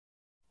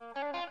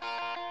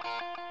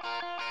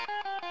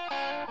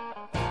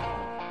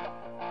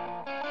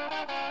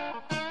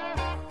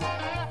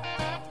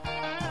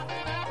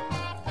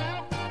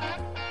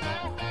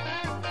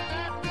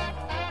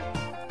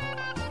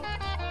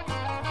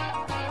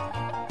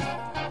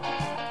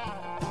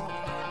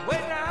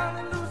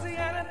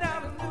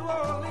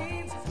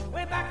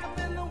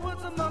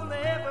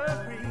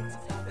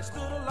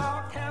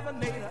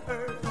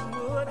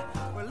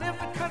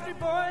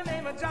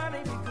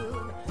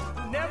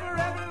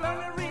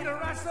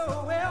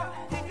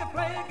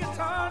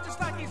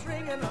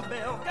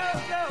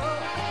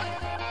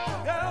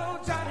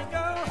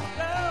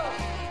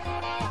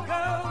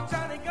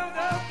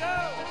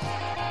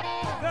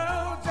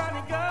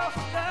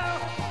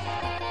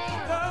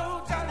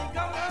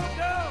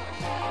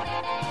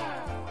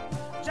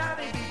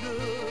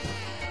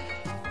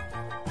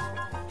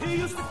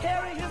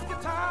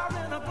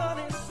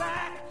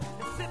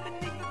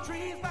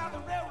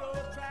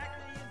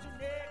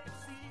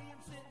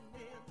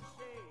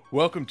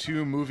Welcome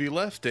to Movie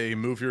Left, a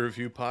movie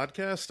review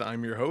podcast.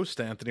 I'm your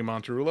host, Anthony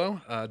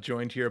Monterullo,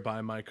 joined here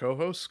by my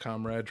co-host,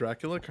 Comrade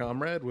Dracula.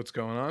 Comrade, what's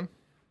going on?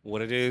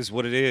 What it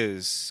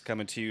is,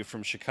 coming to you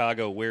from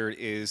Chicago, where it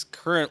is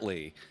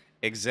currently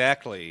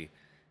exactly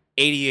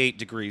 88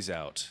 degrees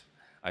out.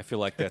 I feel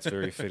like that's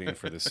very fitting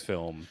for this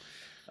film.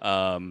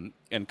 And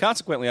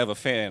consequently, I have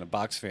a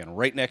box fan,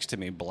 right next to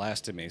me,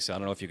 blasting me, so I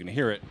don't know if you can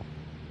hear it.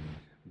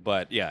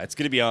 But yeah, it's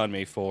going to be on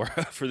me for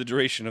for the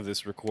duration of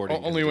this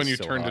recording. Only when you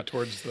so turned hot. it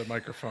towards the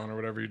microphone or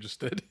whatever you just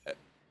did.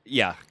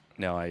 Yeah.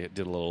 No, I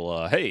did a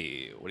little,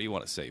 hey, what do you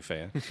want to say,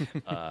 fan?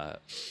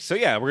 So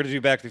yeah, we're going to do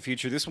Back to the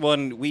Future. This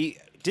one, we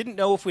didn't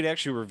know if we'd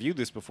actually reviewed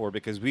this before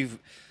because we've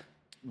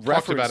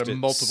Talked about referenced it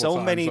multiple so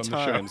times many on the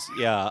show. times.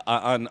 Yeah,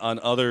 on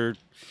other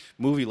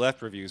movie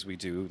left reviews we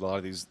do. A lot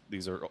of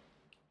these are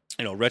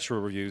retro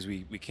reviews.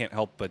 We can't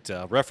help but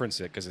reference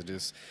it because it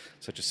is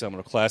such a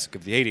seminal classic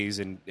of the 80s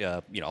and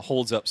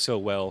holds up so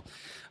well.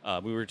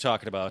 We were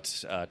talking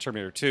about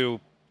Terminator 2.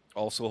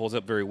 Also holds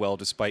up very well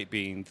despite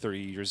being 30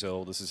 years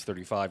old. This is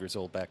 35 years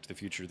old. Back to the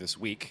Future this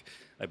week,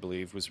 I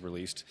believe, was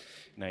released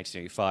in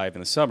 1985 in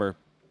the summer.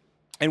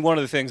 And one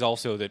of the things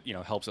also that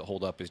helps it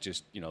hold up is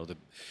just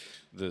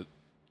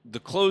the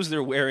clothes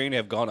they're wearing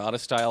have gone out of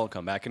style and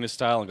come back into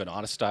style and gone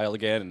out of style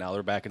again, and now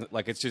they're back in.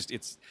 Like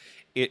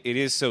it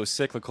is so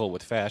cyclical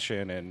with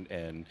fashion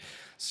and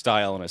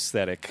style and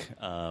aesthetic.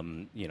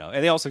 And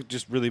they also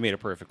just really made a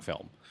perfect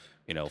film.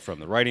 From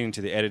the writing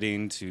to the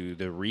editing to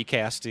the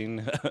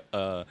recasting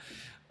and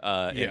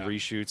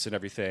reshoots and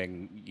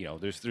everything.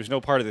 There's no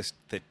part of this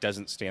that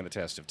doesn't stand the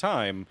test of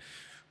time,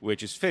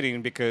 which is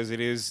fitting because it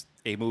is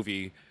a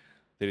movie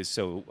that is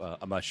so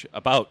much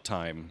about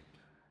time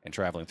and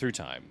traveling through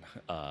time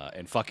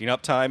and fucking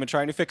up time and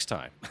trying to fix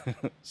time.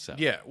 So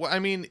Yeah, well, I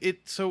mean,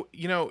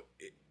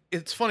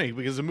 it's funny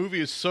because the movie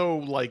is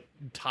so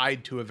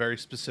tied to a very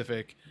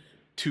specific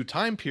two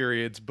time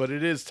periods, but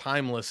it is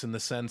timeless in the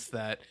sense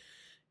that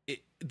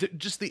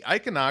just the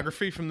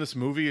iconography from this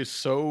movie is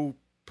so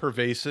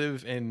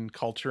pervasive in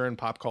culture and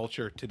pop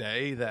culture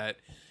today that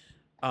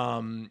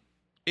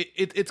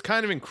it's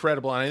kind of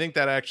incredible, and I think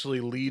that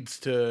actually leads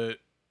to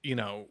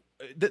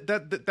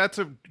that's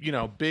a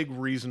big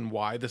reason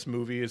why this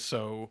movie is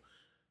so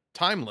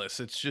timeless.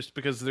 It's just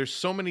because there's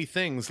so many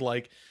things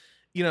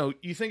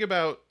you think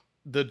about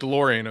the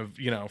DeLorean of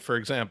for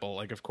example,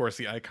 of course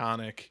the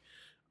iconic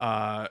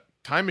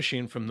time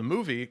machine from the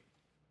movie.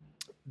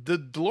 The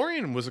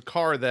DeLorean was a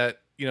car that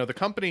the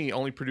company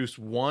only produced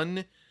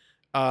one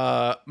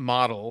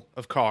model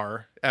of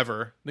car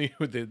ever, the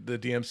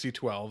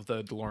DMC-12,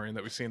 the DeLorean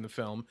that we see in the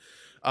film,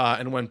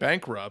 and went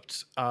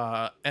bankrupt.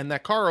 And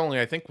that car only,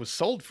 I think, was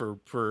sold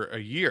for a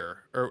year,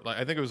 or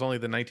I think it was only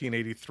the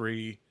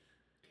 1983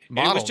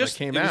 model that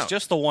came out. It was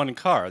just the one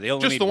car. They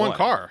only just made the one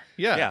car.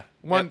 Yeah,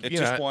 one. It's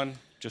just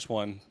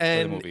one for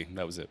the movie.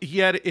 That was it.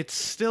 Yet it's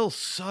still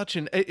such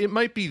an. It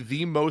might be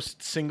the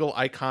most single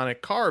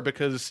iconic car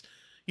because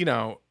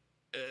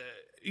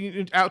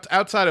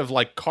outside of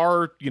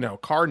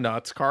car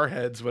nuts, car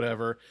heads,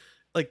 whatever,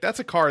 that's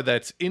a car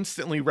that's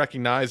instantly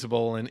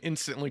recognizable and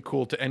instantly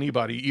cool to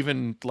anybody,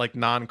 even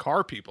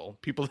non-car people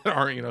that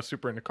aren't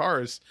super into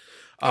cars.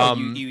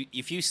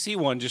 If you see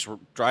one just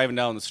driving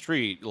down the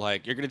street,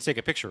 you're going to take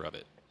a picture of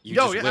it.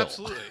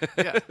 Absolutely.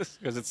 Yeah,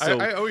 because it's so.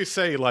 I always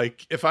say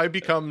if I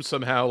become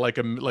somehow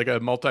a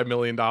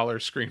multi-million-dollar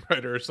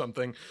screenwriter or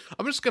something,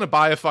 I'm just gonna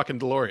buy a fucking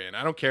DeLorean.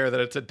 I don't care that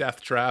it's a death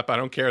trap. I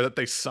don't care that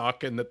they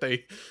suck and that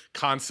they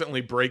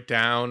constantly break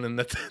down and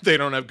that they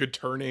don't have good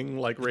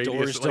turning radius.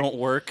 Doors don't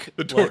work.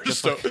 The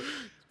doors don't.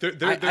 I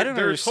don't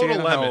they're total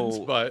understand lemons,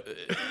 how, but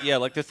yeah,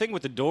 the thing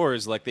with the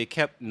doors, they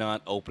kept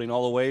not opening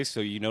all the way. So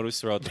you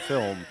notice throughout the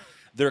film.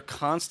 They're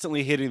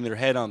constantly hitting their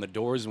head on the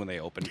doors when they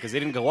open because they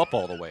didn't go up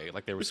all the way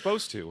like they were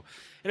supposed to.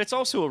 And it's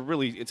also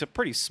it's a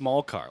pretty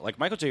small car.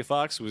 Michael J.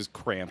 Fox was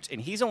cramped, and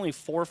he's only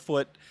 5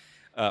 foot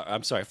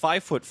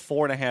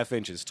 4.5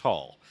 inches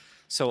tall.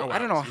 So I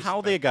don't know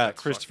how they got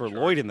Christopher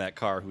Lloyd in that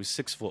car, who's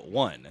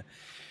 6'1",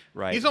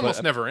 right? He's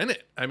almost never in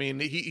it. I mean,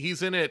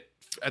 he's in it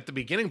at the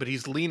beginning, but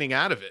he's leaning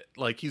out of it.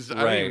 I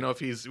don't even know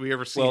if we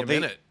ever see him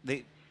in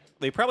it.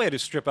 They probably had to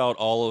strip out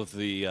all of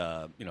the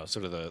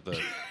sort of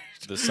the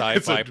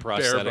sci-fi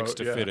prosthetics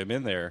to fit him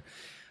in there.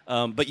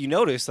 But you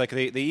notice,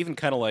 they even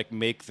kind of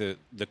make the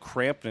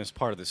crampedness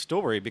part of the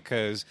story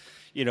because,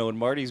 when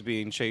Marty's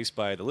being chased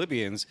by the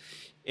Libyans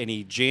and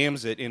he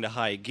jams it into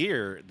high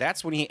gear,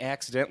 that's when he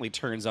accidentally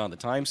turns on the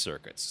time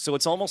circuits. So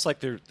it's almost like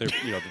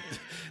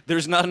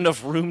there's not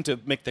enough room to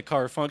make the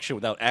car function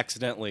without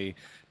accidentally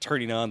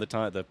turning on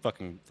the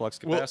fucking flux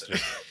capacitor.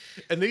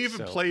 And they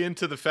even play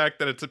into the fact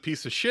that it's a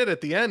piece of shit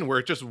at the end where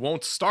it just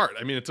won't start.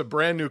 I mean, it's a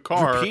brand new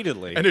car.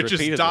 Repeatedly. And it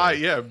just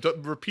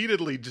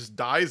repeatedly just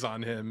dies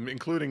on him,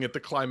 including at the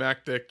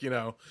climactic,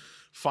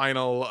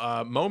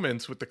 final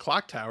moments with the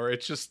clock tower.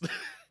 It's just...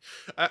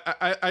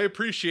 I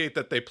appreciate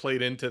that they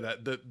played into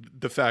that,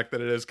 the fact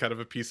that it is kind of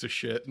a piece of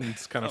shit and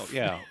it's kind of...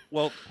 yeah.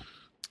 Well...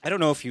 I don't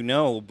know if you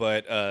know,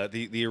 but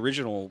the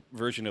original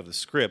version of the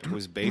script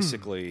was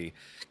basically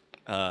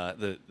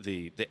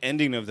the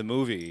ending of the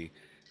movie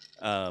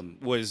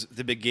was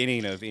the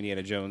beginning of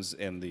Indiana Jones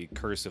and the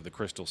Curse of the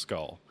Crystal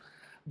Skull.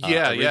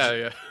 Yeah,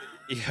 yeah.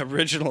 Yeah,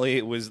 originally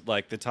it was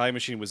like the time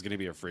machine was going to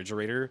be a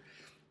refrigerator,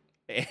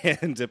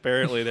 and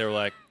apparently they were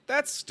like,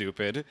 "That's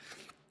stupid."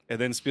 And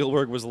then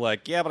Spielberg was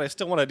like, "Yeah, but I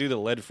still want to do the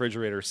lead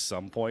refrigerator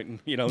some point.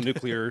 You know,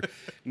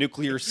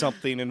 nuclear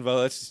something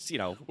involved. It's, you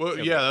know." Well,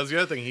 yeah, that's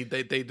the other thing.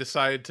 They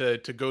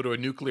decided to go to a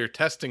nuclear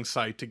testing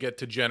site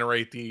to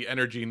generate the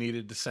energy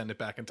needed to send it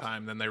back in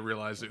time. Then they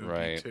realized it would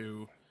be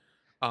too.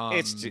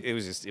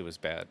 It was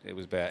bad. It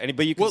was bad.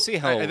 But you can see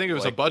how I think it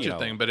was a budget you know,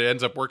 thing, but it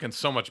ends up working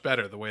so much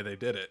better the way they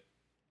did it.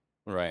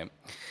 right.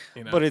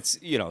 You know? But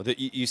it's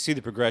you see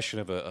the progression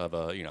of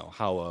a you know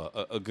how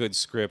a good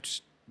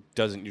script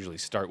doesn't usually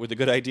start with a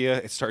good idea.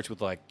 It starts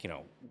with like,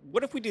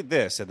 what if we did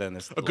this, and then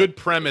this a good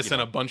premise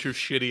and a bunch of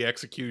shitty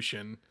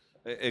execution.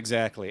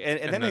 Exactly.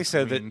 And then they that's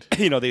said ruined.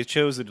 that they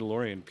chose the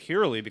DeLorean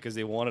purely because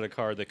they wanted a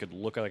car that could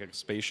look like a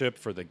spaceship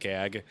for the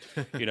gag,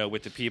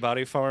 with the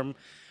Peabody farm.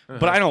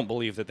 But I don't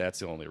believe that that's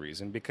the only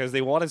reason, because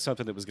they wanted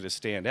something that was going to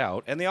stand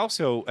out. And they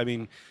also, I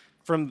mean,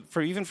 from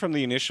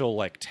the initial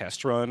like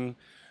test run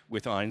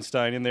with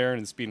Einstein in there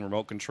and it's being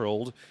remote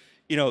controlled,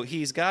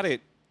 he's got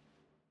it,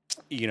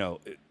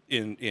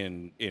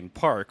 in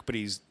park, but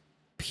he's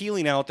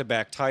peeling out the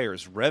back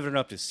tires, revving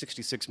up to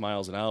 66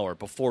 miles an hour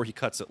before he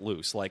cuts it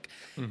loose. Like,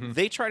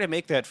 they try to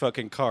make that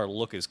fucking car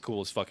look as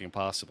cool as fucking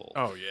possible.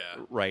 Oh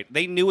yeah, right.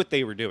 They knew what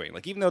they were doing.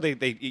 Like, even though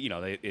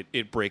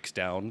it breaks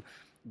down,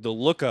 the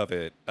look of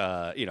it,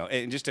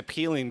 and just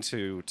appealing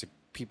to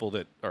people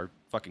that are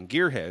fucking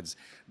gearheads,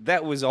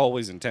 that was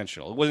always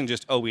intentional. It wasn't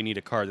just, we need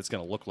a car that's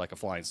going to look like a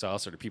flying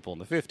saucer to people in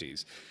the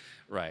 50s.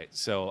 Right.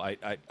 So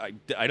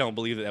I don't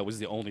believe that was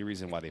the only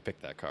reason why they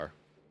picked that car.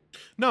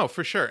 No,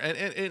 for sure, and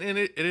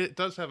it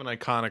does have an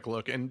iconic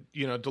look, and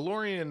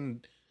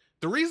DeLorean.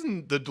 The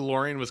reason the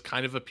DeLorean was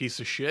kind of a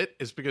piece of shit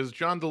is because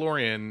John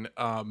DeLorean,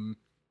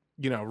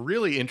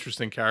 really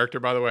interesting character.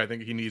 By the way, I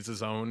think he needs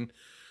his own,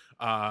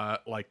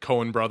 like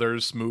Coen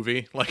Brothers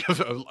movie, like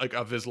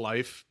of his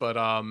life.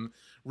 But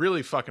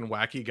really fucking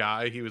wacky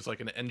guy. He was like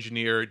an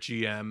engineer at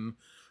GM.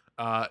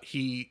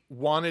 He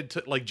wanted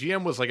to, like,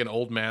 GM was like an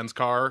old man's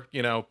car,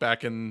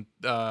 back in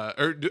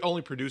or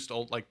only produced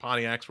old, like,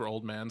 Pontiacs were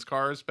old man's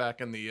cars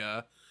back in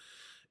the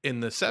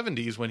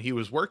 70s when he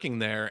was working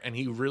there, and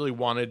he really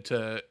wanted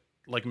to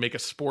like make a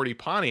sporty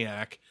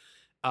Pontiac,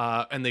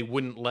 and they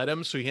wouldn't let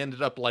him, so he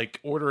ended up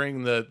like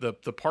ordering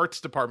the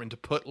parts department to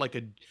put like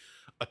a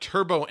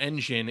turbo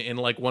engine in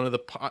like one of the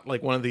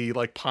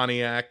like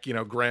Pontiac,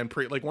 Grand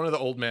Prix, like one of the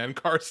old man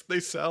cars they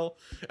sell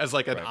as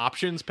like an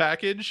options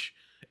package.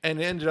 And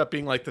it ended up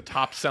being like the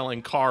top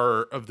selling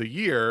car of the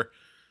year.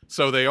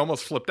 So they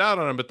almost flipped out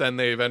on him, but then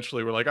they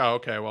eventually were like, oh,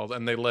 okay, well,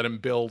 and they let him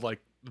build like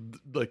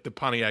the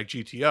Pontiac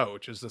GTO,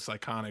 which is this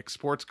iconic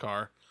sports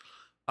car.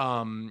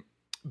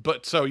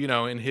 But so,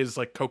 in his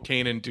like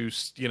cocaine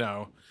induced,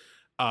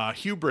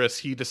 hubris,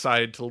 he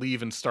decided to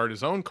leave and start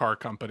his own car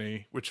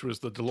company, which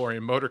was the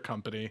DeLorean Motor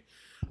Company.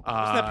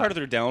 Wasn't that part of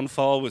their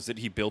downfall, was that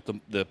he built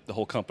the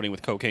whole company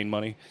with cocaine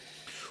money?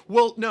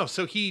 Well, no.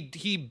 So he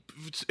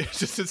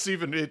it's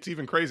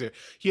even crazier.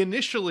 He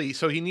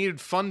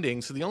needed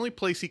funding. So the only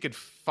place he could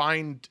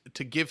find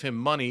to give him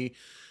money,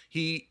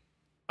 he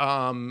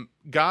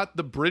got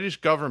the British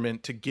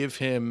government to give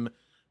him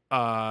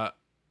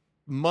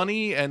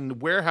money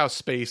and warehouse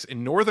space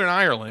in Northern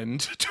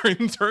Ireland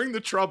during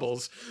the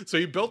Troubles. So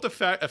he built a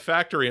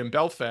factory in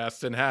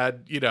Belfast and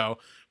had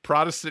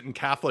Protestant and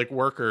Catholic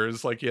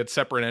workers. Like, he had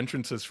separate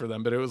entrances for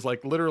them, but it was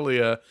like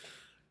literally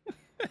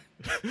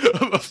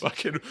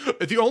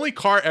the only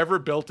car ever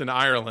built in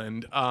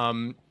Ireland.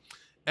 But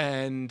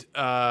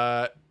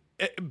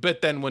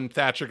then when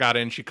Thatcher got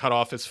in, she cut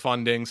off his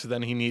funding. So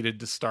then he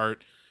needed to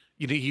start,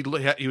 he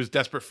was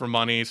desperate for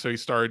money. So he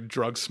started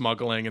drug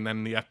smuggling, and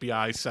then the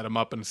FBI set him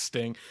up in a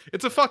sting.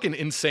 It's a fucking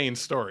insane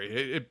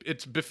story.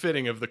 It's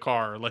befitting of the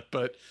car.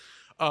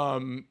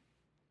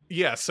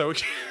 Yeah. So,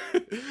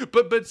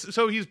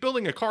 so he's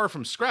building a car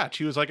from scratch.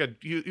 He was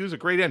he was a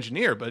great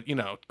engineer, but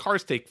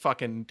cars take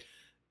fucking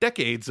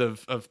decades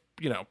of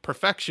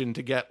perfection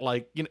to get,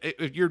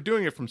 if you're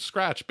doing it from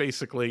scratch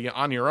basically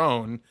on your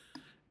own,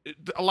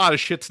 a lot of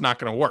shit's not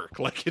going to work.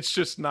 Like, it's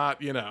just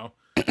not,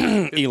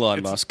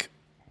 Elon Musk.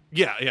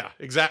 Yeah,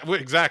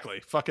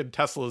 exactly. Fucking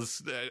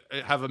Teslas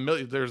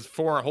have there's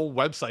 4 whole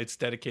websites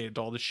dedicated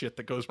to all the shit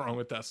that goes wrong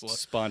with Tesla.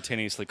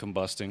 Spontaneously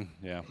combusting.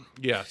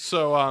 Yeah.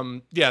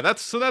 So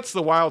that's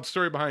the wild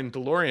story behind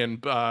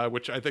DeLorean,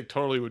 which I think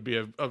totally would be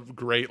a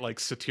great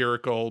like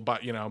satirical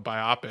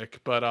biopic.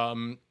 But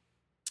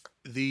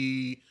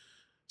the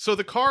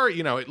car,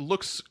 it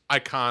looks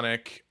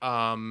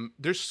iconic.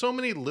 There's so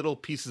many little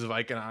pieces of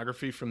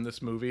iconography from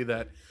this movie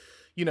that,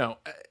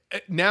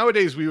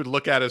 nowadays we would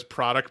look at as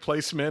product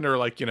placement or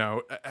like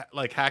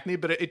Hackney,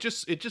 but it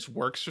just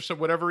works for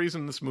whatever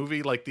reason in this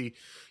movie. Like the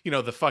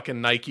fucking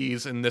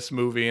Nikes in this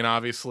movie, and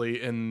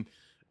obviously in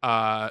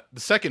the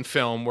second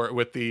film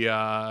with the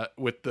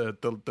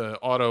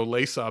auto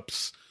lace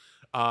ups,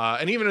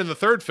 And even in the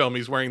third film,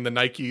 he's wearing the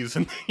Nikes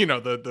and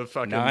the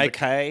fucking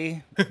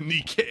Nike.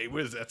 Nikkei.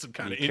 What is that? Some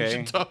kind of Nikkei?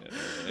 ancient stuff?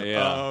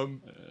 Yeah.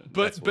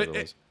 But That's what it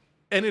was.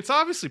 and it's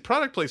obviously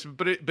product placement,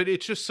 but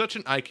it's just such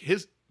an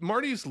his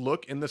Marty's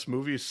look in this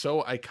movie is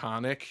so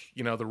iconic.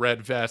 The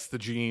red vest, the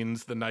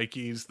jeans, the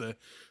Nikes,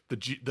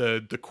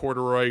 the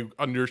corduroy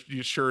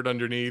shirt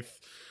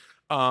underneath.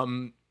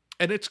 And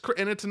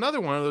it's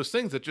another one of those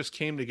things that just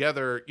came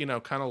together,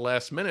 kind of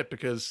last minute,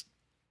 because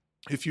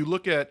if you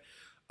look at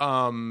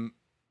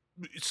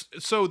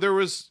so there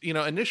was,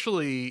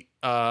 initially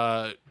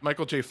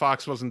Michael J.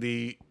 Fox wasn't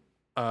the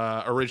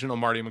original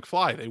Marty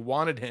McFly. They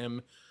wanted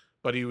him,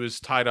 but he was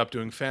tied up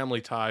doing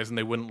Family Ties, and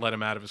they wouldn't let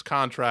him out of his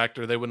contract,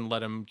 or they wouldn't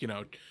let him,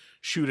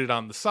 shoot it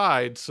on the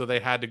side. So they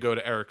had to go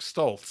to Eric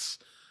Stoltz,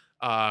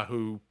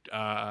 who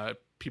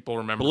people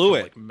remember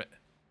Blew from, it.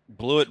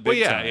 Blew it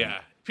big time.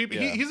 Yeah.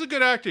 Yeah. He's a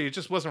good actor. He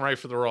just wasn't right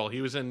for the role.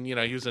 He was in, he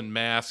was in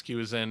Mask. He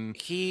was an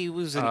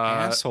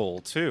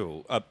asshole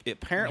too.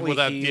 Apparently,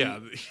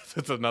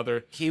 that's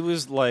another. He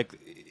was like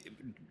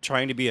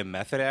trying to be a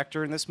method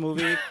actor in this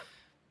movie.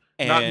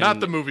 And not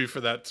the movie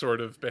for that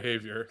sort of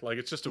behavior. Like,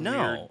 it's just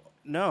weird.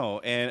 No,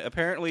 and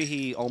apparently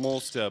he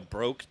almost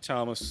broke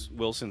Thomas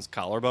Wilson's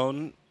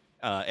collarbone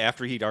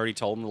after he'd already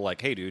told him,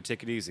 like, "Hey, dude,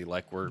 take it easy.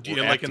 Like, we're like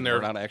acting, in their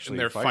we're not actually in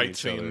their fighting fight each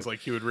scenes, other." like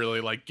he would really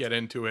like get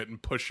into it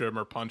and push him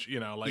or punch,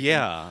 like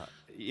Yeah.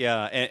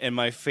 And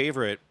my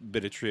favorite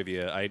bit of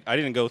trivia, I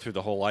didn't go through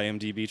the whole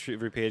IMDb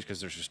trivia page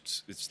because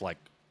it's like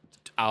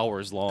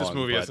hours long. This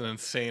movie has an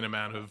insane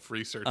amount of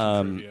research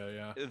and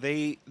trivia.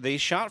 Yeah, they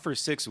shot for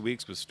 6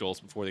 weeks with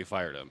Stoltz before they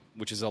fired him,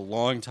 which is a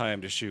long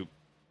time to shoot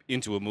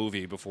into a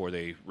movie before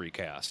they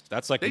recast.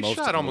 That's like they most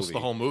shot of the almost movie. the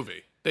whole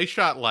movie. They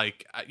shot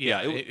like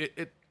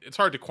it's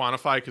hard to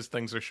quantify because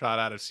things are shot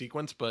out of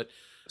sequence, but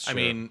Sure. I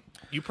mean,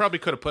 you probably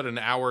could have put an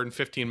hour and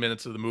 15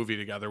 minutes of the movie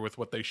together with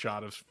what they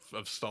shot of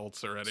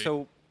Stoltz already.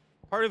 So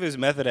part of his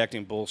method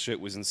acting bullshit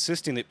was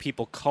insisting that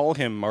people call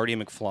him Marty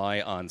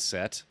McFly on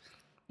set,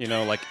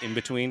 like in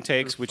between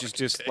takes, which is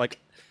just like,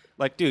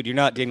 dude, you're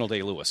not Daniel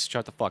Day-Lewis.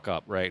 Shut the fuck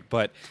up, right?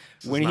 But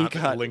when he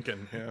got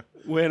Lincoln, yeah,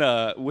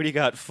 when he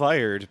got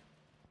fired,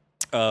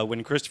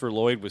 when Christopher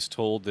Lloyd was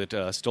told that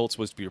Stoltz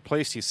was to be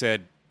replaced, he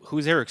said,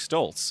 "Who's Eric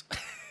Stoltz?"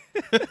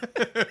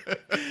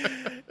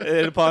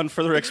 And upon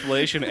further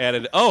explanation,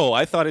 added, "Oh,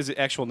 I thought his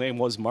actual name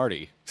was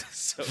Marty."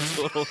 So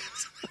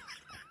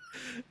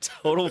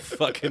total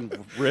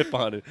fucking rip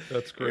on it.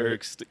 That's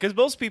great. Because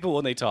most people,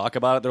 when they talk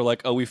about it, they're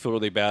like, "Oh, we feel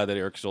really bad that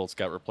Eric Stoltz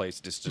got replaced.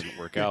 It just didn't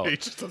work out." He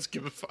just doesn't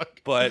give a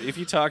fuck. But if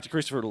you talk to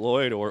Christopher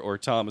Lloyd or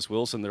Thomas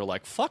Wilson, they're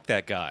like, "Fuck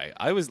that guy."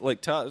 I was like,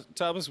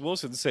 Thomas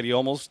Wilson said he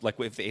almost, like,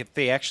 if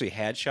they actually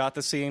had shot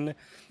the scene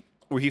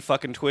where he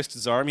fucking twists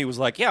his arm, he was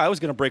like, "Yeah, I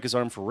was going to break his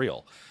arm for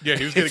real." Yeah,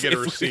 he was going to get a If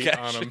we receipt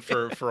on actually-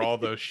 him for all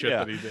the shit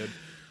Yeah. that he did.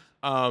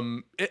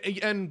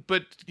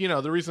 But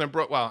the reason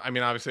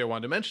obviously I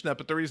wanted to mention that,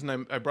 but the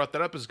reason I brought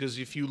that up is because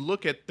if you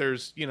look at,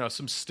 there's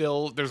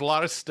there's a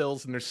lot of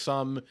stills and there's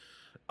some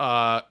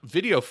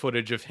video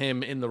footage of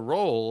him in the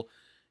role,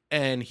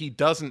 and he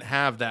doesn't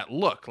have that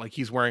look. Like,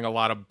 he's wearing a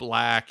lot of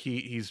black.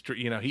 He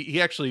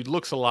actually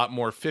looks a lot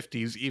more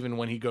 50s even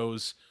when he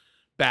goes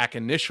back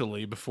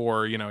initially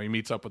before he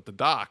meets up with the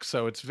doc.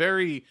 So it's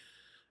very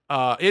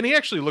and he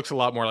actually looks a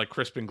lot more like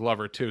Crispin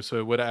Glover too, so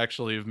it would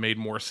actually have made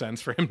more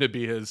sense for him to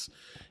be his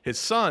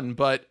son.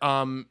 But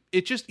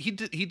he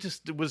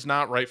just was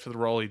not right for the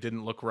role. He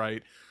didn't look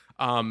right.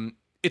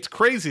 It's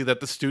crazy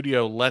that the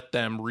studio let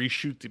them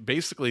reshoot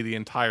basically the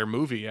entire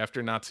movie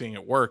after not seeing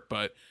it work.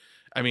 But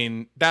I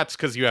mean, that's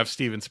because you have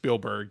Steven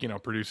Spielberg,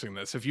 producing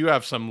this. If you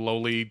have some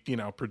lowly,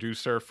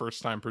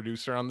 first time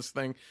producer on this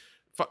thing,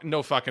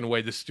 no fucking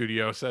way the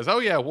studio says, "Oh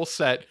yeah, we'll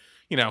set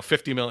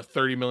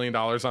 $30 million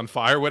on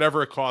fire,"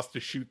 whatever it costs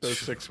to shoot those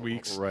 6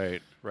 weeks.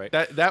 Right.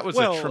 That was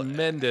a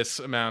tremendous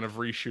amount of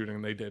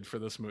reshooting they did for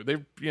this movie.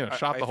 They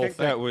shot the whole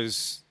thing. That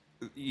was,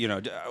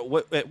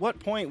 at what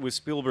point was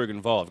Spielberg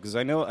involved? Because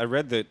I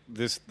read that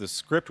the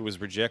script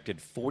was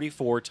rejected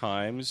 44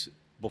 times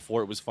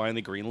before it was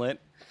finally greenlit.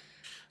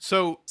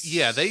 So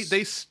yeah,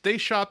 they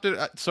shot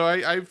it. So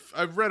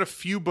I've read a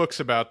few books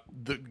about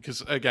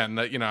because again,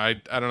 I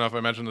don't know if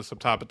I mentioned this up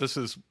top, but this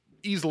is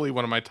easily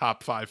one of my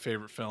top 5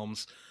 favorite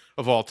films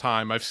of all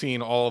time. I've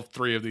seen all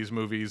 3 of these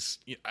movies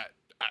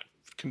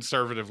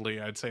conservatively,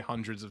 I'd say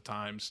hundreds of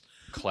times.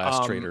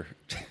 Class traitor.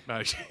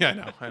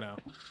 Yeah, I know.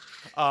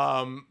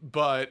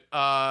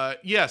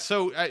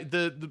 So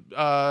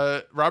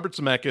the Robert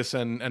Zemeckis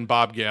and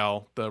Bob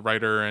Gale, the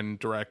writer and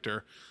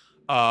director,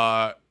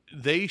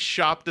 they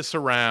shopped this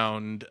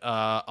around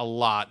a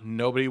lot.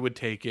 Nobody would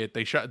take it.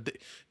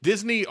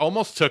 Disney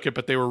almost took it,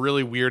 but they were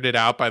really weirded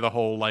out by the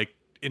whole like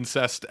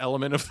incest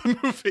element of the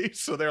movie,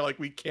 so they're like,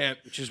 we can't.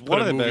 Which is put one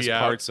a of the movie best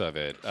out. parts of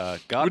it.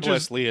 God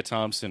bless Leah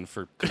Thompson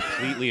for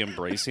completely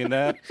embracing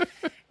that.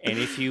 And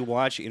if you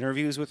watch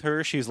interviews with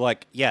her, she's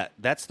like, "Yeah,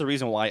 that's the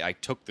reason why I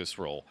took this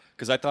role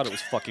because I thought it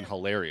was fucking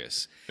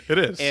hilarious." It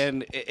is.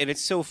 And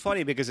it's so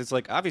funny because it's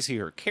like obviously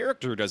her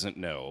character doesn't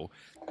know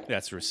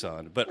that's her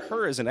son, but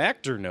her as an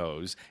actor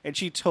knows, and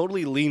she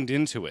totally leaned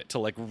into it to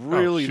like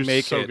really she's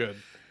make so it good.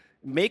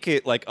 make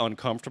it like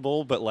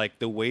uncomfortable, but like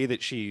the way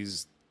that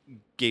she's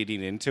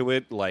getting into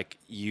it, like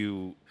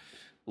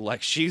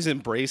she's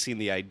embracing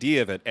the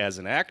idea of it as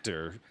an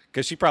actor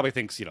because she probably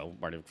thinks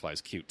Marty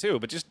McFly's cute too,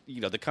 but just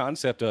the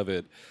concept of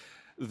it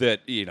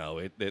that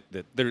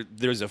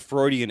there's a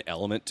Freudian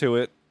element to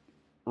it,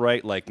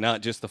 right? Like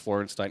not just the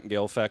Florence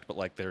Nightingale effect, but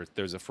like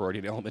there's a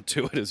Freudian element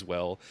to it as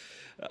well.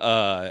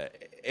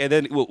 And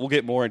then we'll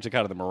get more into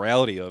kind of the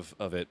morality of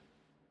it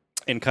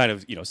and kind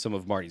of some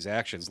of Marty's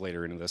actions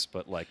later into this,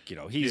 but like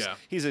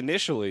he's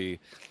initially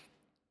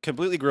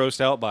completely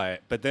grossed out by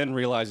it, but then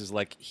realizes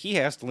like he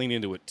has to lean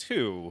into it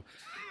too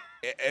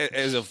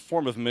as a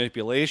form of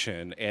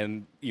manipulation,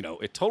 and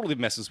it totally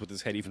messes with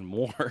his head even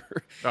more.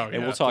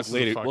 And we'll talk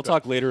later. We'll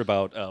talk later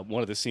about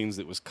one of the scenes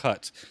that was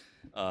cut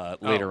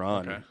later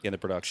on in the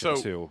production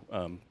too.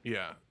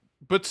 Yeah.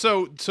 But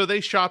so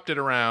they shopped it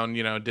around,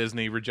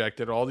 Disney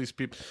rejected all these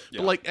people. Yeah.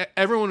 But like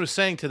everyone was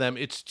saying to them,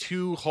 it's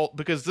too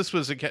because this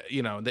was the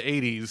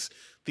 80s,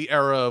 the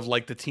era of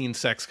like the teen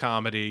sex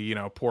comedy,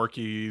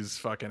 Porky's,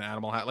 fucking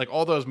Animal Hat, like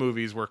all those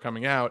movies were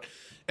coming out,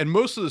 and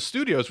most of the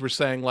studios were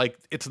saying like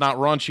it's not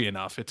raunchy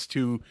enough, it's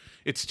too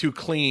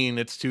clean,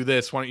 it's too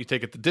this. Why don't you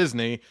take it to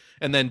Disney?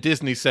 And then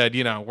Disney said,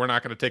 we're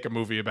not going to take a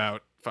movie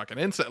about fucking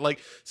incest. Like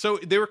so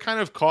they were kind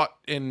of caught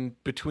in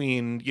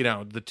between,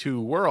 the two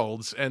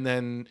worlds, and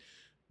then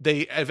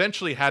they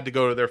eventually had to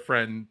go to their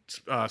friend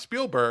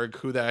Spielberg,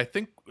 who I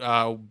think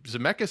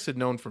Zemeckis had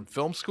known from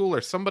film school,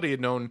 or somebody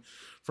had known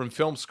from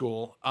film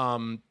school,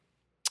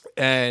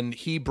 and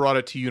he brought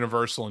it to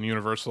Universal, and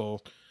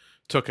Universal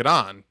took it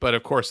on. But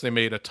of course, they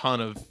made a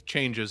ton of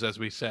changes, as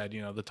we said.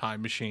 The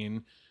time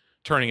machine,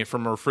 turning it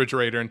from a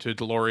refrigerator into a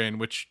DeLorean,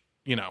 which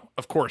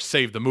of course,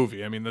 saved the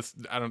movie. I mean, this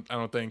I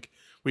don't think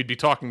we'd be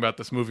talking about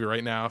this movie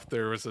right now if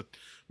there was a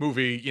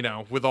movie,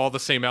 with all the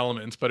same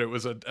elements, but it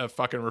was a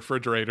fucking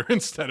refrigerator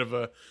instead of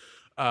a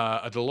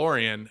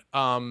DeLorean.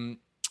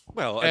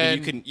 Well, I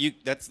mean,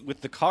 that's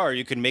with the car,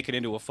 you can make it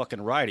into a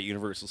fucking ride at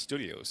Universal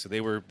Studios. So they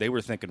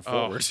were thinking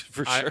forward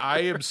for sure. I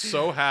am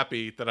so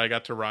happy that I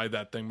got to ride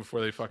that thing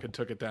before they fucking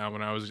took it down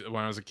when I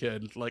was a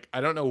kid. Like,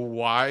 I don't know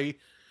why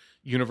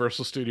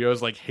Universal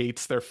Studios like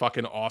hates their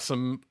fucking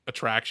awesome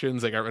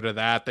attractions. They got rid of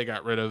that. They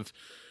got rid of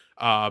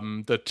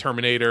the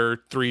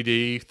Terminator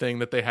 3D thing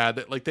that they had.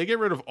 That like they get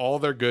rid of all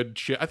their good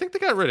shit. I think they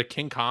got rid of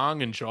King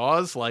Kong and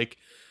Jaws. Like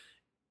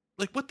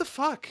what the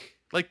fuck?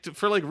 Like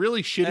for like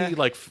really shitty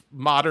like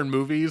modern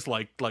movies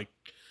like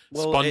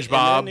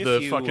SpongeBob,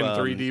 the fucking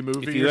 3D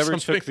movie. If you ever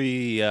something. took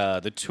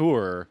the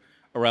tour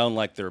around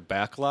like their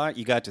back lot,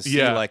 you got to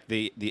see like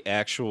the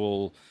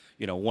actual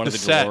one of the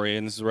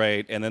DeLoreans,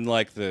 right, and then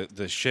like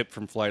the ship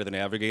from Flight of the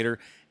Navigator.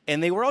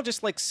 And they were all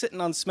just like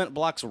sitting on cement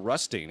blocks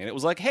rusting. And it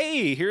was like,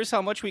 hey, here's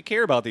how much we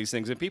care about these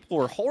things. And people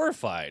were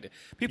horrified.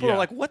 People were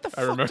like, what the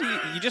fuck?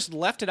 You just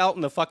left it out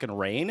in the fucking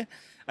rain?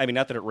 I mean,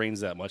 not that it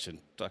rains that much in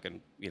fucking,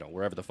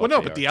 wherever the fuck.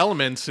 Well, no, but the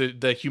elements,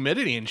 the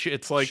humidity and shit,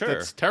 it's like,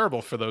 that's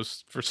terrible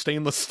for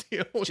stainless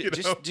steel.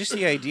 Just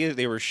the idea that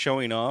they were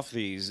showing off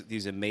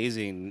these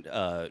amazing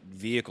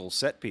vehicle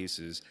set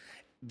pieces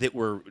that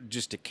were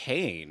just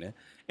decaying,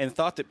 and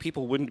thought that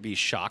people wouldn't be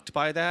shocked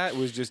by that. It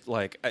was just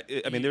like,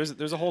 I mean,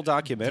 there's a whole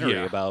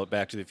documentary about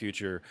Back to the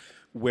Future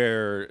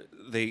where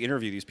they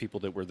interview these people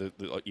that were the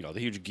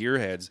huge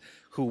gearheads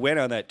who went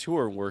on that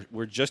tour and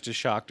were just as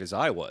shocked as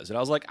I was. And I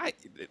was like,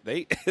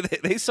 they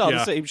saw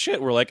the same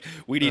shit. We're like,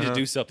 we need to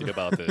do something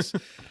about this.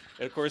 And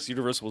of course,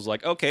 Universal was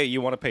like, okay, you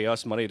want to pay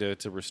us money to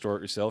restore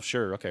it yourself?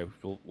 Sure, okay,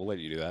 we'll let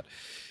you do that.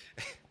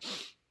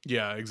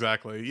 Yeah,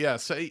 exactly. Yeah,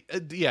 so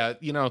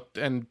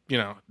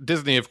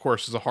Disney, of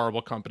course, is a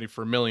horrible company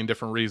for a million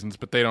different reasons,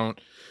 but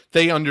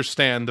they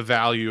understand the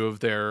value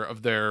of their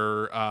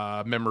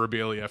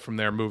memorabilia from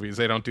their movies.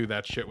 They don't do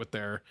that shit with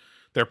their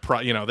they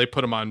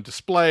put them on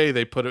display.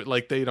 They put it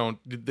like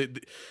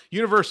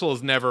Universal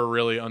has never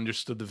really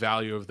understood the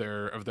value of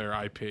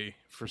their IP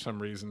for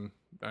some reason,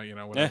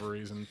 whatever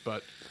reason.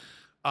 But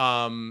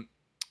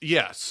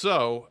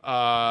so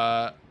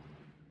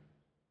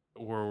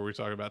what were we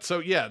talking about? So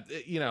yeah,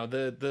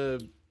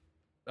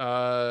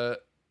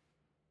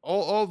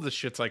 all the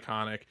shit's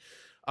iconic.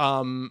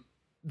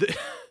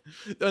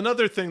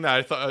 Another thing that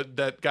I thought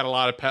that got a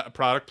lot of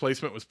product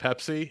placement was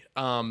Pepsi.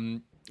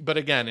 But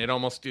again, it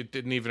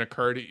didn't even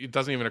occur. It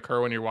doesn't even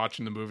occur when you're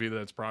watching the movie that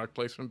it's product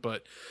placement.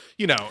 But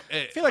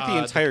I feel like the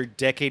entire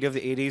decade of the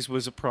 '80s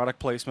was a product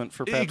placement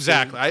for Pepsi.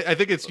 Exactly. I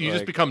think you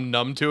just become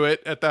numb to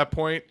it at that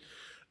point.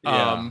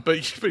 Yeah.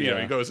 But you know,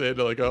 he Yeah. goes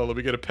into like, oh, let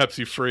me get a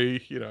Pepsi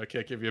free. You know, I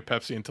can't give you a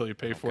Pepsi until you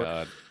pay for it.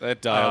 God,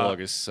 that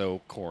dialogue is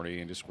so corny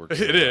and just works.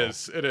 So It well.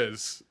 is. It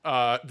is.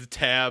 The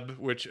tab,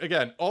 which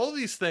again, all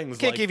these things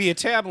Can't like give you a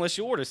tab unless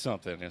you order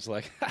something. It's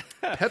like,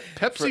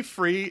 Pepsi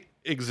Free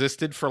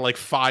existed for like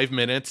 5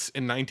 minutes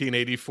in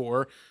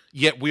 1984.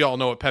 Yet we all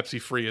know what Pepsi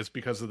Free is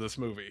because of this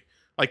movie.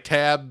 Like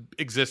Tab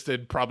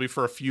existed probably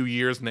for a few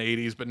years in the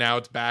 80s, but now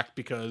it's back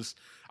because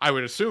I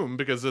would assume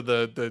because of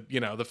the you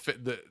know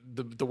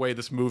the way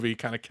this movie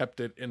kind of kept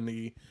it in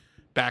the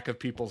back of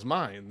people's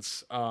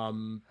minds.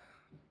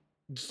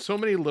 So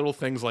many little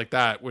things like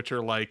that, which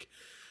are like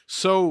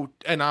so,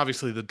 and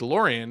obviously the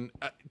DeLorean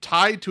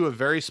tied to a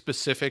very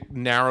specific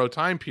narrow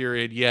time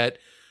period, yet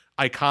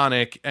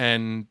iconic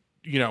and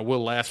you know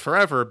will last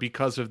forever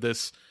because of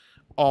this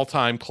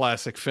all-time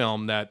classic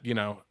film that you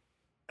know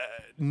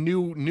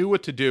knew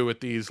what to do with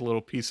these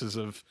little pieces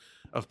of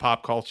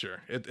pop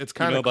culture. It's you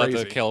kind know of about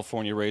crazy. the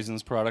California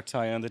Raisins product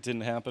tie-in that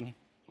didn't happen?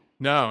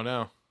 No.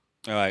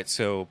 All right,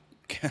 so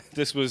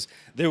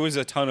there was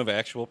a ton of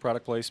actual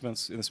product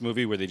placements in this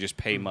movie where they just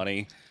pay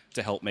money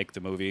to help make the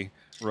movie,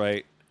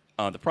 right?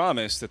 On the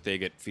promise that they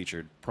get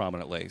featured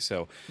prominently.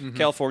 So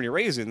California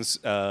Raisins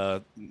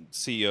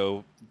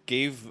CEO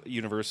gave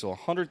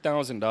Universal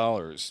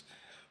 $100,000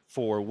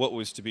 for what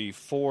was to be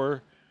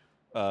 4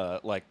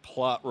 like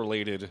plot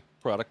related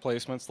product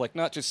placements, like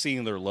not just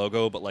seeing their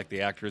logo, but like the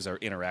actors are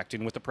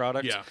interacting with the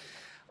product.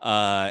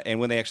 Yeah. And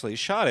when they actually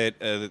shot it,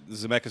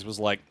 Zemeckis was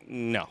like,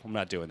 "No, I'm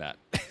not doing that."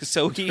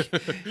 So he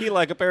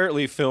like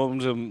apparently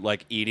filmed him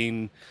like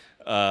eating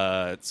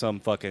some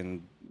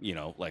fucking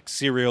like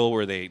cereal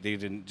where they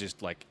didn't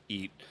just like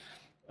eat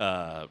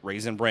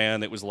Raisin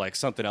Bran. It was like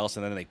something else,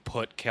 and then they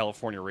put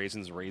California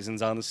raisins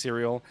on the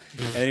cereal,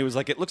 and he was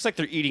like, "It looks like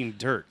they're eating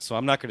dirt, so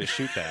I'm not going to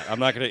shoot that. I'm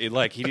not going to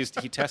like." He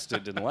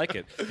tested, didn't like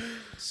it.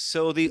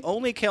 So the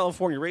only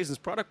California Raisins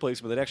product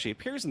placement that actually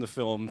appears in the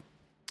film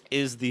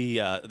is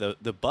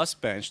the bus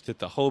bench that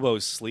the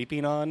hobo's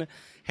sleeping on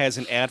has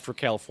an ad for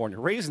California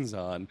Raisins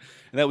on,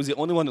 and that was the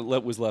only one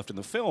that was left in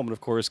the film. And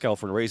of course,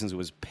 California Raisins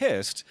was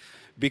pissed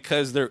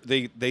because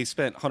they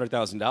spent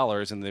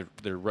 $100,000 and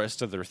the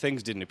rest of their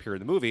things didn't appear in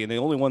the movie, and the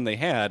only one they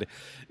had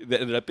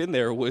that ended up in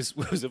there was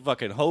a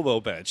fucking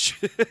hobo bench.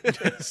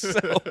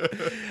 So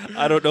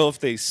I don't know if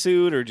they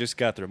sued or just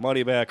got their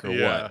money back or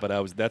what.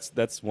 But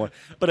that's one.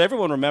 But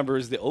everyone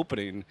remembers the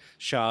opening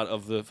shot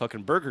of the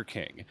fucking Burger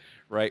King,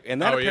 right? And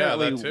that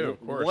apparently that too,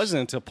 of course.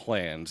 wasn't a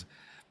planned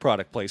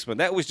product placement.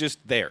 That was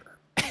just there.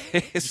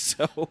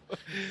 So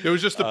It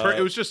was just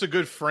it was just a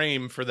good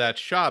frame for that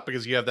shot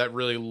because you have that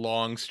really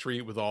long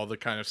street with all the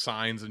kind of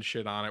signs and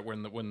shit on it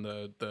when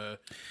the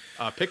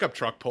pickup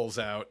truck pulls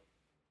out,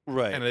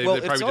 right, and they well,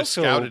 probably just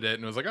also, scouted it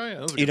and it was like, oh yeah,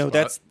 that was a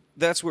good spot.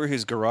 that's where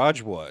his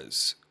garage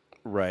was,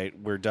 right,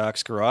 where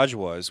Doc's garage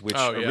was, which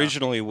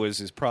originally was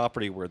his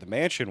property where the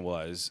mansion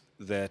was.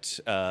 That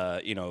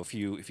if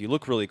you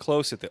look really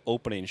close at the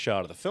opening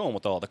shot of the film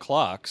with all the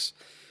clocks,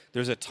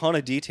 there's a ton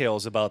of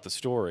details about the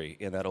story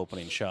in that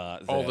opening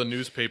shot. All the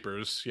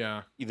newspapers,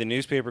 the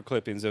newspaper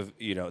clippings of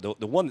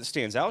the one that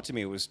stands out to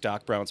me was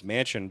Doc Brown's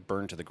mansion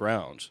burned to the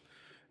ground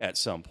at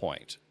some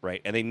point,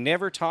 right? And they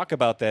never talk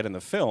about that in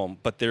the film,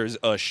 but there's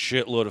a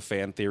shitload of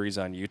fan theories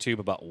on YouTube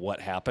about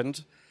what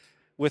happened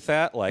with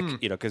that, like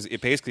because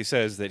it basically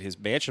says that his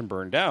mansion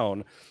burned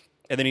down,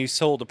 and then he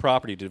sold the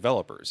property to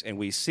developers, and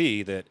we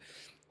see that.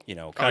 He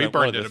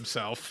burned it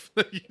himself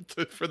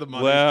for the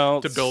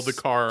money to build the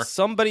car.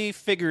 Somebody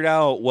figured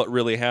out what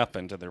really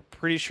happened, and they're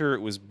pretty sure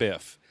it was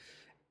Biff.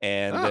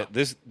 And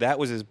that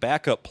was his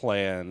backup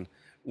plan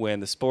when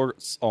the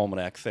sports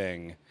almanac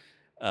thing,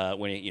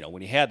 when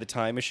he had the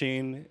time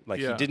machine,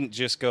 he didn't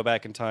just go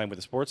back in time with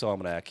the sports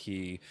almanac.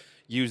 He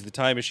used the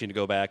time machine to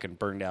go back and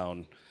burn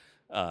down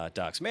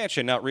Doc's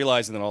mansion, not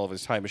realizing that all of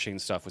his time machine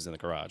stuff was in the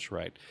garage,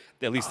 right?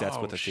 At least that's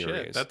what the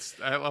theory is.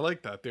 I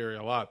like that theory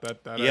a lot.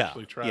 That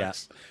actually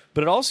tracks. Yeah.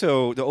 But it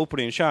also, the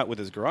opening shot with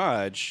his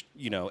garage,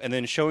 and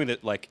then showing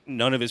that like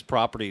none of his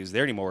property is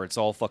there anymore. It's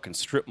all fucking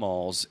strip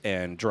malls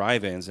and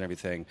drive-ins and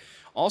everything.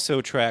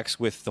 Also tracks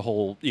with the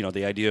whole,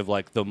 the idea of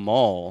like the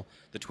mall,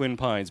 the Twin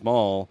Pines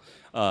Mall.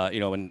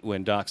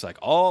 When Doc's like,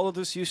 all of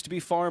this used to be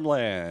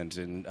farmland,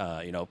 and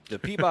the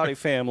Peabody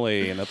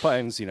family and the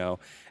Pines, and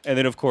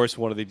then of course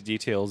one of the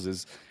details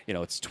is,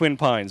 it's Twin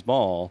Pines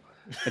Mall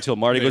until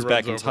Marty goes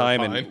back in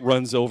time and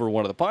runs over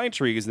one of the pine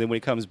trees, and then when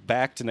he comes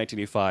back to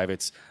 1985,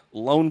 it's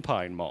Lone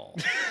Pine Mall.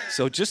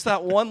 So just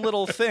that one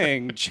little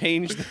thing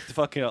changed the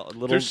fucking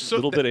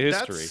little bit of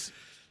history.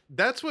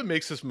 That's what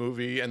makes this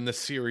movie and this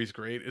series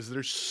great. Is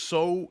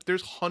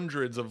there's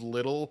hundreds of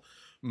little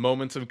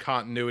moments of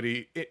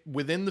continuity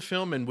within the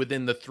film and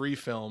within the 3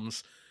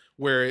 films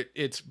where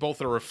it's both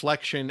a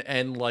reflection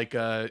and like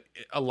a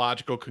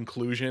logical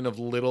conclusion of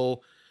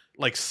little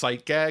like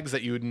sight gags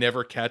that you would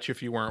never catch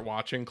if you weren't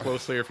watching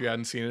closely or if you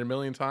hadn't seen it a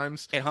million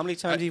times. And how many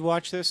times do you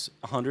watch this?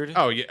 100?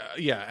 Oh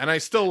yeah. And I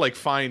still like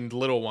find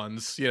little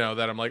ones,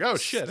 that I'm like, oh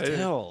shit.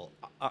 Still,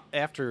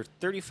 after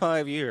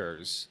 35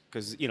 years,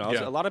 because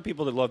Yeah. a lot of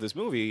people that love this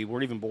movie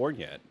weren't even born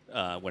yet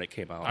when it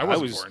came out. I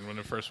wasn't born when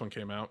the first one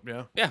came out.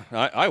 Yeah. Yeah,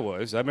 I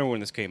was. I remember when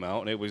this came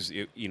out, and it was,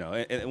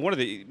 and one of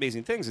the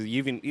amazing things is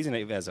even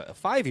as a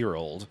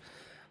 5-year-old,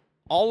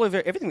 all of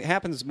everything that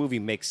happens in this movie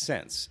makes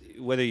sense.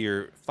 Whether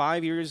you're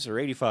 5 years or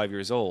 85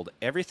 years old,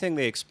 everything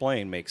they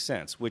explain makes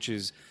sense, which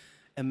is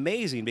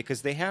amazing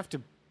because they have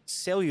to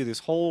sell you this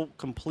whole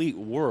complete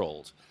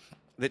world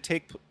that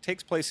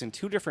takes place in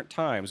two different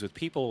times with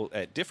people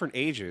at different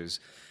ages,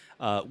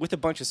 with a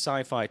bunch of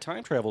sci-fi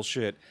time travel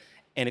shit,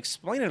 and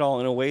explain it all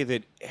in a way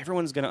that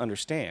everyone's going to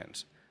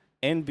understand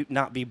and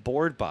not be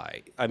bored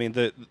by. I mean,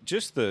 the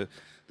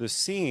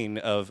scene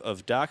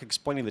of Doc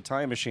explaining the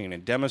time machine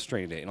and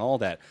demonstrating it and all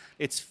that,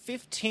 it's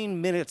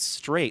 15 minutes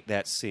straight,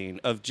 that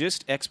scene of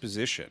just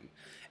exposition.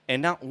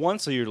 And not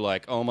once are you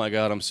like, oh my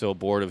God, I'm so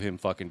bored of him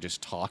fucking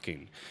just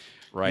talking.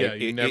 Right? Yeah,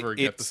 you never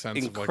get the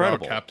sense incredible.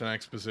 of like, oh, Captain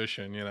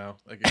Exposition,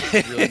 like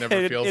it really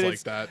never feels like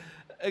that.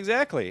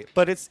 Exactly.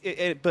 But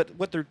but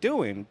what they're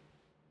doing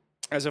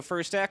as a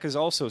first act is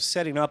also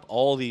setting up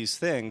all these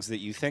things that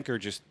you think are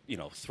just,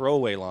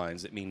 throwaway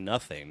lines that mean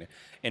nothing,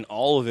 and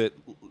all of it,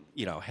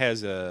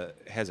 has a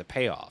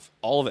payoff.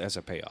 All of it has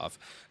a payoff.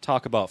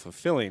 Talk about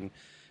fulfilling.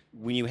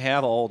 When you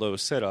have all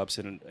those setups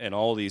and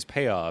all these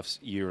payoffs,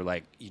 you're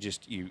like,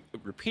 you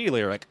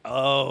repeatedly are like,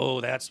 oh,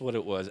 that's what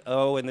it was.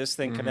 Oh, and this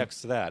thing connects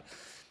to that.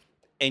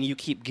 And you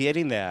keep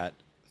getting that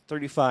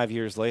 35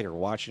 years later,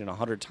 watching it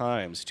 100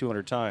 times,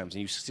 200 times,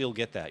 and you still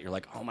get that. You're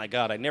like, oh my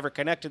God, I never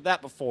connected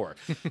that before.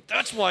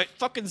 That's why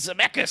fucking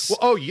Zemeckis.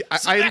 Well, yeah,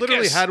 I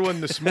literally had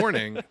one this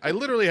morning.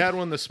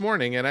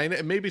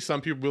 And maybe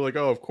some people will be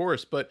like, oh, of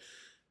course. But,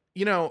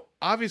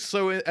 obviously,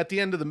 so at the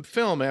end of the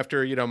film,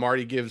 after,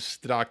 Marty gives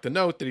the Doc the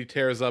note that he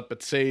tears up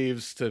but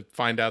saves to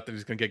find out that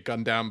he's going to get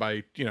gunned down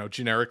by,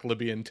 generic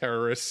Libyan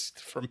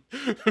terrorists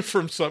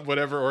from some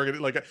whatever organ.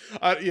 Like,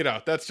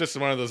 that's just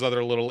one of those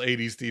other little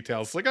 80s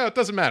details. Like, oh, it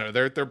doesn't matter.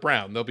 They're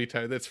brown. They'll be,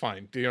 that's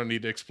fine. You don't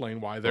need to explain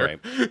why they're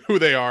who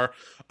they are.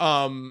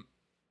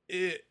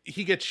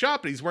 He gets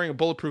shot, but he's wearing a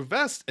bulletproof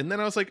vest. And then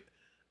I was like,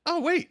 oh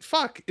wait,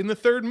 fuck! In the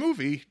third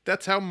movie,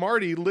 that's how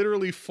Marty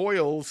literally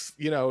foils,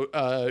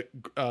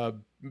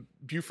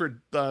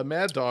 Buford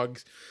Mad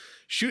Dog's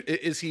shoot.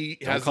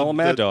 Don't call him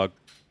Mad Dog.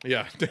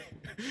 Yeah,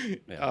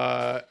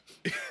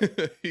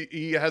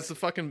 he has the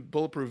fucking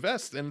bulletproof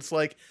vest, and it's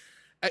like,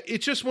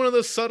 it's just one of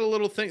those subtle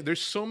little things.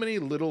 There's so many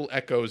little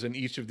echoes in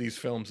each of these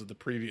films of the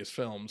previous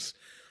films.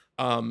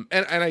 And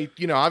I,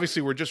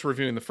 obviously we're just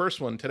reviewing the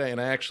first one today,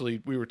 and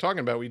we were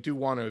talking about, we do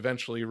want to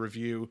eventually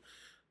review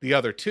the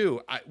other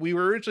two. We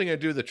were originally going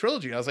to do the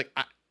trilogy. I was like,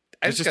 I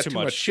just got too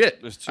much shit.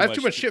 I have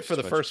too much shit for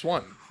the first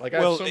one. Like,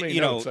 I have so many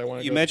notes I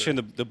want to. You mentioned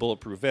the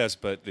bulletproof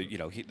vest, but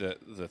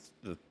the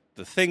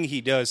thing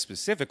he does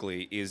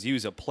specifically is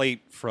use a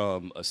plate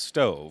from a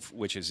stove,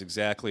 which is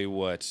exactly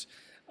what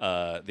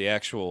the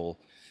actual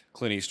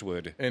Clint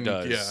Eastwood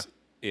does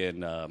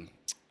in.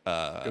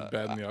 Good,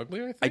 Bad, and the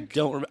Ugly. I think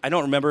I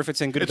don't remember if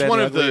it's in Good, Bad, and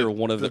the Ugly or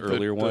one of the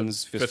earlier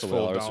ones,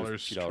 Fistful of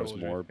Dollars, or $2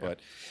 more. Yeah.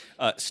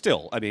 But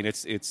still, I mean,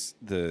 it's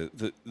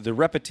the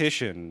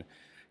repetition.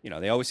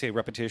 They always say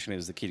repetition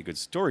is the key to good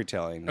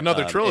storytelling.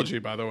 Another trilogy,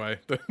 by the way,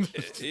 that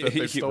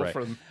they stole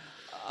from.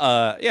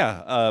 But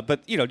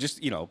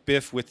just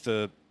Biff with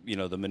the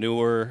the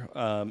manure,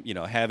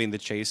 having the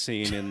chase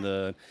scene in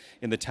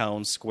the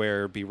town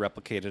square be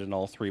replicated in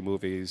all three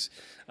movies,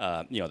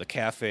 the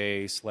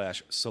cafe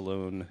 /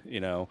 saloon,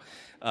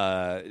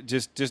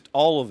 just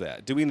all of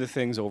that, doing the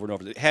things over and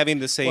over, having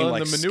the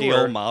same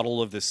scale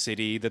model of the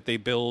city that they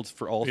build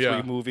for all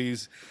three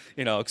movies,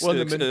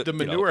 the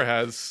manure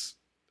has.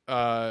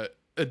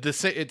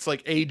 It's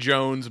like A.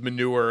 Jones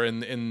manure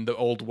in the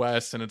Old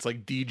West, and it's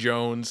like D.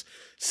 Jones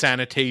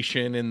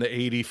sanitation in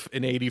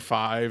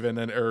 85 and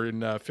then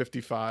in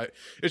 55.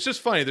 It's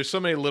just funny. There's so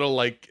many little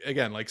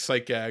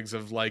sight gags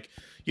of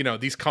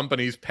these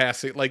companies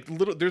passing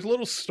there's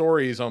little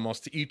stories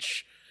almost to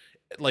each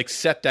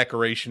set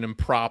decoration and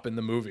prop in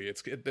the movie.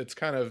 It's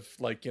kind of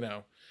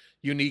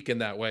unique in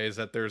that way, is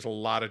that there's a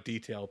lot of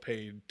detail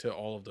paid to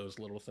all of those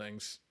little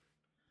things.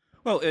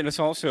 Well, and it's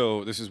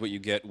also, this is what you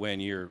get when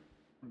you're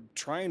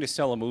trying to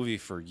sell a movie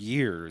for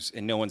years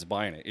and no one's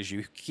buying it, is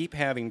you keep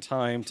having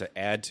time to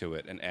add to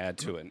it and add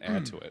to it and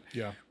add to it.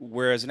 Yeah.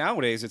 Whereas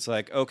nowadays it's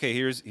like, okay,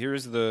 here's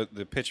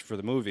the pitch for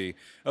the movie.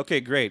 Okay,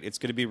 great. It's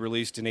going to be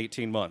released in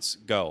 18 months.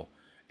 Go.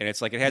 And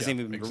it's like it hasn't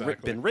even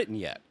been written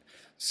yet.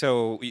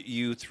 So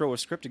you throw a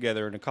script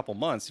together in a couple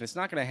months, and it's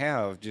not going to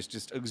have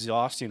just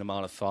exhausting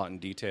amount of thought and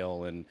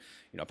detail and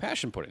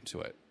passion put into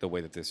it the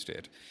way that this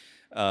did.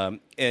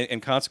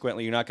 And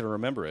consequently, you're not going to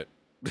remember it.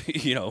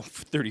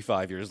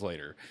 35 years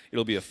later,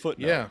 it'll be a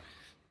footnote.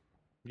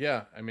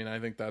 Yeah. I mean, I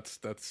think that's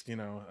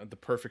the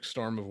perfect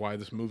storm of why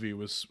this movie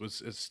is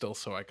still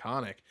so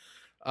iconic.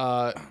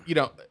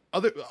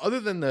 Other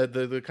than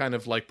the kind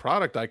of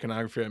product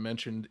iconography I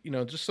mentioned,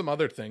 just some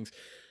other things.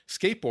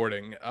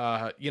 Skateboarding.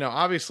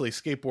 Obviously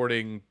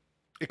skateboarding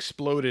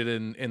exploded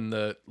in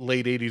the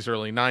late 80s,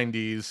 early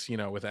 90s, you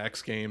know, with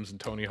X Games and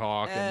Tony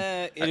Hawk.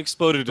 It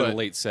exploded in the but-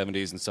 late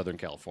 70s in Southern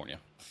California.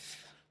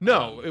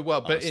 No,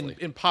 but honestly.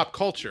 in pop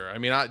culture, I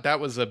mean, that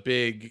was a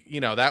big, you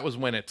know, that was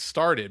when it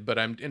started. But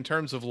I'm in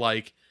terms of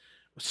like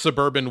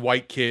suburban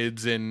white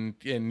kids in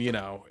you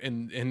know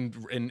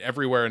in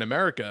everywhere in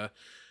America,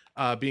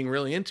 being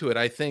really into it.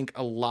 I think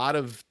a lot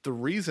of the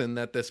reason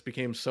that this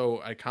became so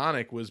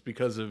iconic was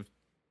because of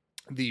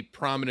the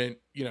prominent,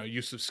 you know,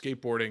 use of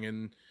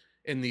skateboarding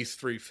in these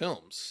three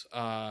films.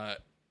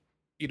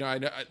 You know,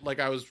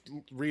 I was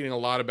reading a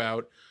lot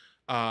about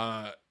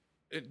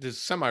this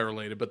is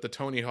semi-related, but the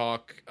Tony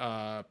Hawk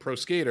Pro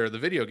Skater, the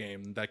video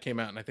game that came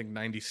out in I think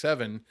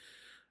 97.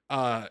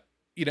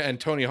 You know, and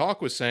Tony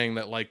Hawk was saying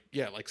that like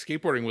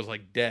skateboarding was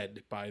like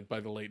dead by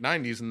the late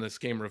 90s, and this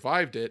game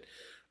revived it.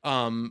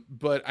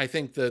 But I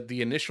think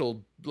the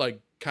initial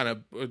like kind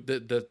of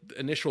the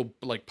initial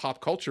like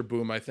pop culture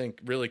boom, I think,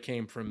 really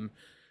came from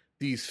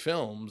these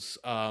films.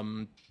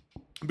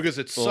 Because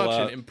it's such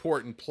an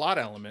important plot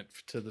element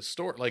to the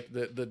story, like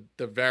the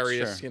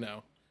various, Sure. you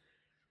know,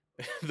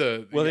 Well, they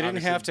didn't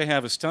obviously- have to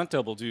have a stunt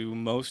double do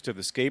most of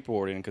the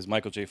skateboarding because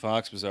Michael J.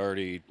 Fox was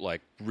already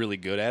like really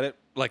good at it.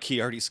 Like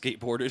he already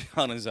skateboarded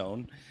on his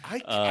own.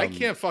 I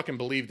can't fucking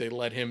believe they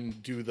let him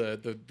do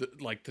the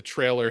like the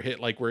trailer hit,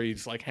 like where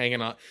he's like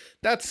hanging on.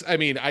 That's, I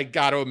mean, I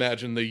got to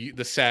imagine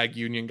the SAG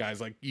union guys,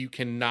 like, you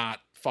cannot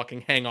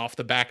fucking hang off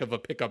the back of a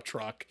pickup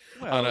truck.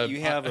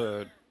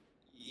 Well,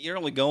 you're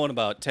only going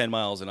about 10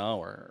 miles an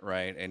hour,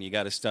 right? And you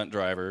got a stunt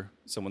driver.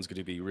 Someone's going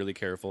to be really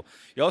careful.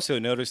 You also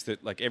notice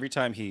that like every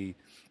time he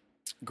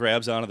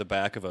grabs onto the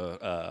back of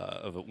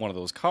one of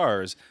those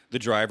cars, the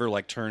driver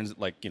like turns,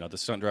 like, you know, the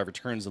stunt driver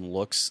turns and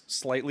looks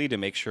slightly to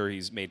make sure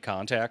he's made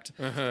contact,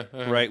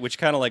 right? Which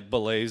kind of like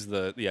belays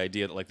the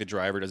idea that like the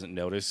driver doesn't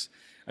notice.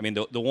 I mean,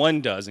 the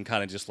one does and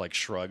kind of just like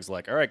shrugs,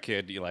 like, "All right,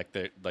 kid," you like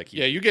the like.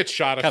 Yeah, you get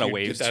shot if kinda you did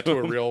waves that to to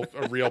a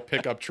him. real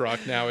pickup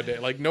truck nowadays.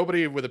 Like,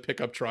 nobody with a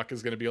pickup truck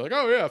is going to be like,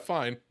 "Oh yeah,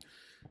 fine."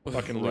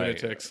 Fucking Right,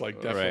 lunatics,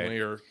 like, definitely,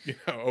 or, you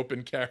know,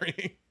 open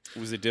carrying. It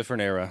was a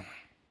different era.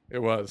 It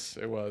was.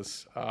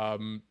 But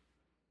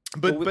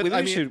But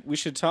I mean, we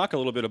should talk a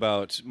little bit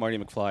about Marty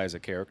McFly as a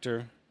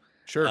character.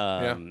 sure,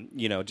 yeah.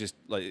 You know, just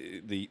like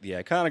the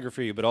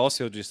iconography, but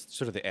also just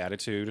sort of the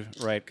attitude,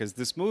 right? Because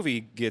this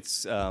movie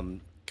gets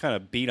kind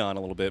of beat on a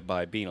little bit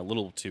by being a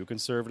little too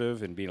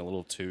conservative and being a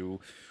little too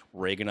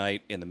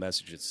Reaganite in the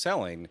message it's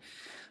selling.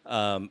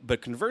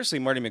 But conversely,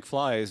 Marty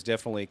McFly is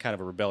definitely kind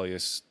of a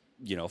rebellious,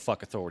 you know,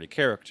 fuck authority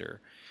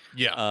character.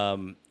 Yeah.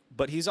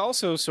 But he's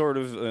also sort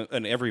of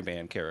an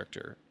everyman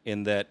character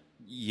in that,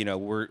 you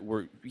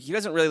know, he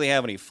doesn't really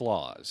have any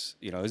flaws.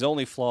 You know, his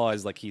only flaw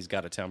is like he's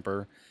got a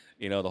temper.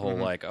 You know, the whole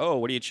like, "Oh,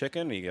 what are you,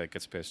 chicken?" He like,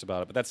 gets pissed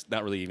about it. But that's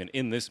not really even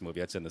in this movie.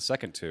 That's in the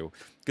second two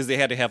because they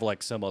had to have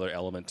like some other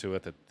element to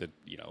it that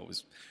you know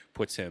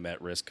puts him at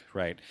risk,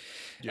 right?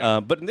 Yeah.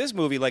 But in this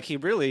movie, like he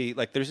really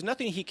like there's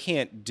nothing he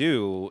can't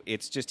do.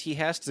 It's just he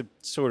has to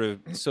sort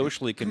of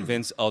socially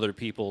convince other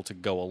people to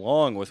go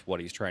along with what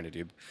he's trying to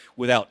do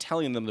without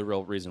telling them the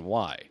real reason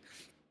why.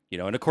 You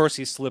know, and of course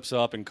he slips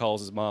up and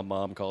calls his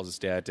mom, calls his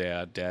dad,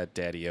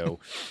 daddy-o.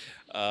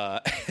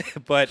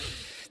 But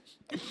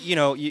you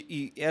know,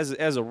 you as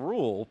a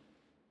rule,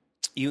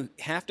 you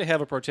have to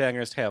have a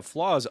protagonist have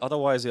flaws,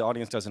 otherwise the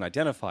audience doesn't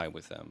identify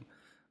with them,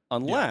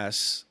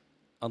 unless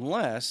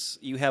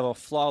you have a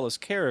flawless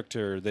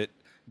character that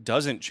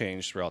doesn't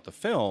change throughout the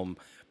film,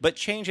 but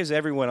changes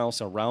everyone else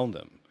around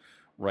them,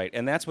 right?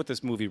 And that's what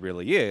this movie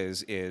really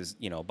is.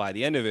 You know, by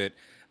the end of it,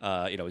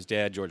 you know, his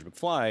dad, George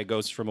McFly,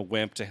 goes from a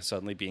wimp to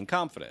suddenly being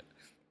confident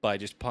by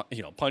just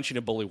punching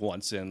a bully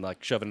once and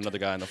like shoving another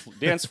guy on the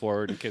dance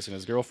floor and kissing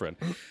his girlfriend.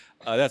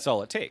 That's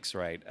all it takes,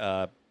 right?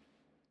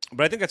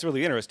 But I think that's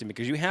really interesting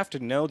because you have to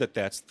know that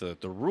that's the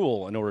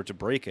rule in order to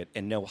break it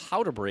and know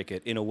how to break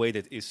it in a way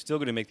that is still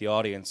going to make the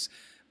audience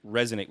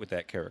resonate with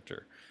that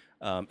character.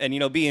 And, you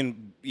know,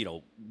 being, you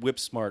know, whip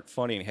smart,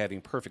 funny, and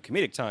having perfect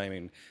comedic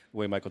timing the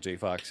way Michael J.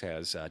 Fox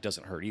has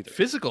doesn't hurt either.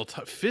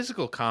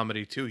 Physical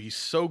comedy too. He's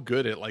so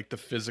good at like the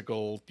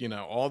physical, you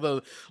know, all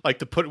the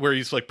like where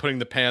he's like putting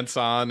the pants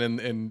on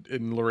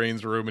in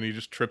Lorraine's room and he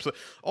just trips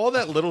all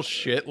that little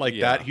shit like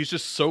Yeah. that. He's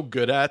just so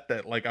good at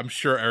that. Like, I'm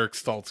sure Eric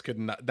Stoltz could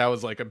not. That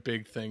was like a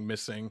big thing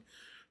missing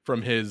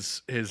from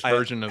his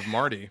version of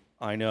Marty.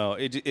 I know,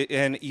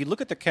 and you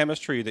look at the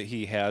chemistry that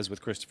he has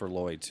with Christopher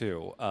Lloyd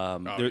too.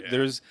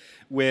 There's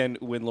when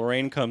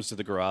Lorraine comes to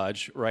the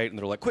garage, right, and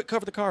they're like, "Quick,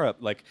 cover the car up!"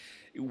 Like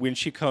when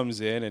she comes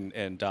in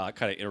and Doc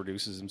kind of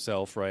introduces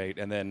himself, right,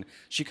 and then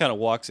she kind of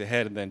walks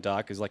ahead, and then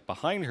Doc is like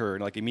behind her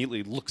and like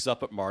immediately looks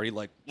up at Marty,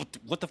 like,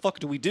 "What the fuck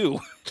do we do?"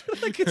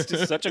 Like it's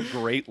just such a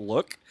great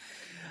look.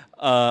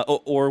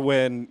 Or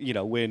when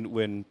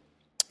when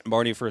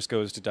Marty first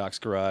goes to Doc's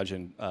garage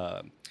and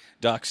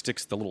Doc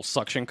sticks the little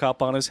suction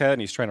cup on his head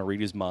and he's trying to read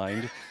his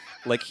mind.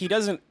 like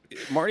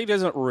Marty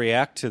doesn't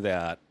react to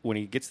that when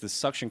he gets the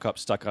suction cup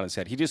stuck on his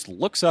head. He just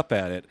looks up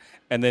at it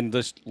and then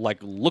just like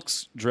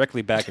looks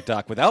directly back at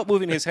Doc without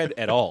moving his head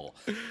at all.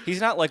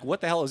 He's not like, what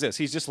the hell is this?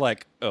 He's just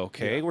like,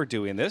 okay, we're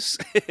doing this.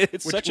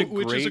 It's which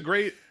is a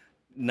great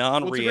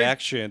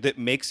non-reaction that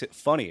makes it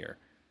funnier.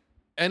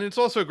 And it's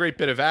also a great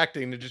bit of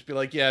acting to just be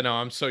like, yeah, no,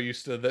 I'm so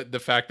used to the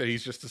fact that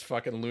he's just this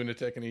fucking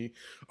lunatic and he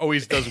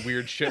always does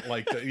weird shit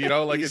like that. You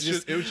know, like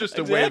it was just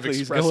a way of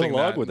expressing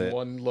that with in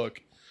one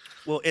look.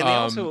 Well, and they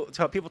also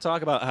people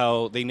talk about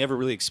how they never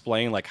really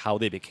explain like how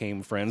they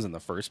became friends in the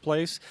first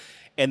place,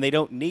 and they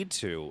don't need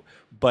to.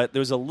 But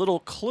there's a little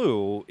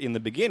clue in the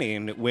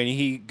beginning when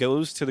he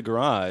goes to the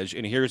garage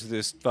and hears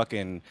this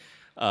fucking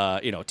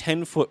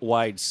 10-foot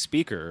wide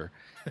speaker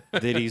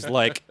that he's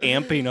like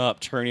amping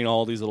up, turning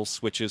all these little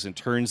switches, and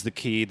turns the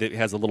key that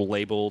has a little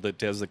label that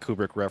has the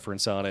Kubrick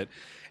reference on it,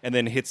 and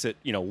then hits it,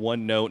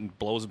 one note and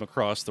blows him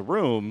across the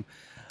room.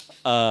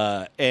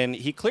 And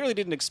he clearly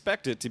didn't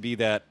expect it to be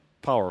that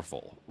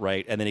powerful,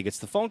 right? And then he gets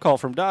the phone call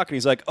from Doc, and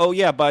he's like, "Oh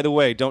yeah, by the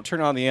way, don't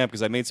turn on the amp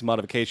because I made some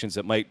modifications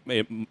that might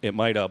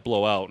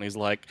blow out." And he's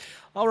like,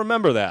 "I'll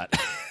remember that."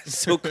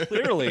 So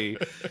clearly,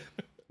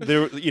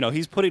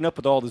 he's putting up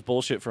with all this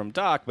bullshit from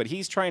Doc, but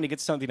he's trying to get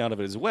something out of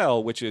it as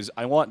well, which is,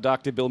 I want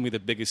Doc to build me the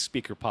biggest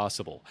speaker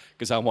possible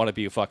because I want to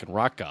be a fucking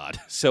rock god.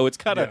 So it's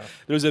kind of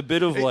there's a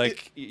bit of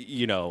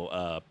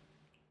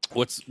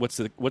what's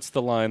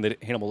the line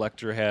that Hannibal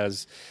Lecter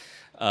has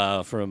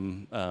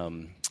from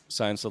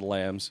Silence of the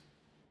Lambs?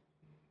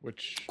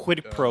 Which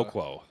quid pro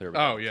quo. There we go.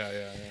 Oh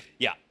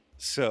yeah.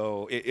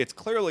 So it's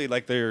clearly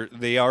like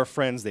they are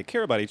friends. They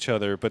care about each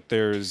other, but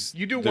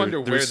you do wonder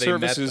where they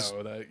met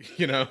though.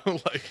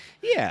 That, like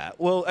yeah.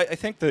 Well, I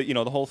think the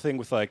whole thing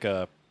with like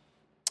a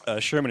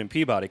Sherman and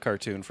Peabody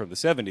cartoon from the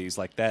 70s,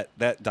 like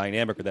that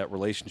dynamic or that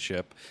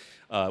relationship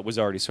was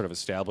already sort of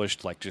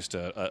established. Like just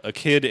a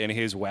kid and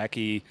his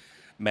wacky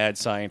mad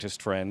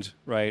scientist friend,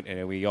 right?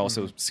 And we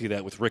also see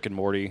that with Rick and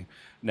Morty.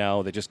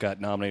 Now they just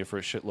got nominated for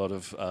a shitload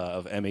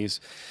of Emmys,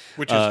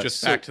 which is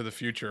just Back to the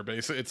Future.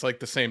 Basically, it's like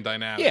the same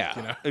dynamic.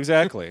 Yeah,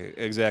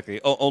 exactly.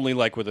 Only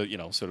like with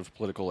a sort of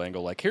political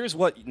angle. Like here's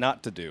what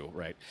not to do,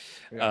 right?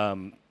 Yeah.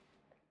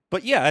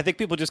 But yeah, I think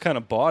people just kind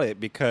of bought it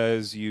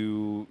because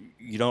you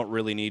don't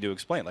really need to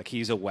explain. Like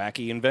he's a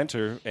wacky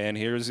inventor, and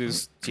here's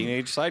his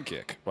teenage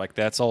sidekick. Like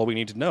that's all we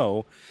need to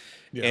know.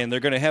 Yeah. And they're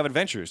going to have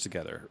adventures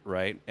together,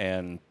 right?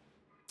 And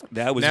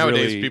that was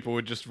nowadays people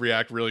would just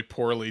react really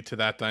poorly to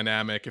that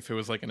dynamic if it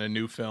was like in a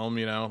new film,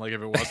 like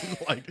if it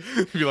wasn't like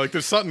be like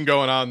there's something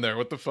going on there.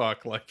 What the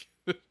fuck? Like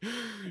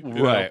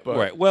right.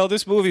 Well,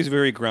 this movie is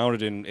very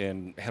grounded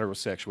in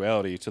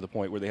heterosexuality to the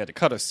point where they had to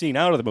cut a scene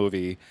out of the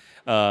movie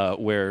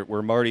where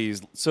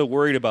Marty's so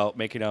worried about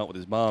making out with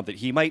his mom that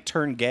he might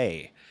turn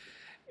gay.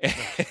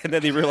 And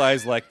then they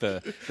realized like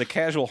the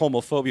casual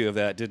homophobia of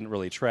that didn't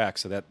really track,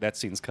 so that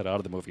scene's cut out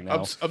of the movie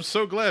now. I'm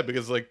so glad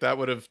because like that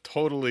would have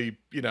totally,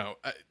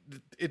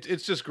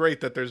 it's just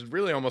great that there's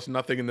really almost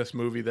nothing in this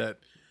movie that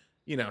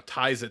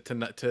ties it to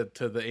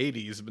the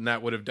 80s, and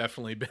that would have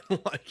definitely been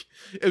like,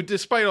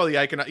 despite all the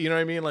icon, you know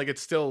what I mean? Like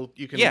it's still,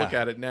 you can look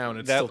at it now and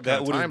it's still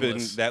kind of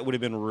timeless. That would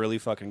have been really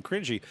fucking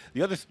cringy.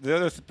 The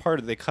other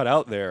part that they cut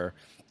out there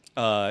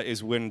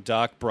is when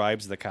Doc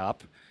bribes the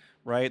cop.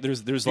 Right,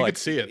 there's you like could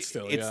see it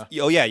still.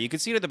 Oh yeah, you could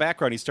see it in the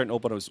background. He's starting to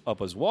open up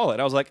his wallet.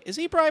 I was like, is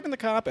he bribing the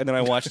cop? And then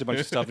I watched a bunch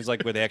of stuff. It's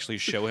like where they actually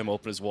show him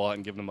open his wallet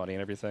and give him money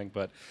and everything.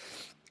 But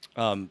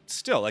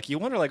still, like you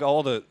wonder, like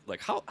all the like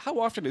how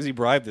often does he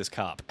bribe this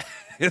cop?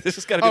 This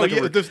has got to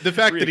be like the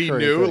fact that he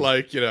knew, thing.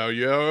 Like you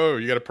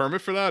got a permit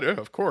for that? Yeah,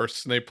 of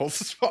course. And they pulls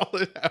his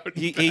wallet out.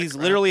 He's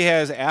literally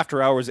has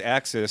after hours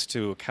access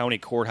to a county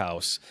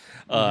courthouse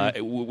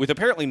with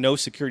apparently no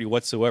security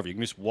whatsoever. You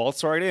can just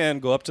waltz right in,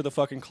 go up to the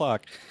fucking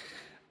clock.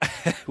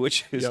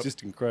 Which is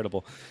just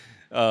incredible.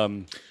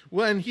 Well,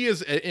 and he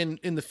is in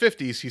the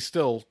 50s. He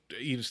still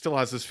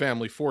has his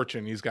family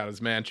fortune. He's got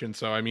his mansion.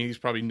 So I mean, he's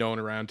probably known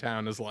around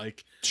town as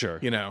like,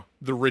 the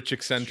rich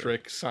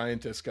eccentric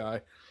scientist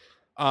guy.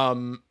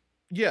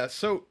 Yeah.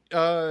 So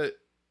a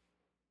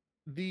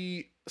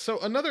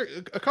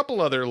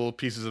couple other little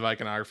pieces of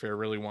iconography I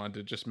really wanted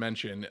to just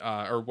mention,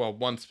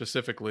 one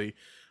specifically,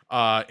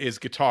 is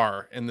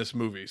guitar in this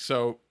movie.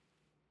 So,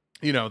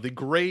 the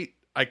great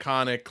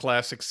iconic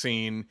classic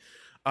scene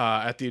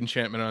at the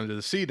Enchantment Under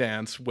the Sea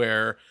dance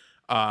where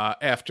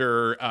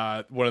after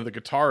one of the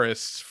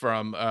guitarists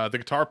from the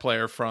guitar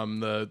player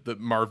from the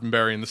Marvin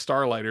Berry and the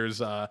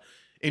Starlighters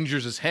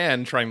injures his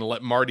hand trying to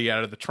let Marty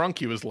out of the trunk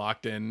he was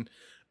locked in,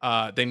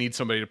 they need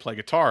somebody to play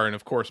guitar, and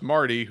of course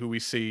Marty, who we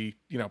see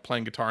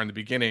playing guitar in the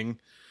beginning,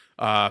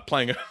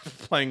 playing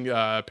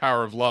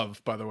Power of Love,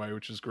 by the way,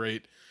 which is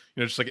great,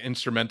 just like an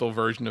instrumental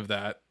version of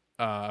that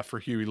for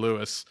Huey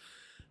Lewis.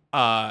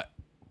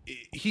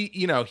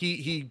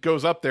 He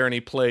goes up there and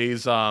he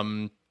plays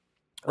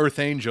Earth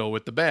Angel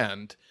with the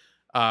band.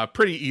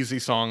 Pretty easy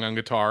song on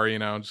guitar,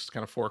 just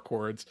kind of 4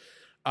 chords.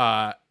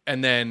 And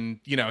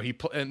then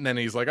and then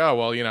he's like, oh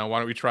well, why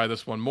don't we try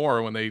this one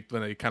more? When they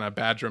kind of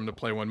badger him to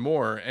play one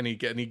more, and he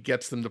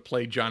gets them to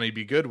play Johnny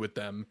Be Good with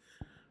them.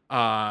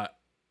 uh,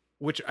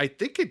 which I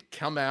think had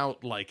come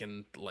out like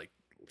in like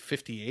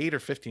 58 or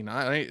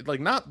 59, like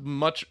not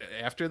much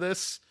after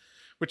this,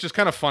 which is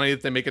kind of funny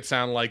that they make it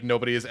sound like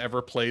nobody has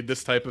ever played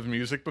this type of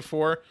music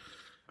before.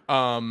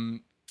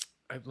 I'm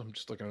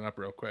just looking it up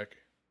real quick.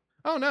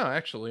 Oh no,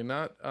 actually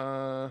not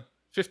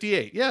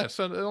 58. Yeah,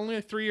 so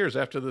only 3 years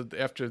after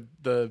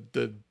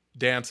the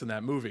dance in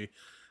that movie.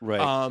 Right.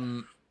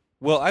 Um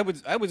Well, I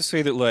would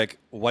say that like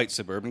white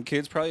suburban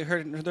kids probably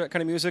heard that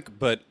kind of music,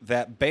 but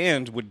that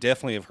band would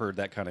definitely have heard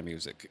that kind of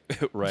music,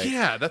 right?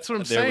 yeah, that's what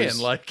I'm There saying. was-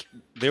 Like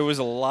There was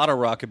a lot of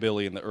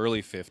rockabilly in the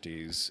early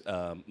 50s,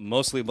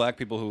 mostly black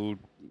people who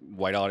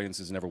white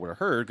audiences never would have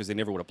heard because they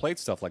never would have played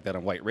stuff like that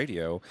on white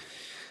radio.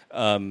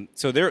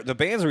 So the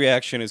band's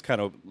reaction is kind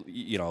of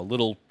a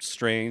little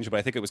strange, but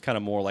I think it was kind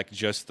of more like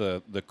just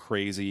the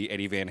crazy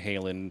Eddie Van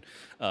Halen,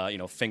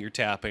 finger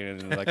tapping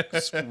and like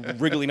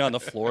wriggling on the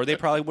floor. They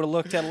probably would have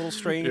looked at a little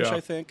strange, Yeah.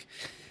 I think.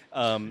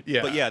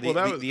 Yeah. But yeah, Well,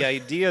 that was- the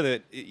idea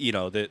that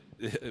that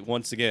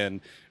once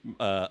again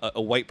a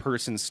white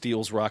person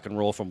steals rock and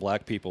roll from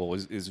black people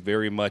is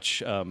very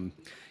much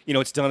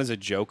it's done as a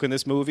joke in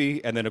this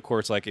movie, and then of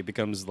course like it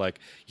becomes like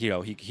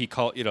he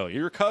called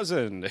your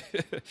cousin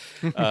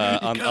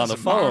on the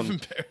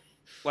phone.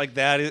 Like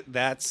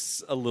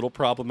that's a little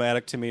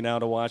problematic to me now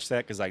to watch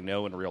that, because I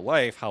know in real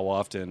life how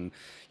often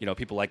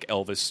people like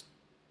Elvis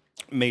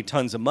made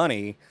tons of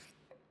money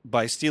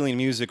by stealing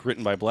music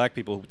written by black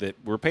people that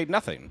were paid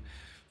nothing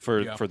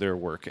for their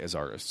work as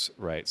artists,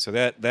 right? So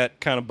that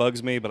kind of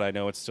bugs me, but I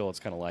know it's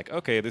kind of like,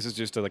 okay, this is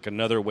just like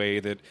another way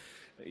that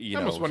I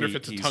almost wonder if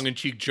it's a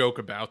tongue-in-cheek joke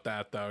about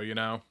that, though.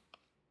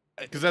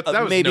 Because that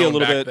was maybe known a little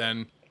back bit.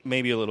 then.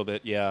 Maybe a little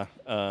bit, yeah.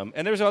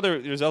 And there's other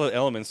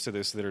elements to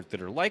this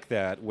that are like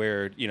that,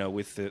 where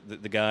with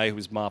the guy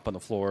who's mopping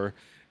the floor,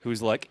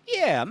 who's like,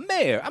 yeah,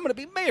 mayor, I'm gonna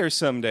be mayor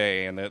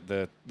someday, and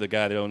the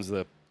guy that owns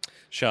the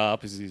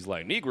shop he's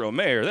like, Negro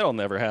mayor, that'll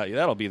never happen.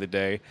 That'll be the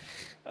day.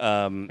 He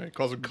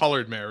calls him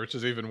colored mayor, which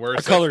is even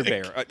worse. A colored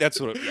mayor. That's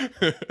what.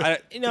 I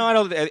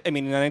don't. I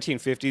mean, in the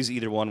 1950s,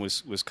 either one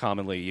was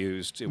commonly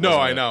used. No,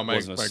 I know. My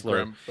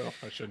slur. well,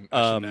 I shouldn't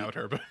out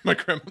her, but my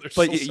grandmother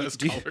still says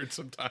colored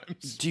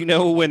sometimes. Do you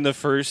know when the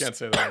first Can't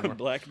say that anymore.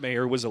 black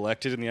mayor was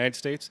elected in the United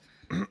States?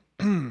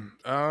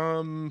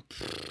 I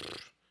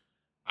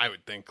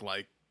would think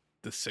like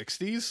the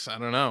 60s. I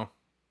don't know.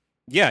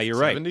 Yeah, you're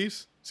right.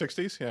 70s,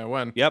 60s. Yeah,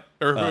 when? Yep.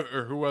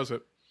 Or who was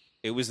it?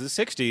 It was the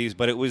 60s,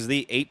 but it was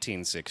the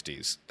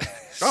 1860s. Oh,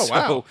 So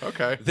wow.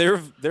 Okay. There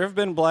have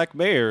been black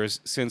mayors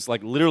since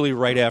like literally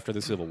right after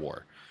the Civil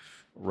War.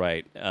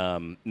 Right.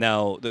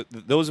 Now,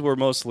 those were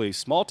mostly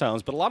small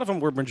towns, but a lot of them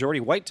were majority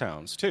white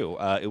towns, too.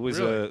 It was,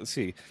 Really? let's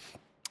see,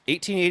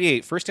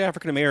 1888, first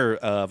African mayor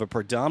of a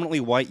predominantly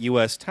white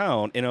U.S.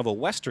 town and of a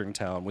western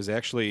town was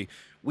actually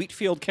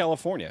Wheatfield,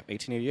 California,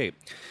 1888.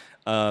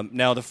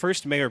 Now, the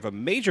first mayor of a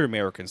major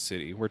American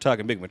city, we're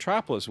talking big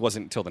metropolis,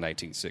 wasn't until the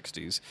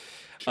 1960s.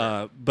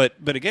 Sure. But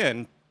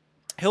again,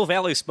 Hill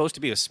Valley is supposed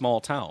to be a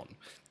small town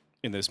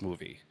in this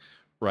movie,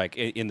 right?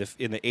 In the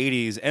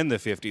 80s and the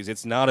 50s,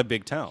 it's not a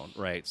big town,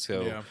 right?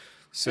 So, Yeah.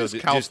 so It's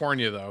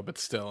California, though, but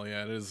still,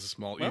 yeah, it is a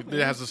small. Well, it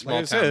has a small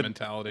like I town said,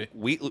 mentality.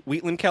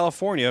 Wheatland,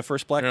 California,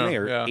 first black Yeah,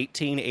 mayor, yeah.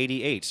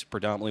 1888,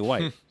 predominantly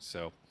white.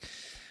 So,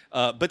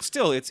 but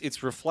still,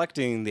 it's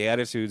reflecting the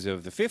attitudes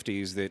of the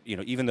 50s that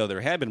even though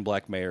there had been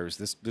black mayors,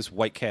 this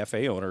white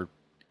cafe owner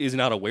is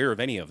not aware of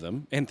any of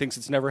them and thinks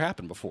it's never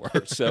happened before.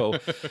 So,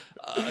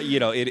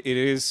 it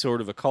is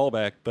sort of a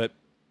callback. But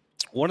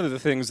one of the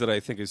things that I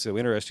think is so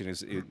interesting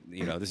is,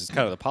 this is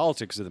kind of the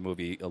politics of the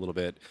movie a little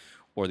bit,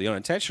 or the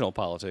unintentional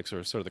politics,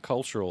 or sort of the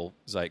cultural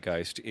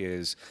zeitgeist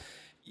is,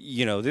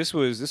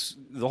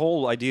 the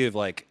whole idea of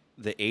like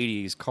the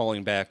 80s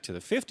calling back to the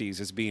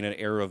 50s as being an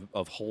era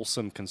of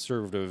wholesome,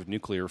 conservative,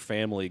 nuclear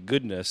family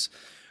goodness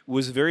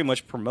was very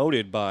much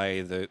promoted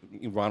by the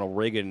Ronald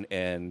Reagan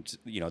and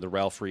the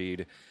Ralph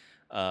Reed,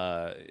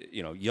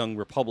 young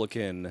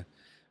Republican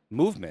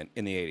movement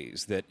in the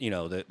 80s. That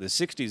the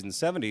 60s and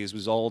 70s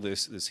was all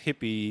this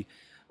hippie,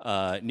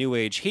 new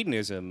age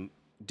hedonism,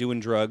 doing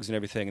drugs and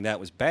everything, and that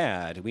was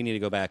bad. We need to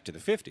go back to the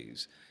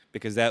 50s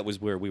because that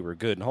was where we were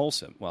good and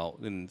wholesome. Well,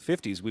 in the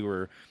 50s, we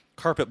were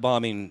carpet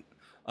bombing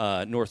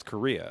North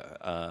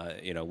Korea.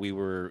 We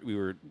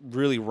were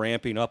really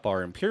ramping up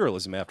our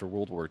imperialism after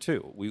World War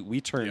II.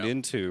 We turned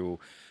into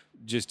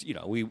just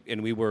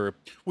we were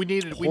We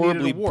needed a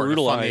horribly war to fund the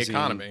brutalizing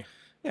economy.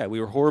 Yeah,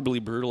 we were horribly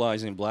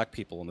brutalizing black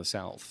people in the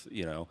South.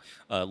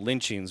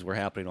 Lynchings were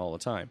happening all the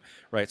time,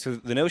 right? So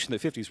the notion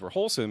that 50s were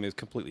wholesome is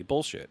completely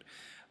bullshit.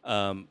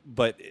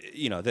 But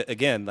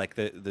again, like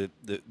the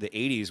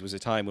 80s was a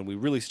time when we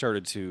really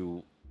started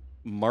to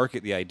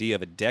market the idea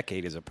of a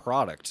decade as a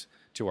product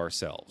to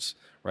ourselves,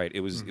 right?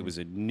 It was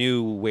a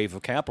new wave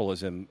of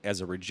capitalism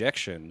as a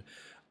rejection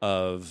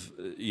of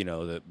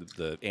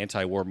the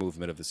anti-war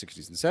movement of the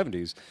 60s and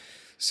 70s.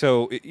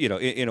 So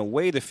in a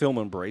way, the film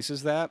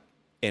embraces that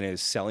and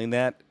is selling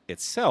that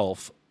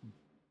itself,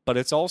 but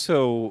it's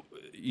also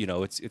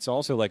it's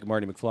also like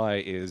Marty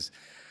McFly is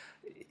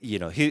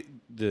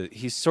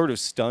he's sort of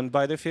stunned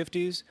by the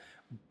 50s,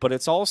 but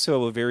it's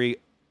also a very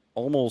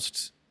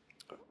almost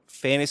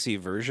fantasy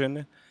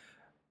version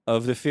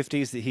of the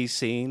 50s that he's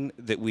seen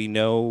that we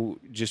know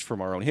just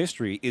from our own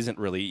history isn't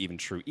really even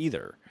true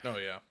either. Oh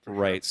yeah, for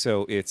Right.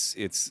 So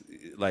it's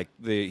like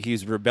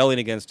he's rebelling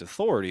against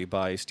authority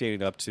by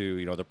standing up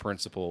to, the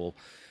principal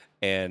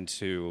and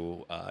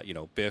to,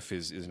 Biff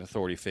is an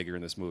authority figure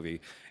in this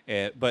movie.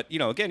 But,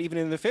 again, even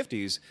in the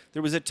 50s,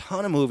 there was a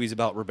ton of movies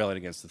about rebelling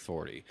against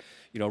authority.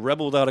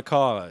 Rebel Without a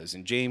Cause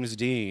and James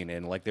Dean.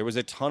 And, there was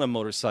a ton of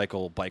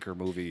motorcycle biker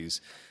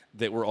movies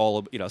that were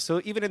all,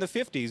 so even in the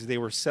 50s, they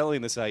were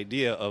selling this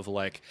idea of,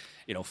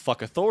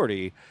 fuck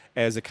authority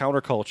as a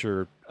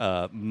counterculture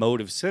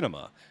mode of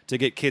cinema to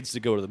get kids to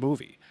go to the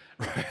movie.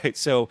 Right.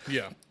 So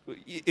yeah.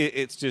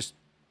 it's just,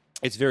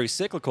 it's very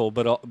cyclical,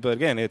 but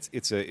again,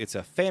 it's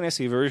a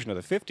fantasy version of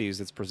the 50s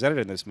that's presented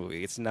in this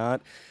movie. It's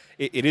not.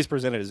 It is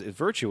presented as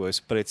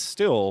virtuous, but it's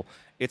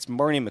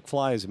Marty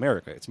McFly's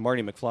America. It's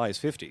Marty McFly's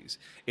 50s.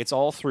 It's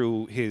all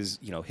through his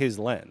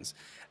lens.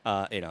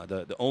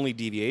 The only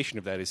deviation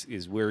of that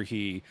is where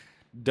he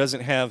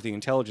doesn't have the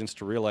intelligence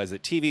to realize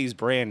that TV is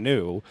brand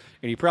new,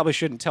 and he probably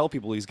shouldn't tell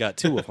people he's got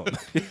two of them.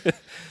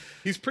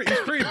 He's pretty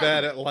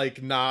bad at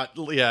not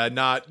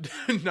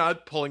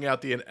pulling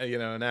out the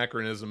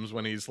anachronisms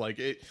when he's like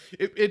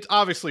it's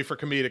obviously for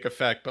comedic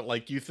effect,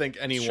 but you think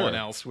anyone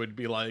else would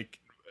be a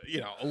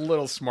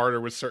little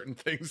smarter with certain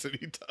things that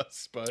he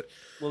does. But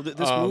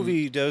this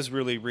movie does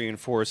really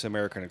reinforce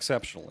American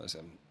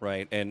exceptionalism,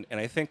 right? And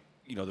I think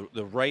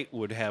the right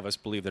would have us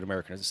believe that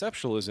American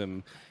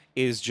exceptionalism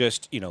is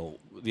just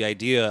the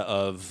idea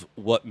of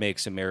what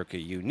makes America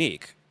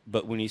unique.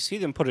 But when you see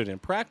them put it in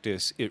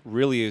practice, it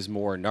really is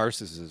more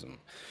narcissism,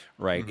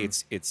 right?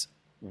 Mm-hmm. It's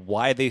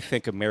why they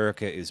think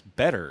America is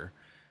better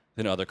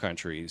than other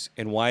countries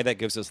and why that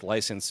gives us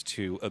license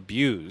to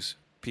abuse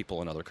people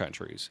in other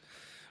countries,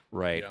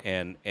 right?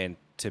 Yeah. And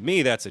to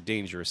me, that's a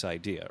dangerous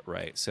idea,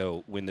 right?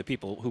 So when the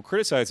people who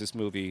criticize this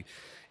movie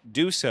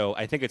do so,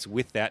 I think it's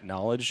with that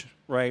knowledge,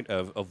 right,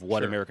 of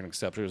what American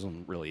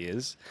exceptionalism really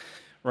is,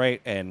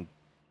 right? And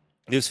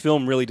this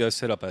film really does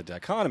set up a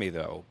dichotomy,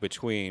 though,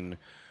 between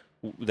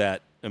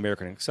that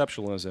American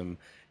exceptionalism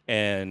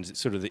and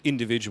sort of the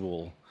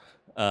individual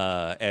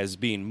as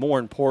being more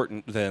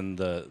important than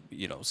the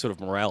sort of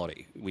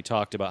morality. We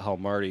talked about how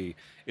Marty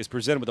is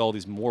presented with all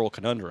these moral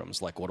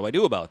conundrums, like, what do I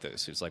do about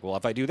this? It's like, well,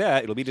 if I do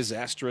that, it'll be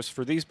disastrous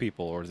for these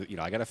people, or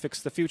I got to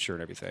fix the future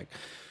and everything.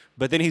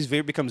 But then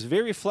he becomes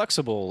very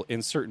flexible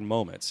in certain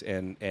moments,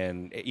 and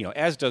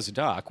as does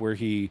Doc, where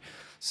he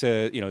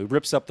says, he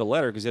rips up the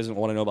letter because he doesn't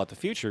want to know about the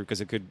future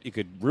because it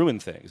could ruin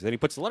things. Then he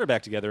puts the letter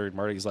back together, and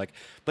Marty's like,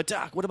 "But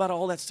Doc, what about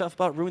all that stuff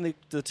about ruining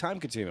the time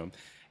continuum?"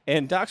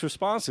 And Doc's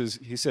response is,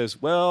 he says,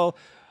 "Well,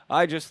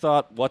 I just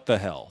thought, what the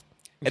hell?"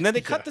 And then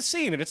they cut the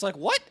scene, and it's like,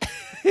 what?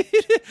 You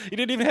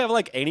didn't even have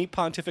any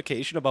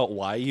pontification about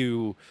why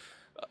you,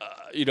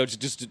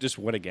 just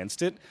went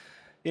against it,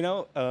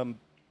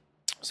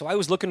 So I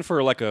was looking for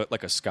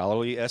a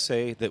scholarly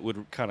essay that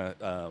would kind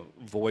of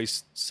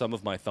voice some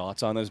of my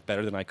thoughts on this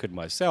better than I could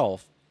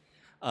myself,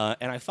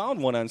 and I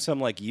found one on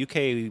some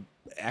UK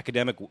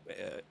academic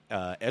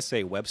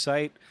essay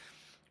website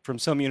from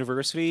some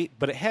university,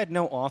 but it had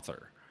no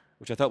author,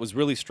 which I thought was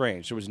really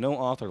strange. There was no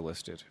author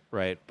listed,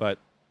 right? But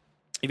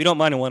if you don't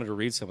mind, I wanted to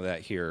read some of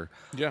that here.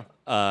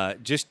 Yeah.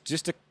 Just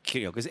to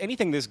because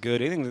anything this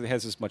good, anything that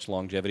has this much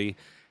longevity,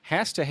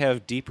 has to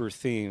have deeper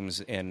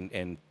themes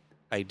and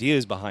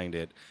ideas behind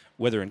it,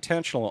 whether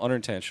intentional or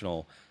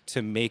unintentional,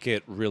 to make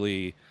it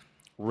really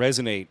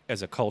resonate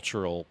as a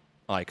cultural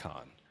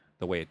icon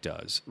the way it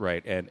does,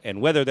 right?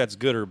 And whether that's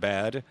good or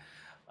bad,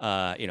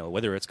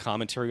 whether it's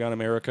commentary on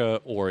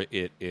America or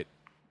it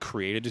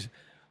created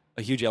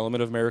a huge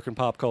element of American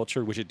pop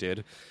culture, which it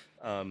did,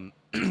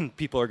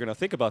 people are going to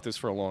think about this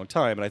for a long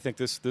time. And I think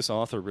this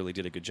author really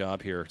did a good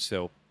job here.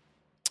 So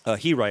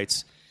he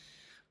writes,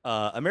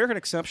 American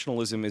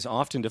exceptionalism is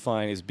often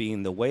defined as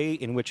being the way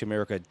in which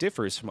America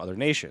differs from other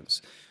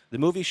nations. The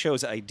movie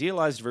shows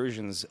idealized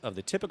versions of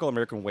the typical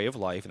American way of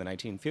life in the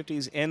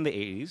 1950s and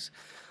the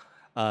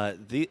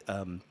 80s.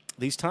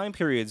 These time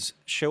periods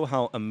show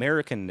how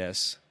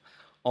Americanness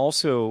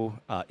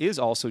is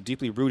also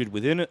deeply rooted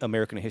within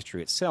American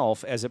history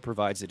itself, as it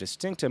provides a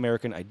distinct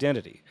American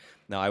identity.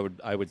 Now,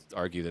 I would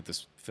argue that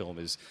this film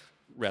is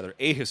rather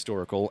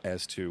ahistorical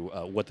as to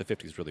what the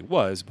 50s really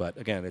was, but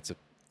again, it's a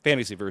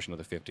fantasy version of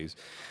the 50s.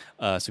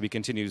 So he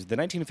continues, the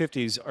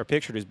 1950s are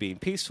pictured as being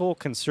peaceful,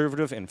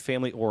 conservative, and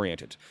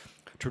family-oriented.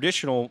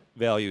 Traditional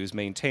values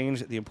maintained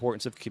the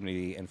importance of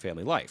community and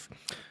family life.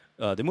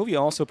 The movie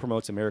also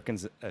promotes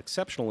Americans'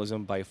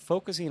 exceptionalism by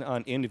focusing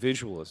on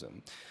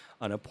individualism,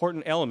 an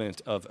important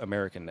element of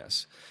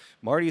Americanness.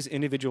 Marty's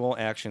individual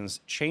actions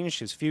changed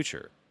his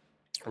future.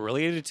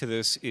 Related to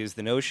this is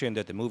the notion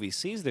that the movie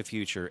sees the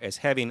future as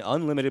having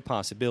unlimited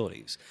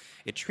possibilities.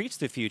 It treats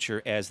the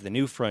future as the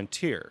new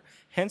frontier,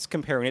 hence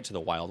comparing it to the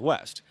Wild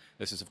West.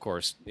 This is, of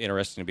course,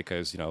 interesting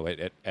because,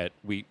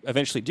 we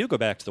eventually do go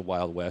back to the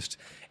Wild West.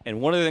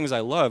 And one of the things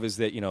I love is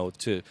that,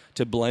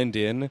 to blend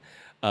in,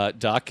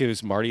 Doc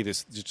gives Marty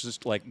this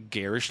just like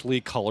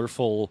garishly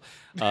colorful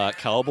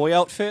cowboy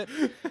outfit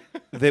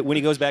that when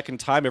he goes back in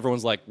time,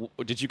 everyone's like,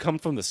 did you come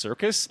from the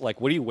circus? Like,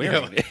 what are you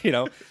wearing?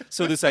 Yeah.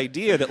 So this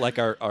idea that like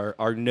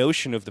our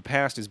notion of the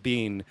past is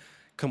being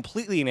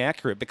completely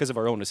inaccurate because of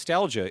our own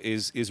nostalgia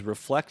is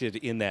reflected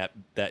in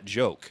that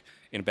joke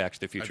in Back to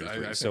the Future 3. I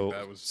think so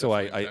that was so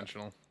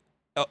intentional.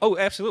 Oh,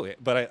 absolutely.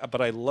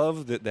 But I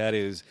love that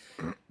is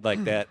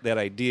like that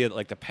idea that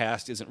like the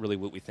past isn't really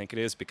what we think it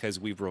is because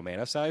we've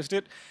romanticized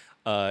it.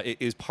 It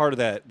is part of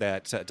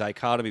that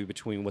dichotomy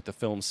between what the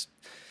film's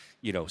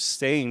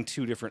saying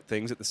two different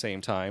things at the same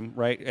time,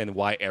 right? And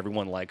why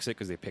everyone likes it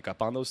because they pick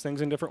up on those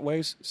things in different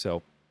ways.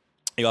 So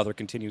the author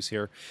continues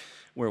here.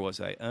 Where was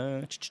I?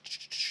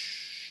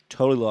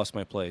 Totally lost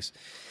my place.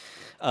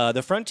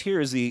 The frontier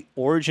is the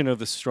origin of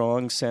the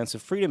strong sense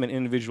of freedom and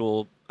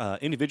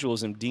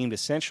individualism deemed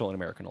essential in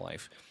American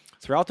life.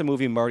 Throughout the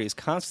movie, Marty is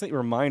constantly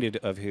reminded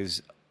of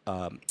his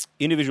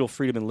individual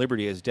freedom and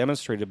liberty as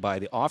demonstrated by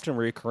the often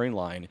recurring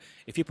line,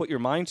 if you put your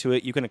mind to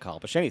it, you can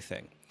accomplish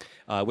anything,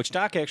 which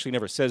Doc actually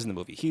never says in the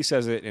movie. He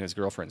says it and his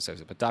girlfriend says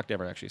it, but Doc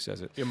never actually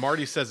says it. Yeah,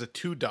 Marty says it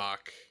to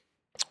Doc.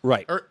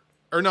 Right.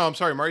 Or no, I'm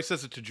sorry. Marty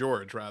says it to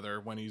George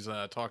rather when he's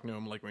talking to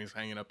him, like when he's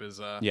hanging up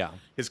his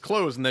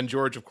clothes, and then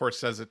George, of course,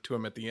 says it to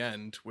him at the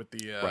end with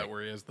the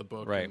where he has the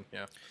book. Right.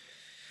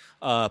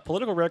 And,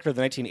 Political record of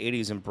the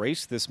 1980s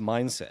embraced this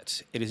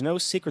mindset. It is no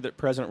secret that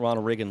President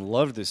Ronald Reagan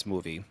loved this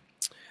movie.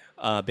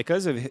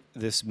 Because of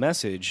this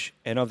message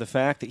and of the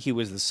fact that he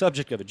was the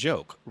subject of a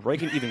joke,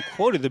 Reagan even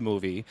quoted the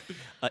movie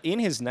in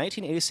his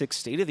 1986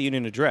 State of the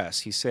Union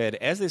address. He said,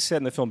 as they said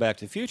in the film Back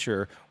to the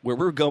Future, where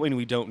we're going,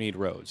 we don't need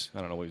roads. I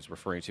don't know what he was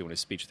referring to in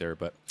his speech there,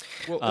 but...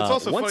 Well, it's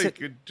also funny,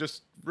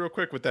 just real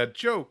quick with that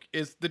joke,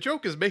 is the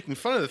joke is making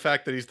fun of the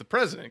fact that he's the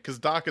president, because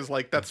Doc is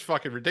like, that's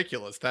fucking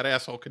ridiculous. That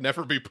asshole could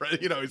never be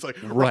president. He's like,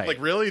 right. Like,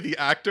 really? The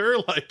actor?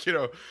 Like,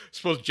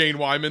 suppose Jane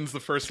Wyman's the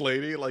first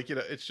lady? Like,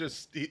 it's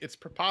just, it's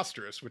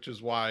preposterous, which is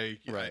why,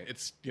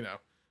 it's,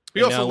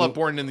 We also love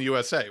Born in the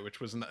USA, which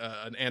was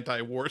an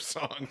anti-war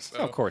song. So.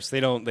 Of course, they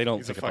don't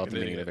think about the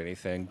meaning of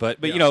anything. But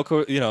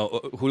who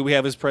do we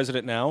have as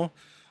president now?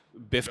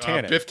 Biff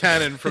Tannen. Biff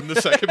Tannen from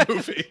the second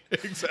movie.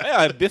 Exactly.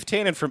 Yeah, Biff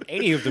Tannen from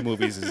any of the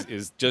movies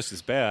is just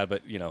as bad.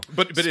 But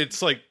But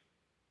it's like,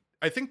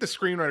 I think the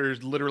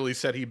screenwriters literally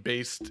said he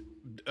based,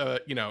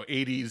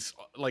 80s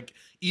like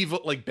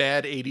evil, like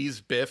bad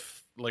 80s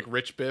Biff, like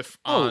rich Biff,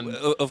 on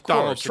of course.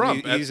 Donald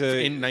Trump in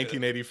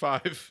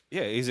 1985.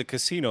 Yeah, he's a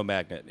casino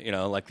magnate.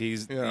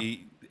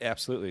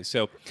 Absolutely.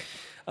 So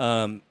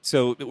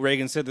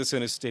Reagan said this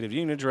in his State of the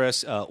Union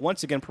address,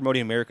 once again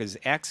promoting America's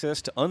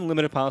access to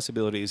unlimited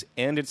possibilities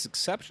and its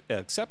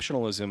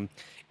exceptionalism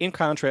in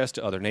contrast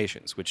to other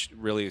nations, which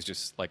really is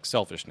just like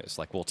selfishness.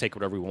 Like, we'll take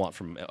whatever we want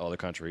from other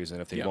countries,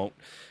 and if they won't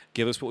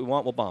give us what we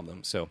want, we'll bomb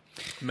them. So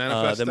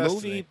Manifest the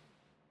Destiny. movie...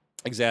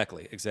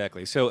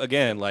 Exactly. So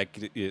again,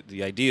 like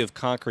the idea of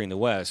conquering the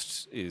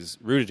West is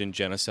rooted in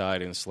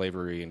genocide and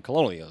slavery and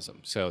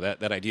colonialism. So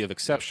that idea of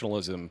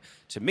exceptionalism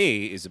to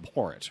me is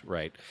abhorrent,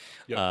 right?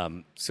 Yep.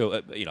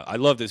 I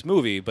love this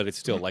movie, but it's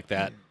still like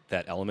that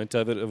element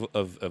of it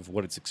of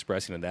what it's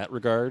expressing in that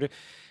regard.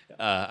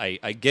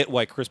 I get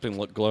why Crispin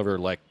Glover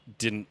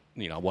didn't,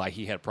 why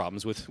he had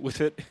problems with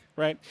it,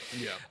 right?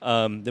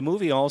 Yeah. The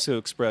movie also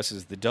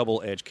expresses the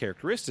double-edged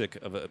characteristic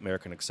of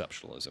American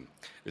exceptionalism.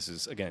 This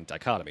is, again,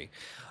 dichotomy.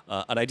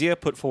 An idea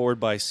put forward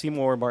by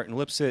Seymour Martin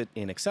Lipset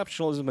in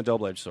Exceptionalism, a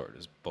Double-Edged Sword,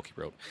 is a book he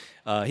wrote.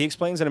 He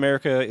explains that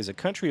America is a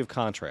country of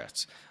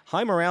contrasts.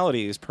 High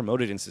morality is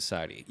promoted in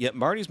society, yet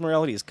Marty's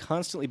morality is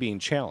constantly being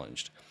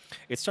challenged.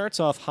 It starts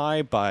off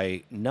high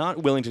by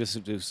not willing to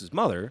seduce his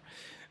mother,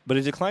 but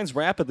it declines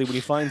rapidly when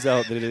he finds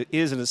out that it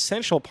is an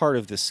essential part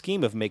of the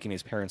scheme of making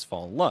his parents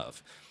fall in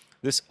love.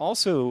 This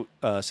also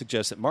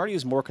suggests that Marty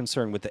is more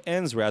concerned with the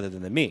ends rather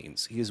than the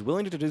means. He is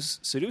willing to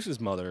seduce his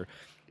mother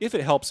if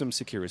it helps him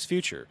secure his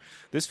future.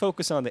 This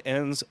focus on the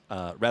ends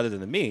rather than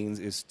the means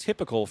is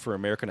typical for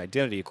American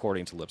identity,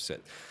 according to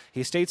Lipset.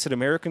 He states that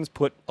Americans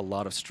put a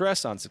lot of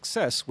stress on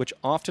success, which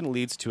often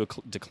leads to a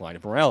decline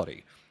of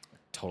morality. I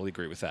totally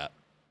agree with that.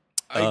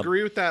 I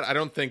agree with that. I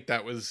don't think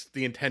that was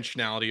the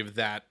intentionality of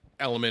that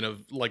element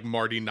of like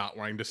Marty not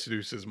wanting to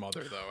seduce his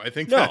mother, though. I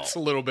think that's a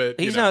little bit.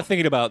 He's not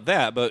thinking about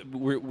that, but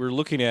we're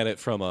looking at it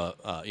from a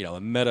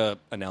meta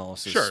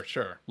analysis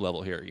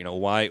level here.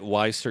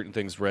 Why certain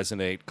things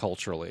resonate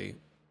culturally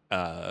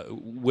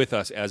with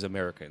us as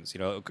Americans.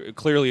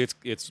 Clearly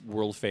it's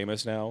world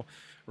famous now,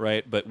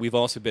 right? But we've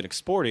also been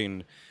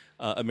exporting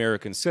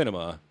American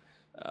cinema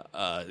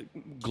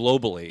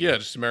globally. Yeah,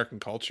 just American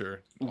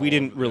culture. We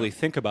didn't really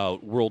think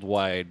about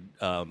worldwide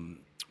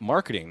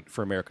marketing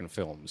for American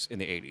films in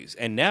the 80s.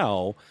 And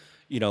now,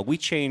 we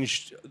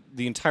changed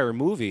the entire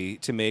movie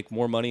to make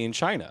more money in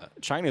China.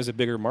 China is a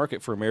bigger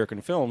market for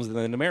American films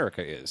than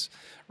America is,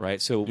 right?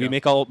 So we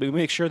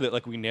make sure that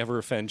like we never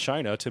offend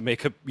China to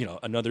make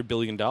another $1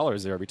 billion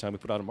there every time we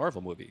put out a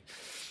Marvel movie.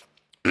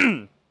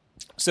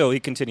 So he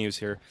continues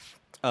here.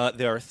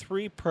 There are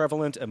 3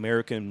 prevalent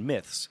American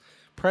myths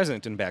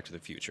present in Back to the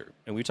Future.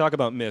 And we talk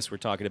about myths, we're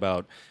talking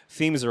about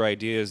themes or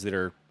ideas that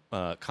are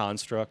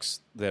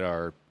constructs that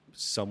are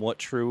somewhat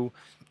true,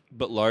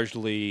 but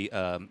largely,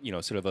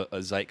 sort of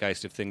a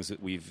zeitgeist of things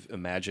that we've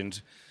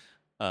imagined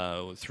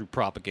through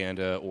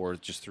propaganda or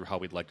just through how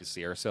we'd like to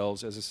see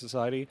ourselves as a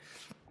society.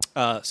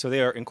 So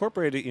they are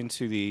incorporated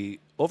into the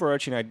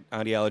overarching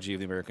ideology of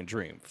the American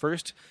dream.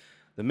 First,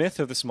 the myth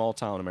of the small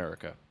town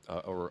America,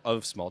 or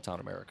of small town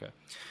America.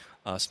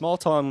 Small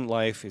town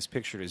life is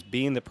pictured as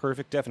being the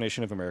perfect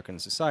definition of American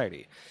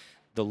society.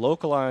 The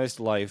localized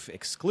life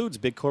excludes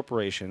big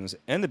corporations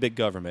and the big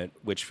government,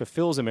 which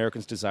fulfills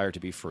Americans' desire to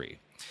be free.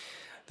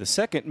 The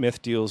second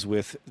myth deals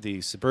with the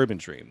suburban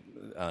dream.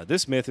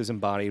 This myth is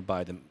embodied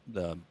by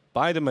the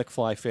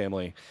McFly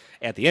family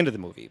at the end of the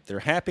movie. Their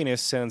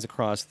happiness sends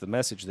across the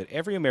message that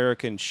every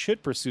American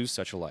should pursue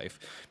such a life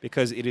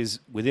because it is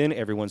within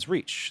everyone's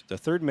reach. The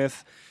third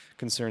myth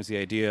concerns the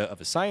idea of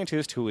a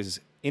scientist who is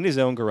in his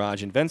own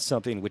garage invents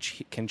something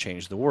which can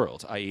change the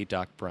world, i.e.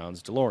 Doc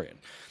Brown's DeLorean.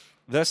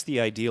 Thus,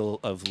 the ideal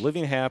of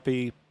living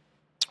happy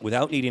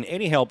without needing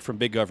any help from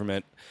big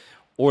government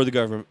or the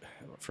government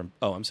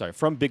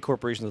from big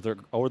corporations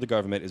or the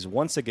government is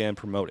once again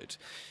promoted.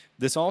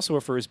 This also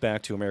refers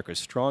back to America's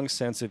strong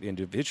sense of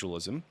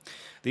individualism.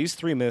 These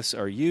 3 myths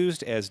are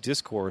used as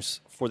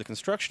discourse for the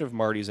construction of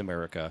Marty's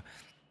America,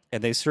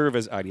 and they serve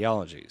as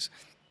ideologies.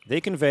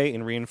 They convey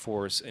and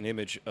reinforce an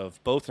image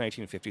of both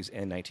 1950s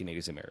and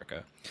 1980s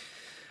America.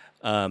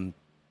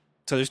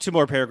 So there's 2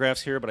 more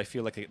paragraphs here, but I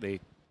feel like they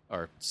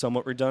are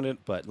somewhat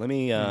redundant. But let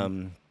me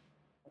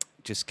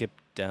just skip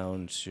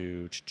down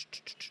to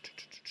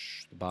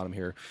the bottom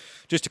here,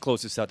 just to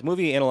close this out. The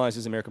movie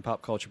analyzes American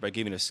pop culture by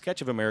giving a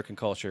sketch of American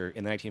culture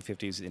in the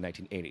 1950s and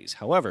 1980s.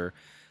 However,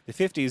 the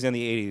 50s and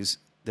the 80s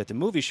that the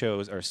movie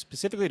shows are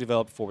specifically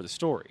developed for the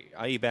story,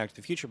 i.e. Back to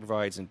the Future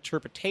provides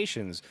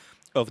interpretations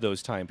of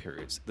those time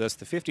periods. Thus,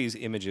 the 50s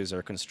images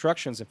are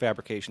constructions and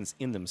fabrications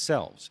in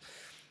themselves.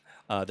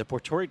 The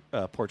portrayed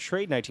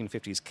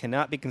 1950s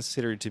cannot be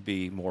considered to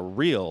be more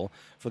real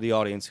for the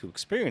audience who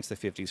experienced the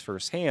 50s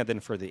firsthand than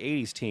for the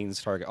 80s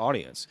teens' target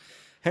audience.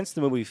 Hence,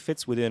 the movie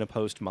fits within a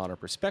postmodern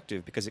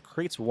perspective because it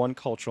creates one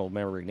cultural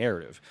memory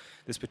narrative.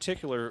 This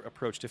particular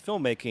approach to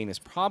filmmaking is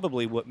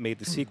probably what made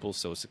the sequels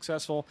so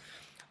successful.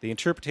 The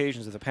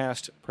interpretations of the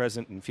past,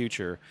 present, and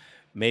future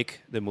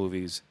make the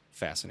movies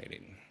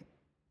fascinating.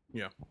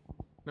 Yeah.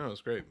 No,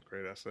 it's great.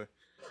 Great essay.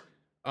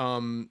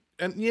 And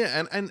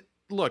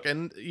look,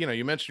 and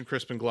you mentioned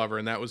Crispin Glover,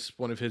 and that was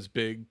one of his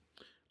big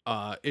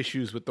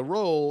issues with the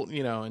role,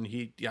 and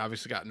he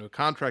obviously got into a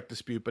contract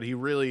dispute, but he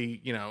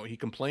really, he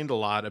complained a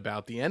lot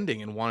about the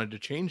ending and wanted to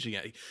change the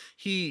ending.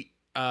 He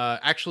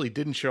actually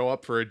didn't show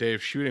up for a day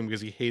of shooting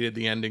because he hated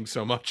the ending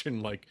so much,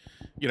 and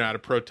at a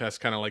protest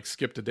kind of like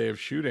skipped a day of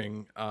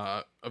shooting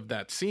of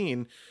that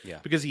scene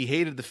because he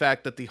hated the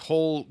fact that the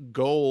whole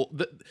goal,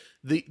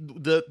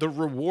 the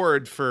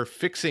reward for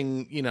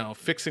fixing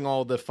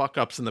all the fuck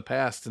ups in the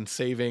past and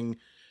saving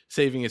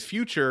his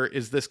future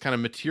is this kind of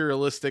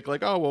materialistic,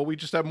 like, oh, well, we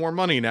just have more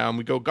money now and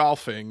we go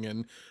golfing.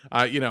 And,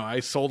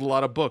 I sold a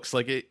lot of books.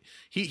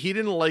 He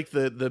didn't like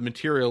the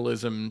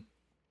materialism.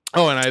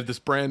 Oh, and I have this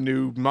brand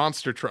new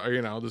monster truck,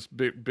 this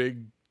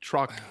big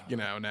truck,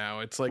 now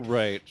it's like,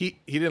 right. He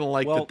didn't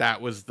like that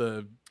was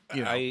the,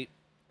 I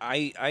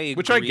agree.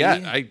 Which I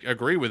get. I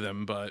agree with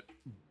him, but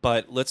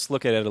let's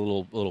look at it a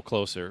little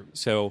closer.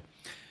 So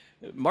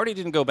Marty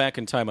didn't go back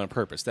in time on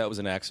purpose. That was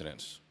an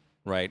accident.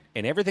 Right.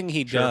 And everything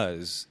he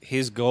does,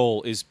 his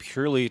goal is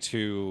purely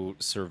to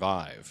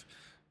survive,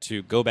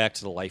 to go back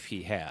to the life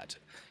he had.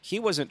 He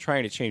wasn't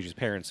trying to change his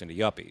parents into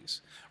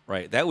yuppies.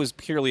 Right. That was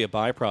purely a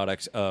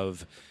byproduct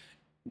of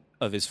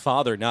his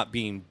father not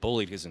being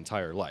bullied his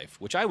entire life,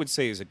 which I would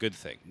say is a good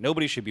thing.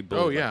 Nobody should be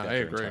bullied like that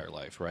their entire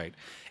life. Right.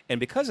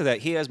 And because of that,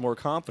 he has more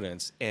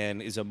confidence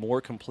and is a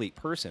more complete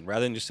person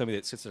rather than just somebody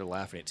that sits there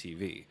laughing at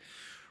TV.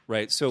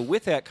 Right. So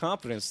with that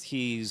confidence,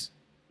 he's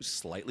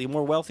slightly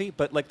more wealthy,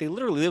 but they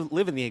literally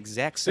live in the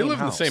exact same house. They live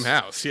in the same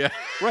house, yeah.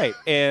 Right.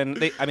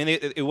 And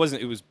it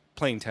was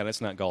playing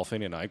tennis, not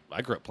golfing, and I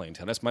grew up playing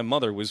tennis. My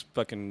mother was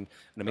fucking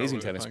an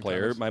amazing tennis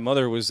player. Tennis. My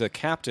mother was a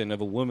captain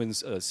of a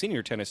women's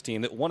senior tennis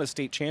team that won a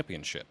state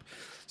championship.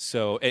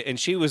 So, and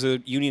she was a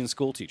union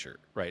school teacher,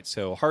 right?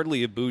 So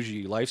hardly a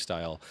bougie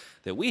lifestyle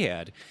that we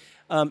had.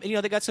 And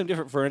they got some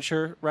different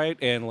furniture, right?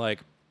 And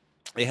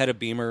they had a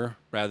Beamer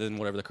rather than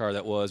whatever the car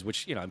that was,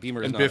 which,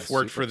 Beamer is and not Biff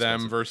worked for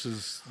expensive. them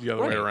versus the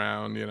other way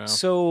around,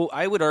 So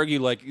I would argue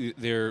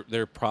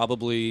they're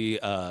probably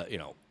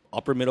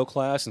upper middle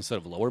class instead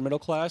of lower middle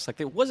class.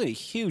 There wasn't a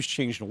huge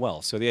change in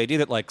wealth. So the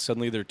idea that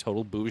suddenly they're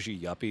total bougie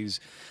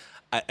yuppies,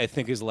 I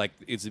think is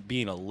it's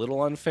being a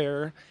little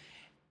unfair.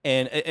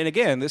 And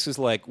again, this is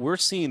like we're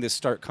seeing this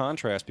stark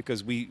contrast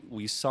because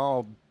we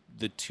saw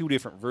the two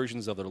different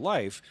versions of their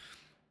life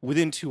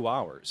within 2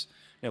 hours.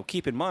 Now,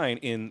 keep in mind,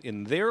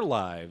 in their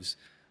lives,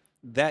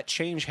 that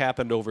change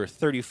happened over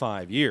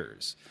 35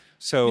 years. Yeah.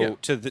 So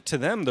to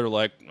them, they're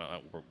like,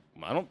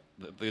 I don't.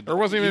 There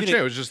wasn't even a even change.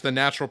 It was just the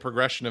natural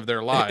progression of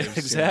their lives.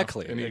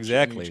 Exactly, in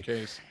exactly. each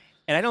case.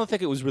 And I don't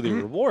think it was really a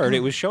reward. It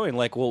was showing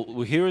like, well,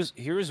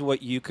 here's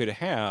what you could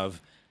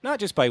have, not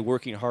just by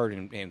working hard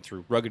and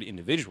through rugged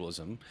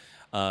individualism,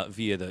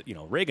 via the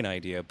Reagan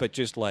idea, but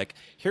just like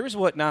here's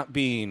what not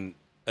being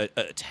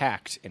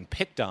attacked and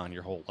picked on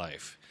your whole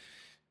life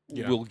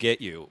will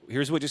get you.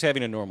 Here's what just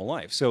having a normal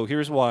life. So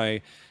here's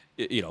why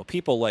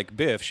people like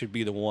Biff should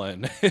be the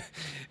one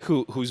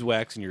who's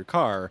waxing your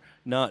car,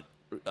 not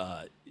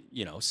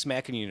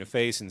smacking you in the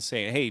face and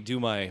saying, "Hey, do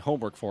my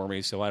homework for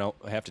me, so I don't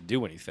have to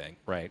do anything."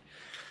 Right?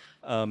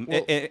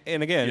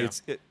 And again,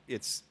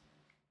 it's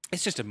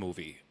just a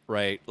movie,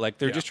 right? Like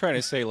they're just trying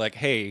to say, like,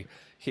 "Hey,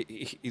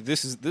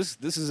 this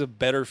is a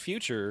better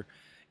future,"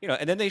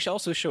 And then they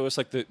also show us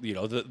like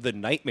the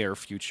nightmare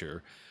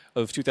future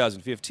of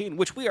 2015,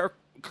 which we are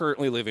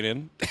currently living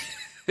in.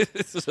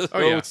 It's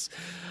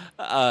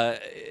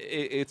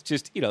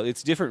just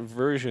it's different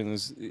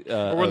versions.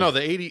 Well, no,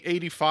 the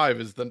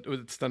 85 is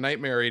it's the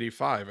Nightmare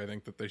 85. I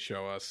think that they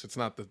show us. It's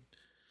not the.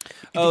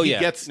 Oh he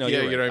yeah, gets, no, yeah,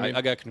 you're right. you know what I mean.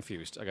 I got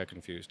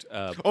confused.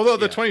 Although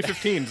the yeah.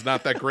 2015 is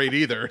not that great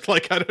either.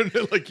 Like I don't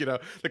know, like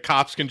the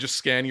cops can just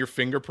scan your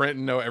fingerprint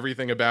and know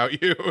everything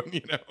about you,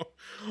 and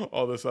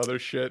all this other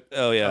shit.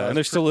 Oh yeah, and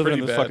they're still living in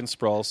the bad. fucking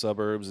sprawl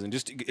suburbs, and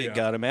just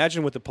God,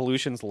 imagine what the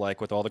pollution's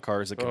like with all the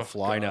cars that can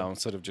fly God. now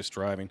instead of just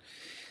driving.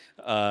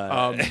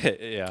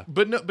 Yeah,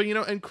 but no, but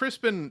and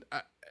Crispin,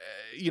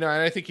 and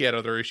I think he had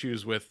other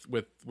issues with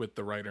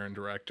the writer and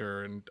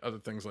director and other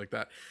things like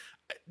that.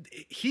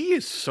 He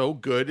is so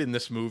good in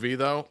this movie,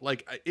 though.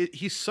 Like,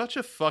 he's such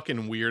a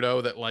fucking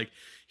weirdo that, like,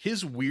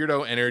 his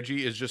weirdo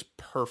energy is just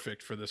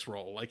perfect for this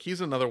role. Like, he's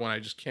another one I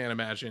just can't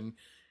imagine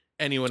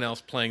anyone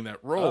else playing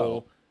that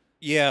role.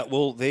 Yeah,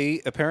 well,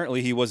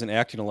 apparently he wasn't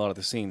acting a lot of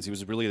the scenes. He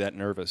was really that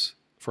nervous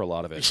for a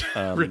lot of it.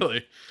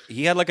 Really?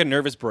 He had like a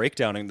nervous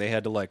breakdown, and they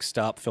had to like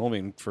stop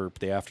filming for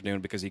the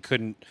afternoon because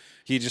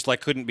he just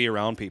like couldn't be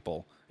around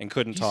people and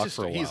couldn't talk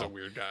for a while. He's a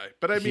weird guy.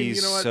 But I mean,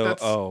 He's you know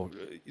what?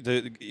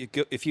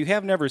 if you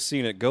have never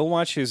seen it, go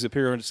watch his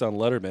appearance on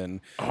Letterman.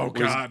 Oh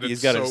God,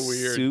 he's got so a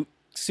weird.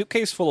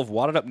 Suitcase full of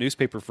wadded up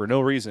newspaper for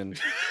no reason,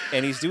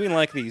 and he's doing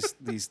like these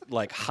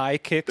like high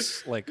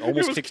kicks, like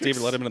almost kicks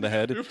David Letterman in the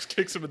head. He almost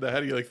kicks him in the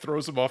head. He like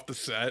throws him off the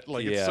set.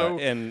 Like it's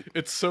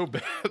so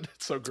bad.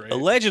 It's so great.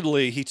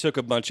 Allegedly, he took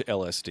a bunch of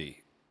LSD,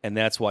 and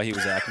that's why he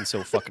was acting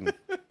so fucking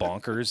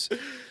bonkers.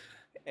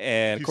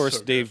 And of course,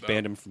 so Dave good,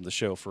 banned him from the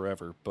show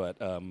forever. But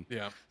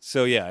yeah.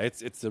 So yeah,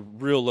 it's a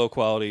real low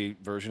quality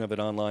version of it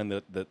online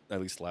that at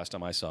least last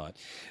time I saw it.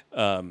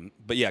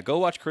 But yeah, go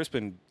watch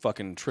Crispin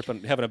fucking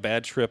having a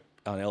bad trip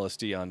on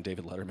LSD on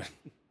David Letterman.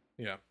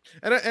 Yeah,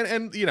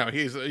 and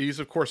he's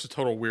of course a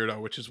total weirdo,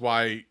 which is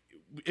why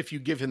if you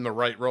give him the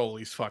right role,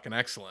 he's fucking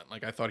excellent.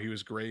 Like I thought he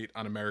was great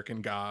on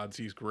American Gods.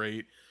 He's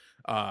great.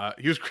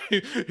 He was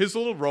great. His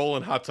little role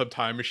in Hot Tub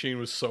Time Machine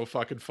was so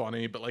fucking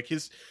funny, but like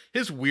his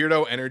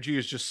weirdo energy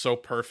is just so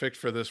perfect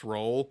for this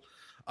role.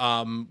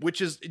 Which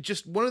is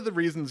just one of the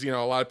reasons, a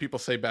lot of people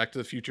say Back to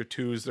the Future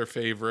 2 is their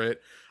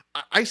favorite.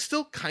 I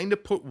still kind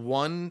of put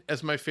 1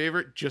 as my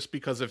favorite just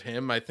because of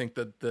him. I think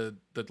that the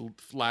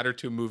latter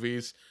 2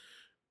 movies,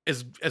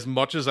 as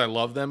much as I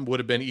love them, would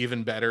have been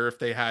even better if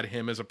they had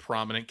him as a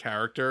prominent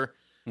character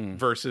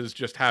versus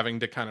just having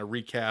to kind of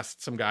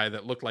recast some guy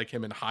that looked like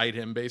him and hide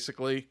him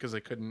basically because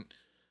they couldn't,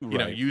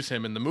 use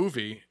him in the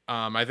movie.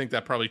 I think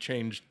that probably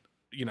changed,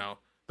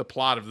 the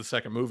plot of the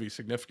second movie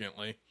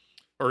significantly.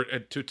 Or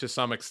to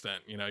some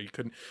extent, you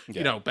couldn't,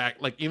 back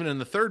like even in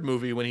the third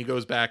movie when he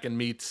goes back and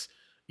meets,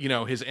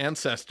 his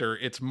ancestor,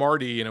 it's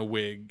Marty in a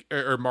wig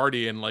or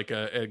Marty in like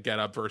a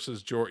getup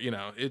versus George.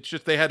 It's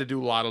just they had to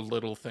do a lot of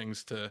little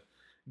things to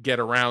get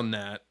around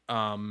that.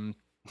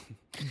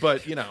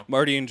 But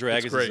Marty and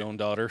Drag is his own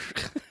daughter.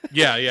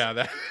 yeah,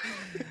 that.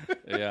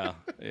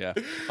 yeah.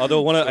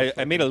 Although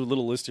I made a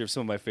little list here of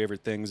some of my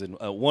favorite things, and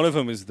one of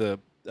them is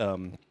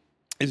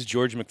is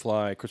George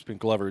McFly, Crispin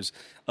Glover's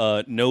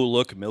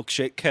no-look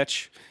milkshake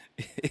catch.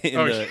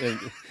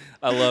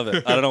 I love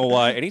it. I don't know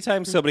why.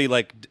 Anytime somebody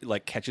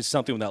like catches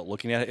something without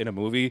looking at it in a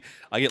movie,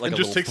 I get like and a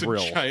just little takes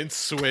thrill. a giant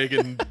swig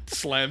and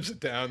slams it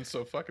down.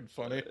 So fucking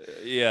funny.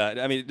 Yeah,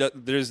 I mean,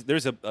 there's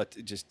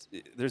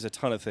a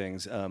ton of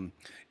things.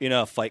 In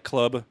a Fight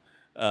Club,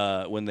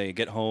 when they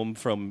get home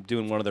from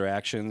doing one of their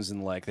actions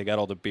and like they got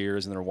all the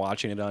beers and they're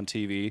watching it on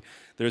TV,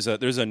 there's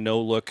a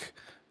no-look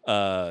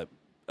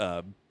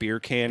beer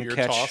can Beer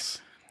catch.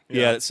 toss.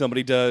 Yeah, that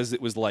somebody does.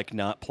 It was like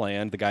not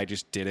planned. The guy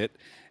just did it,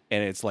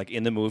 and it's like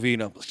in the movie.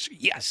 And I'm like,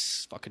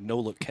 yes, fucking no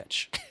look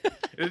catch.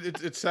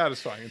 It's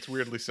satisfying. It's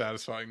weirdly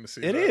satisfying to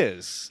see. It that.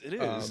 is.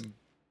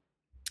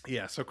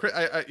 Yeah. So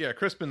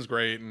Crispin's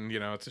great, and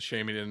it's a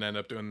shame he didn't end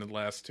up doing the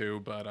last 2,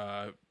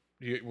 but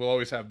we'll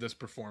always have this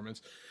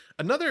performance.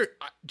 Another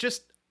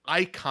just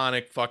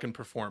iconic fucking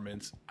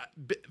performance.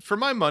 For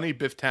my money,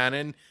 Biff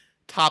Tannen,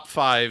 top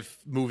 5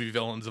 movie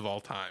villains of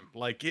all time.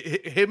 Like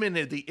him and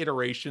the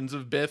iterations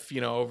of Biff,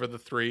 over the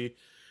 3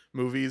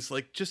 movies,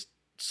 like just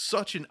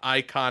such an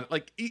icon,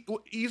 like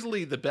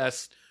easily the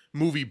best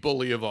movie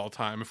bully of all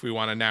time, if we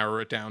want to narrow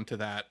it down to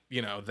that,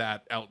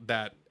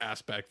 that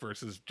aspect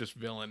versus just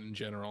villain in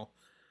general.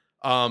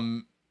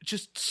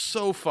 Just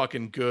so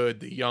fucking good.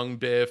 The young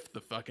Biff,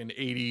 the fucking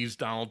 80s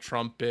Donald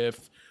Trump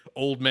Biff,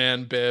 old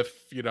man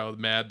Biff, the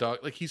Mad Dog.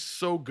 Like, he's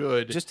so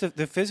good. Just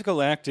the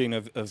physical acting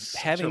of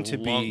having to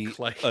be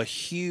like a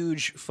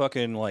huge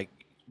fucking, like,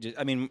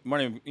 I mean,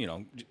 Marty,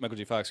 Michael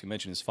J. Fox, you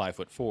mentioned, is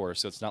 5'4",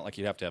 so it's not like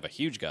you'd have to have a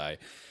huge guy.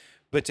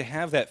 But to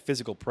have that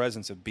physical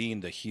presence of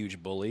being the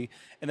huge bully,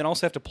 and then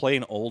also have to play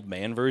an old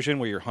man version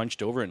where you're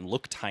hunched over and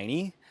look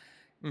tiny,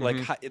 like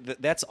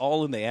that's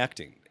all in the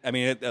acting. I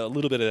mean, a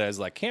little bit of that is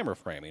like camera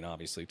framing,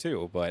 obviously,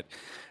 too. But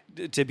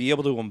to be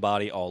able to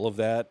embody all of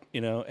that,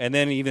 and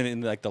then even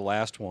in like the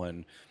last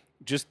one,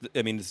 just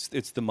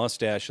it's the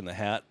mustache and the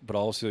hat, but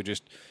also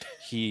just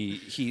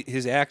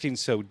his acting's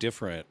so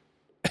different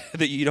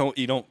that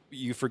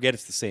you forget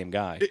it's the same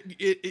guy.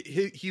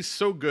 He's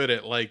so good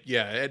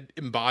at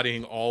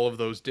embodying all of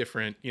those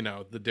different,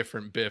 the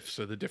different Biffs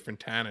or the different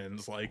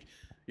Tannins. Like,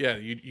 yeah,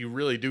 you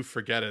really do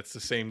forget it's the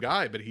same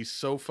guy, but he's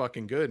so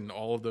fucking good in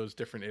all of those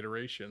different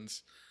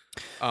iterations.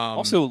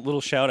 Also, a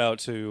little shout out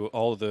to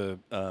all the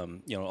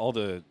all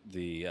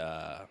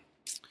the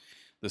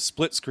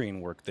split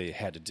screen work they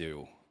had to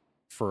do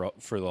for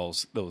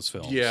those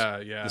films. Yeah.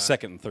 The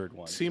second and third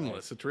one.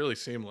 Seamless. Right? It's really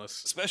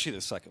seamless. Especially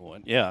the second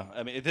one. Yeah.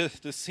 I mean,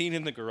 the scene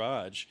in the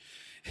garage,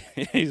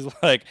 he's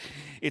like,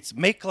 it's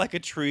make like a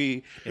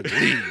tree and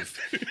leave.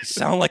 You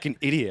sound like an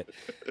idiot.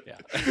 Yeah.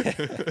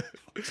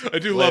 I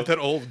do love that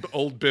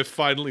old Biff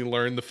finally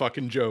learned the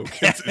fucking joke.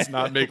 It's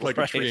not make like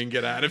a tree and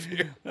get out of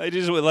here. I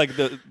just would like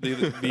the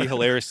be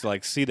hilarious to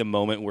like see the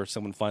moment where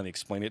someone finally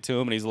explained it to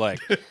him and he's like,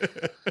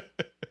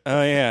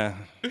 oh yeah.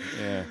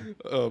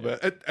 Oh man,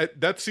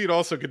 that scene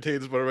also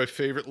contains one of my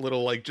favorite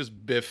little like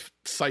just Biff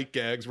sight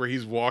gags where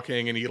he's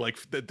walking and he like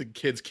the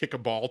kids kick a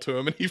ball to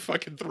him and he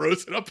fucking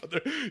throws it up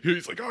on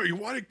he's like, oh, you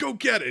want it, go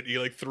get it, and he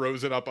like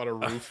throws it up on a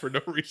roof for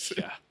no reason.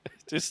 Yeah,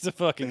 just a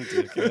fucking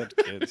dick. Kids.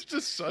 It's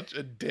just such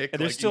a dick.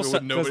 And there's still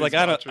because like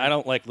I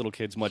don't like little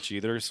kids much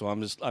either, so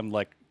I'm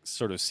like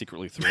sort of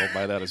secretly thrilled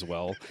by that as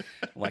well.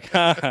 I'm like,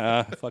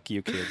 ha, fuck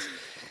you kids.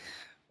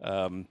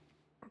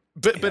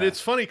 But it's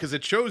funny because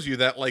it shows you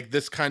that like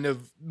this kind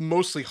of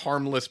mostly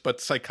harmless but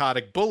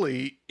psychotic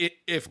bully,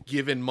 if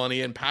given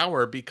money and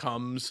power,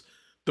 becomes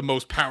the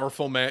most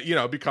powerful man.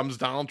 Becomes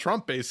Donald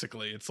Trump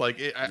basically. It's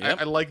like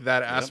I like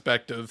that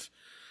aspect of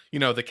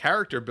the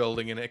character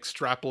building and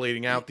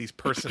extrapolating out these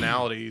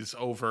personalities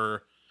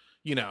over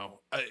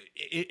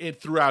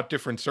it throughout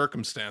different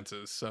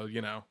circumstances. So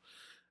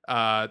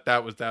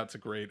that's a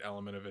great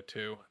element of it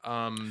too.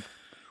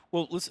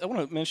 Well, I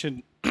want to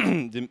mention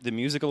the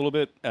music a little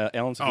bit.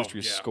 Alan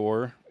Silvestri's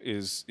score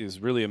is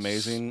really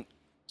amazing.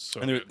 So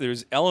and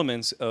there's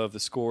elements of the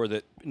score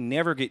that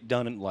never get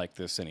done like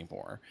this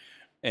anymore.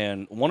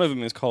 And one of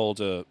them is called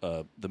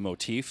the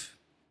motif,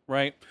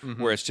 right?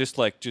 Mm-hmm. Where it's just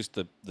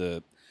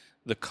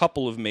the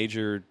couple of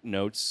major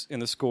notes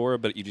in the score,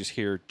 but you just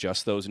hear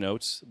just those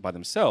notes by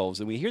themselves.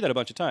 And we hear that a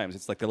bunch of times.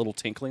 It's like the little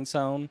tinkling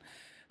sound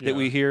that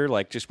we hear,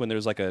 like just when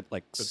there's like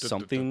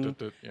something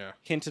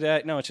hinted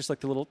at. No, it's just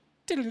like the little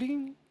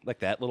like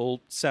that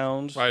little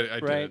sound. I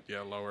did,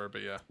 lower,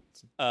 but yeah.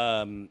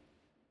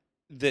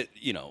 That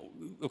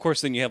of course,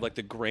 then you have like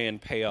the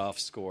grand payoff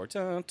score,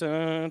 dun,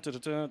 dun, dun,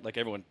 dun, dun, like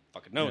everyone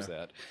fucking knows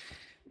that.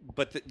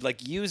 But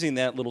like using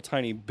that little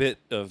tiny bit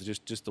of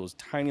just those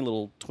tiny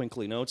little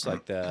twinkly notes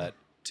like that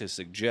to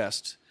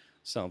suggest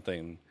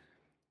something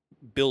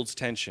builds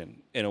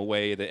tension in a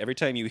way that every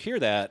time you hear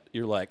that,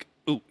 you're like,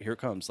 ooh, here it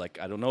comes. Like,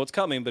 I don't know what's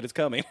coming, but it's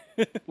coming.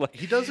 Like,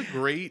 he does a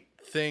great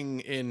thing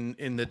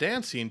in the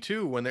dance scene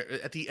too when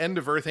they're at the end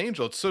of Earth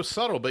Angel. It's so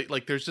subtle, but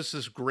like there's just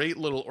this great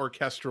little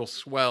orchestral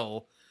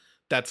swell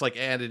that's like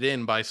added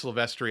in by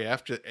Silvestri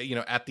after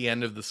at the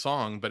end of the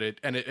song, but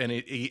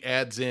he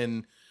adds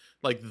in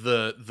like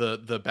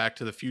the Back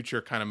to the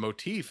Future kind of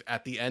motif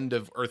at the end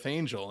of Earth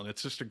Angel, and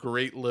it's just a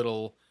great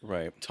little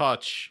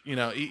touch.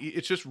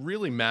 It's just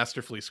really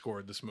masterfully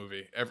scored, this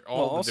movie.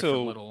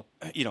 Different little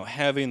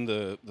having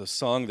the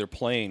song they're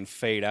playing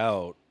fade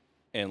out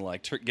and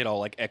like get all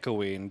like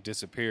echoey and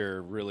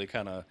disappear, really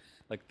kind of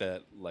like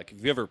that. Like,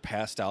 have you ever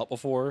passed out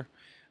before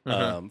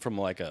from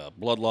like a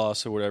blood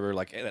loss or whatever?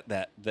 Like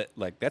that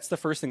like that's the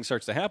first thing that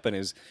starts to happen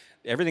is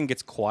everything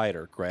gets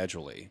quieter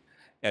gradually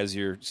as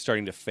you're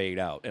starting to fade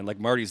out, and like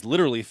Marty's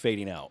literally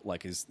fading out.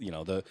 Like his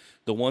the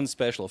one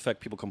special effect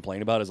people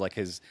complain about is like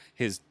his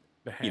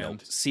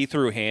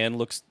see-through hand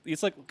looks.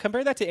 It's like,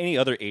 compare that to any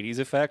other '80s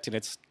effect, and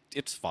it's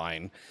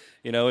fine.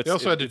 They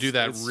also had to do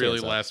that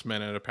really last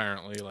minute,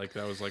 apparently. Like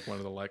that was like one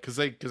of the because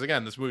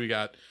again, this movie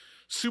got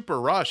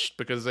super rushed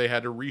because they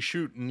had to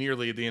reshoot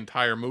nearly the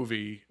entire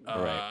movie.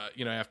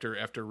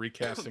 After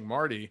recasting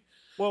Marty.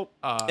 Well,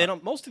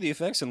 and most of the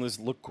effects in this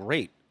look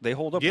great. They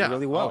hold up Yeah.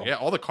 really well. Oh, yeah.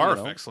 All the car you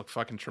know? effects look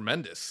fucking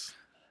tremendous.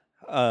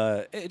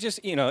 It just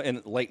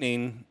and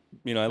lightning.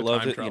 I The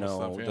love time it.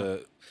 travel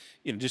stuff,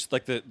 yeah. Just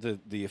like the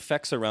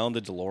effects around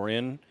the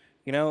DeLorean.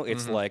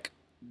 It's Mm-hmm. like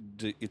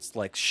it's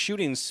like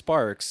shooting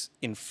sparks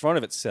in front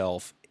of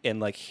itself and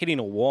like hitting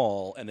a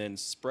wall and then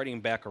spreading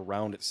back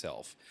around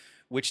itself.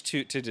 Which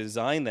to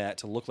design that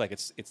to look like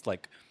it's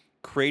like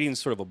creating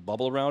sort of a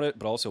bubble around it,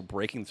 but also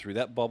breaking through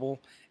that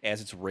bubble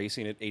as it's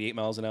racing at 88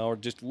 miles an hour,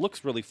 just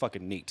looks really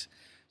fucking neat.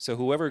 So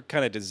whoever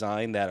kind of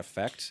designed that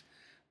effect.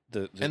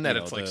 And that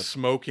it's like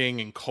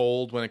smoking and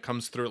cold when it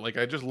comes through. Like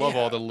I just love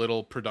Yeah. all the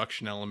little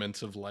production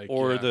elements of like,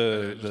 or yeah,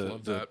 I just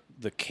love that.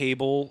 the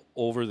cable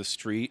over the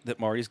street that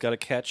Marty's got to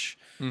catch.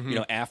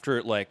 Mhm. After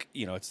it, like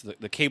it's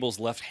the cable's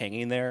left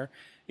hanging there.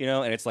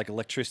 And it's like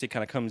electricity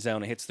kind of comes down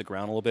and hits the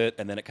ground a little bit,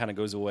 and then it kind of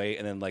goes away,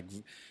 and then like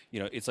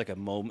it's like a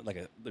moment,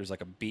 there's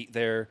like a beat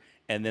there,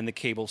 and then the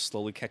cable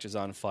slowly catches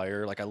on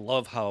fire. Like I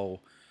love how.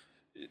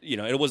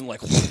 It wasn't like,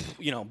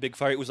 big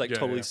fire. It was like Yeah,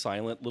 totally yeah.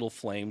 silent. Little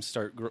flames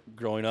start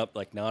growing up,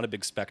 like not a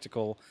big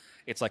spectacle.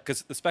 It's like,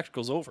 because the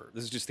spectacle's over.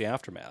 This is just the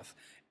aftermath.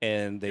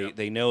 And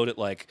they know that,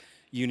 like,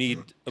 you need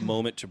a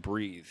moment to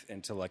breathe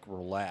and to, like,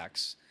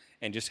 relax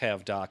and just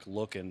have Doc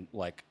look and,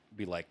 like,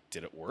 be like,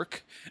 did it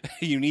work?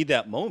 You need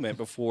that moment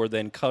before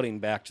then cutting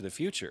back to the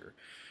future,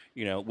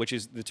 which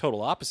is the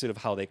total opposite of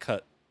how they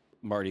cut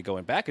Marty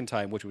going back in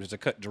time, which was to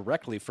cut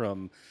directly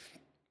from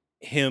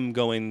him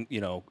going,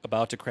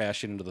 about to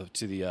crash into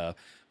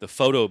the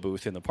photo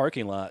booth in the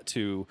parking lot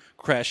to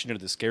crash into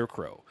the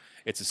Scarecrow.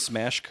 It's a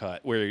smash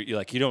cut where you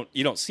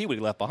don't see what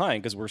he left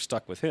behind because we're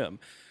stuck with him.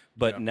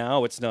 But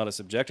now it's not a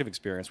subjective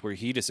experience where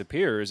he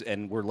disappears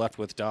and we're left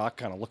with Doc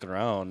kind of looking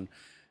around,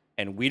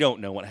 and we don't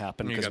know what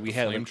happened You because got we the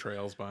have flame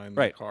trails behind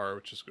Right. the car,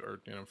 which is,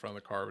 or in front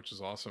of the car, which is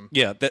awesome.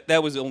 Yeah,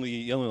 that was the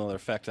only other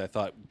effect I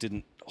thought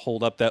didn't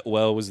hold up that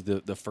well was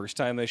the first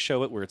time they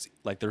show it, where it's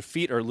like their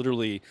feet are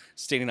literally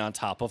standing on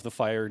top of the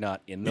fire,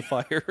 not in the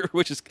fire,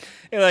 which is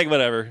like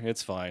whatever.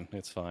 It's fine.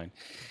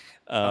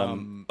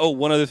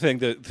 One other thing,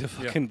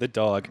 the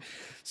dog.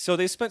 So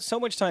they spent so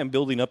much time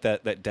building up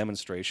that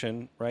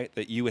demonstration, right?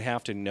 That you would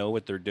have to know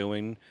what they're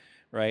doing,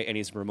 right? And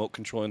he's remote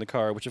controlling the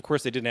car, which of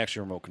course they didn't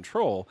actually remote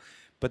control.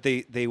 But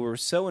they were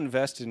so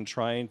invested in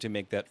trying to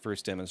make that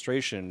first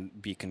demonstration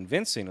be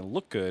convincing and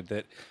look good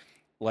that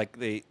like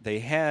they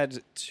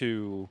had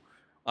to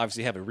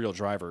obviously have a real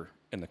driver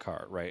in the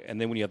car, right?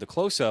 And then when you have the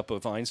close up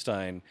of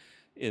Einstein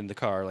in the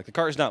car, like the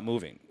car is not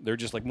moving. They're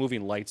just like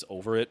moving lights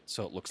over it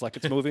so it looks like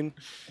it's moving.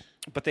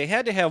 But they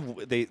had to have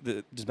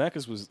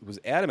Zemeckis was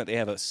adamant they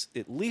have at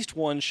least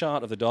one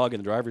shot of the dog in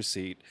the driver's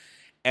seat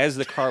as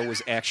the car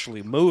was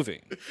actually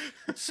moving.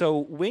 So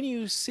when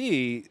you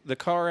see the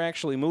car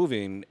actually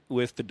moving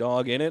with the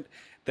dog in it,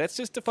 that's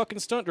just a fucking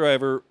stunt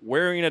driver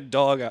wearing a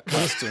dog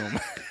costume.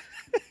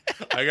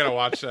 I gotta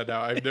watch that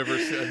now. I've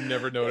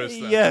never noticed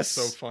that. Yes.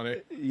 That's so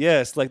funny.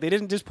 Yes, like they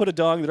didn't just put a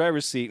dog in the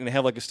driver's seat and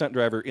have like a stunt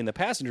driver in the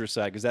passenger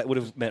side, because that would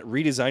have meant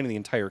redesigning the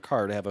entire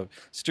car to have a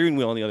steering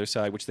wheel on the other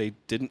side, which they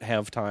didn't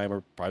have time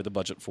or probably the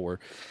budget for.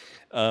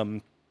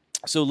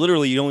 So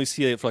literally, you only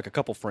see it for like a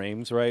couple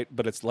frames, right?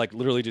 But it's like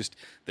literally just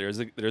there's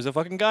a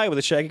fucking guy with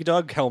a shaggy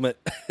dog helmet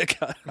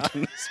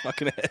on his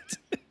fucking head.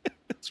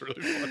 It's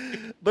really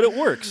funny. But it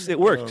works. It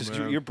works. Oh, Just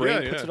man. your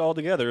brain Yeah, puts yeah. it all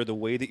together the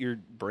way that your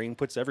brain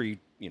puts every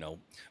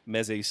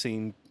meze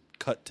scene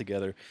cut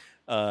together.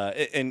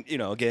 And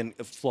again,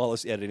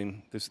 flawless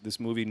editing. This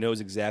movie knows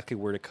exactly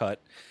where to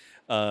cut.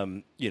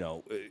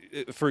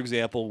 For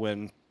example,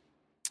 when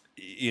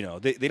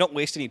they don't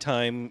waste any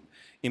time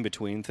in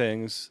between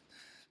things.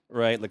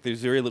 Right, like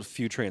there's very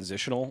few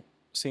transitional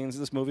scenes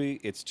in this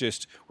movie. It's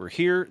just we're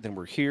here, then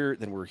we're here,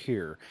 then we're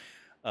here.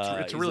 It's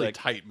a he's really like,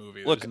 tight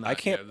movie. Look, There's I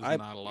can't. There's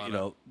not a lot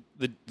of.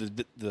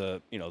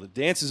 The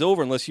dance is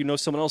over unless you know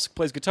someone else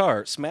plays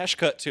guitar. Smash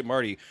cut to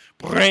Marty,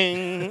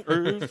 bring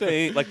Earth.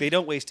 Like they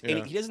don't waste any.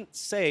 Yeah. He doesn't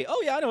say,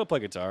 "Oh yeah, I know how to play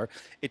guitar."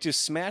 It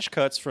just smash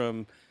cuts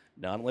from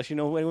not unless you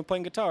know anyone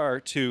playing guitar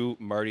to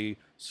Marty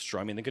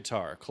strumming the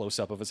guitar, close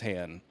up of his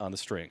hand on the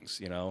strings.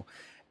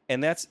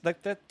 And that's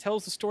like that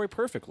tells the story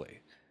perfectly.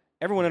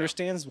 Everyone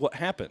understands what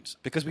happened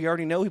because we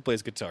already know he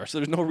plays guitar, so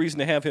there's no reason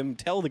to have him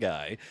tell the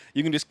guy.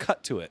 You can just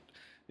cut to it,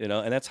 and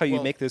that's how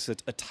you make this a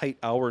tight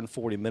hour and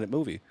 40-minute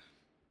movie.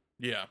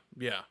 Yeah,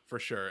 for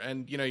sure.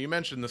 And you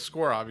mentioned the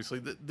score. Obviously,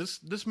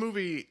 this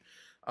movie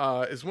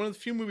is one of the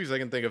few movies I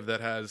can think of that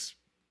has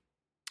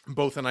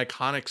both an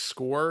iconic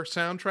score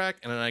soundtrack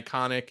and an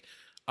iconic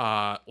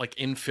like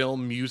in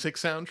film music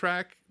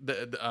soundtrack.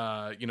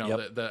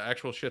 The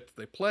actual shit that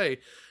they play.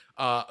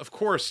 Of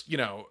course,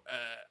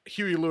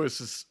 Huey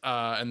Lewis's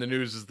and the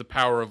News is the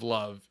Power of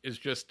Love is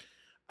just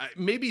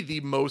maybe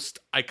the most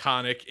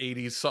iconic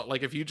 80s song.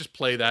 Like if you just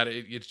play that,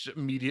 it just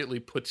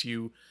immediately puts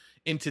you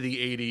into the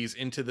 80s,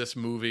 into this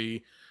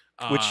movie.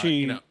 Which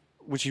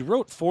he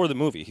wrote for the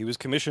movie. He was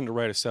commissioned to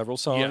write several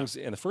songs,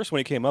 and the first one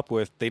he came up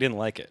with, they didn't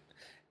like it.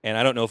 And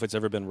I don't know if it's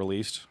ever been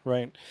released,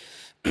 right?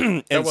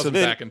 That wasn't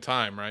Back in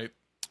Time, right?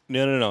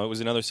 No. It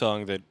was another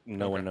song that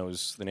no one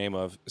knows the name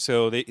of.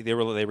 So they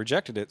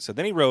rejected it. So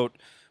then he wrote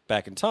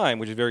Back in Time,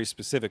 which is very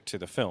specific to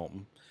the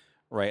film,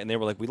 right? And they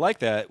were like, "We like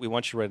that. We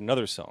want you to write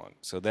another song."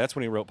 So that's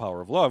when he wrote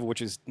Power of Love,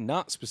 which is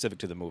not specific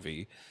to the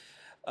movie.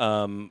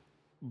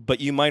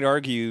 But you might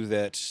argue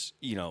that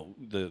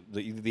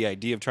the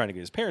idea of trying to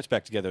get his parents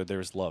back together,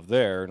 there's love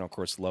there, and of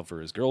course love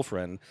for his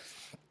girlfriend.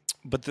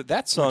 But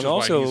that song Which is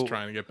also why he's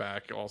trying to get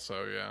back.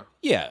 Also,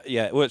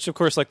 yeah. Which of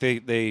course, like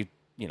they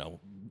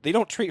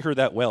don't treat her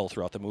that well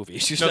throughout the movie.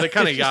 They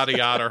kind of yada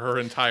yada her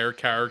entire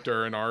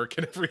character and arc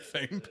and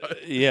everything.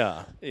 But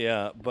yeah.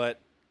 But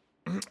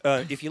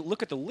if you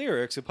look at the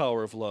lyrics of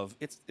Power of Love,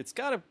 it's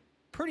got a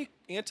pretty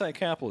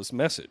anti-capitalist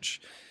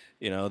message.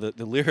 The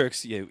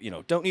lyrics,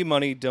 don't need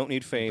money, don't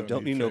need fame,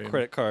 don't need no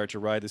credit card to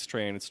ride this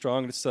train. It's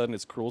strong, it's sudden,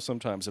 it's cruel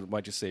sometimes, and it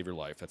might just save your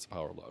life. That's the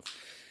power of love.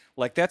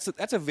 Like that's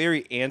a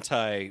very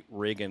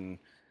anti-Reagan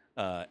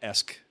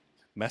esque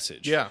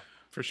message. Yeah,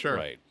 for sure.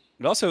 Right.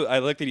 And also, I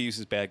like that he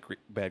uses bad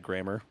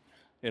grammar.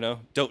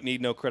 Don't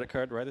need no credit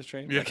card to ride this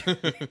train. Yeah.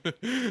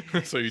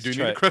 So you do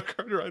need a credit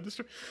card to ride this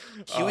train.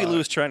 Huey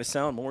Lewis trying to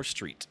sound more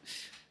street.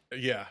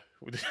 Yeah.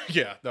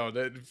 Yeah, no,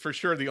 for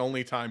sure the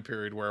only time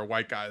period where a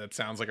white guy that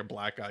sounds like a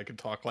black guy could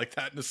talk like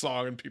that in a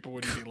song and people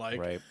wouldn't be like,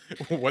 right.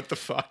 What the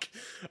fuck?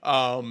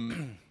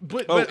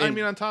 But I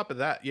mean, on top of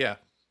that, yeah.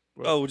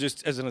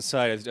 Just as an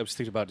aside, I was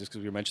thinking about just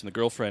because we mentioned the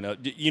girlfriend.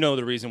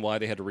 The reason why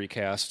they had to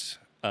recast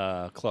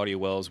Claudia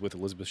Wells with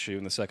Elizabeth Shue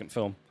in the second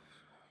film?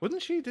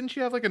 Didn't she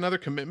have like another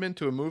commitment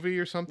to a movie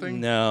or something?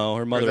 No,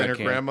 her mother had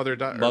grandmother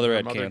died. Mother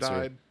had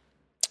cancer.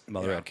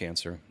 Mother had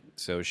cancer.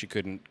 So she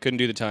couldn't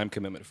do the time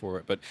commitment for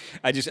it. But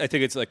I think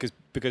it's like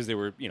because there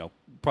were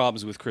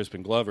problems with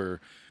Crispin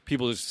Glover,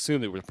 people just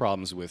assumed there were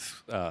problems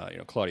with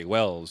Claudia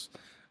Wells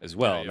as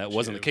well, and that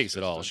wasn't the case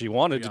at all. She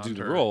wanted to do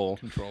the role,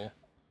 control.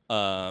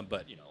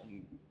 But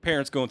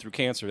parents going through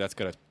cancer, that's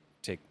got to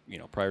take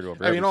prior to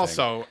over. I mean,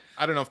 also,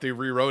 I don't know if they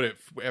rewrote it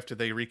after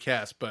they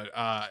recast, but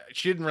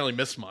she didn't really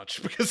miss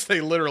much because they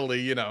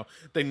literally,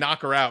 they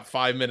knock her out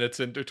 5 minutes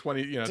into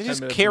 20, they 10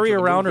 just minutes carry into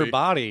the around her movie.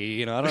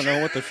 body. I don't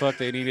know what the fuck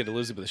they needed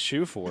Elizabeth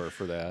Shue for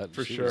that.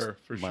 For She sure,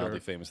 was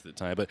mildly famous at the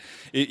time, but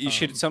you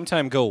should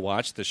sometime go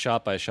watch the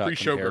shot by shot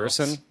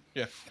comparison.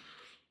 Yeah.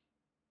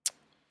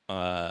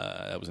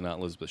 That was not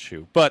Elizabeth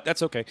Shue, but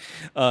that's okay.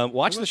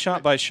 Watch the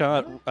shot by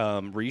shot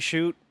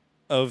reshoot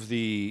of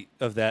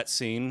that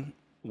scene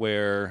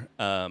where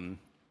they're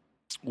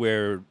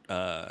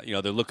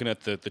looking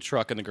at the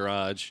truck in the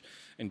garage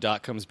and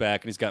Doc comes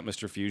back and he's got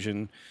Mr.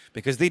 Fusion,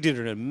 because they did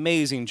an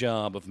amazing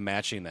job of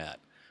matching that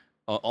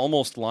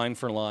almost line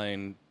for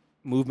line,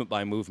 movement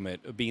by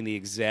movement, of being the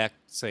exact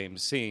same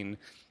scene,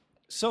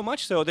 so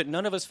much so that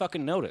none of us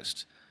fucking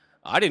noticed.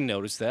 I didn't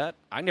notice that.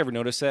 I never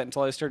noticed that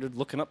until I started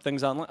looking up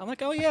things online. I'm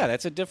like, oh yeah,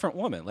 that's a different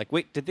woman. Like,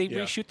 wait, did they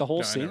reshoot the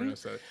whole scene? I never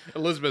noticed that.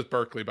 Elizabeth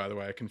Berkley, by the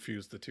way, I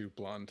confused the two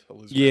blonde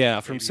Elizabeth. Yeah,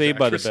 from Saved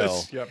by the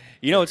Bell. Yep.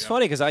 It's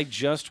funny because I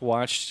just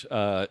watched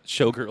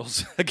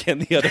Showgirls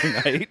again the other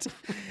night.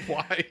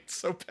 Why? It's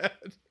so bad.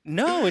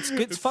 No, it's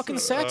good. It's fucking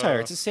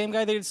satire. It's the same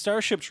guy that did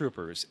Starship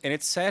Troopers, and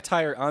it's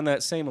satire on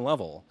that same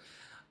level.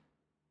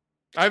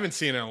 I haven't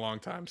seen it in a long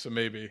time, so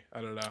maybe.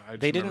 I don't know.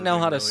 They didn't know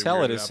how to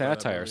sell it as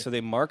satire, so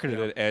they marketed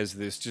it as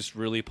this just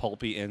really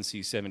pulpy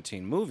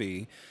NC-17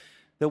 movie.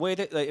 The way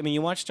that,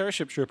 you watch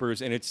Starship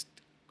Troopers, and it's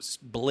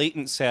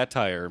blatant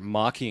satire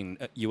mocking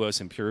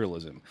U.S.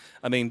 imperialism.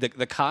 I mean,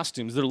 the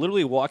costumes, they're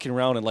literally walking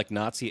around in like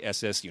Nazi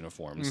SS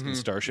uniforms in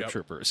Starship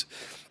Troopers.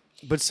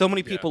 But so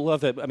many people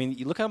love that. I mean,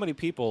 you look how many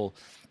people,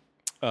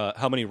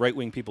 how many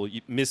right-wing people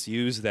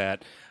misuse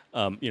that,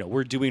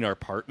 we're doing our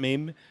part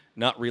meme,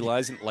 not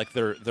realizing like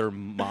they're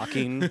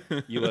mocking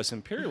U.S.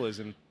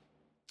 imperialism,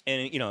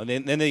 and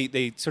then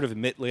they sort of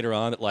admit later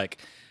on that like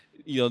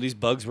these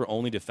bugs were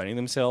only defending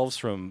themselves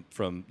from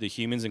the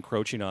humans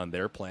encroaching on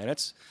their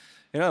planets.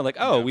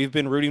 We've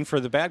been rooting for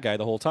the bad guy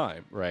the whole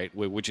time, right?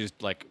 Which is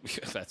like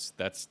that's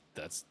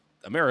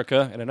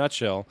America in a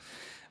nutshell.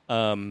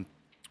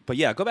 But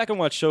yeah, go back and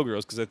watch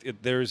Showgirls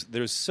because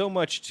there's so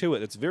much to it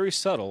that's very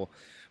subtle.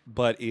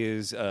 But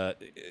is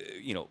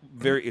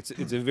very it's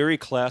a very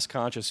class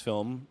conscious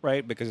film,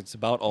 right? Because it's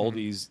about all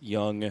these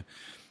young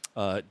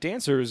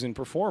dancers and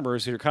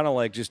performers who are kind of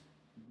like just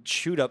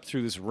shoot up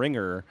through this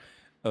ringer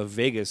of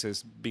Vegas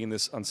as being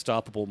this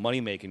unstoppable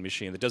money making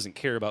machine that doesn't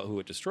care about who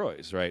it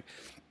destroys, right?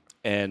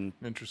 And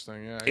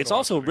interesting, yeah. It's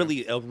also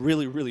a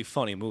really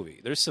funny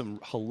movie. There's some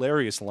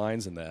hilarious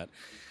lines in that.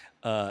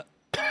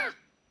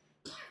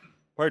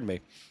 Pardon me.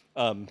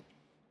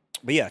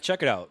 But yeah,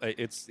 check it out.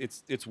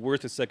 It's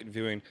worth a second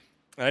viewing.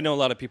 I know a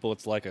lot of people.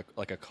 It's like a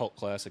cult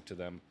classic to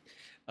them.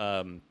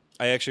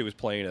 I actually was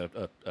playing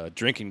a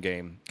drinking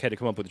game. Had to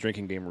come up with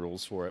drinking game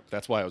rules for it.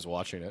 That's why I was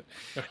watching it.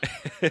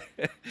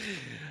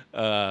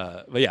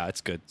 But yeah,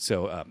 it's good.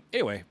 So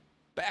anyway,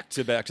 back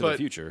to the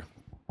Future.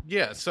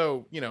 Yeah,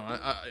 so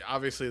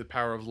obviously the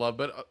Power of Love,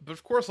 but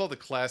of course all the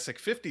classic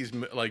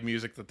 '50s like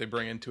music that they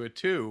bring into it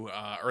too.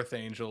 Earth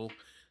Angel,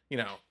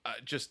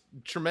 just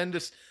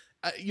tremendous.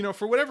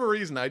 for whatever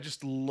reason, I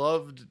just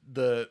loved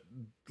the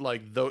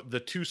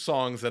two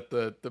songs that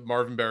the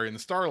Marvin Berry and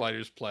the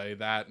Starlighters play,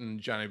 that and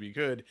Johnny Be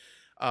Good.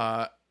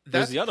 There's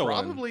That's the other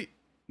one. probably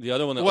The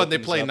other one that well, they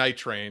opens play up Night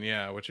Train,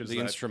 yeah, which is the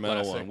that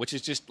instrumental classic. one, which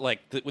is just like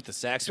with the Which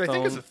saxophone. I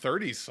think is a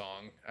 '30s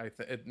song.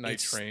 Night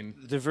It's- Train.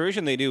 The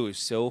version they do is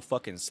so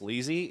fucking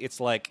sleazy. It's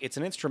like it's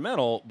an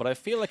instrumental, but I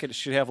feel like it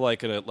should have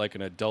like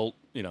an adult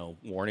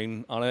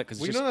warning on it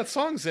because Well, that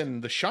song's in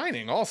The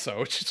Shining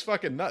also, which is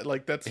fucking nut.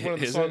 Like that's one of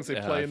the Is songs it? they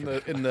Yeah, play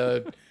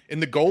I in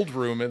the Gold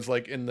Room. Is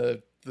like in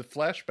the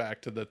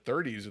flashback to the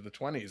 30s or the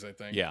 20s, I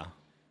think. yeah.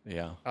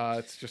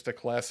 It's just a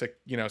classic,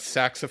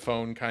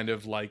 saxophone kind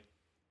of like,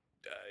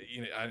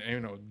 I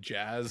don't know,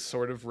 jazz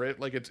sort of writ.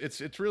 Like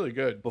it's really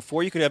good.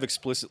 Before you could have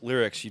explicit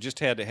lyrics, you just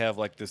had to have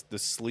like the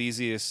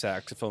sleaziest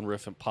saxophone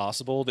riff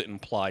possible that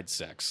implied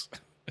sex,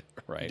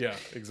 right? Yeah,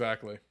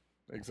 exactly.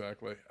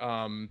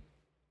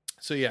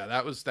 So yeah,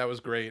 that was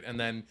great. And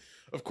then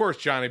of course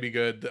Johnny Be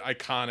Good, the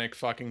iconic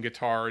fucking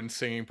guitar and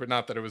singing, but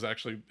not that it was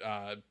actually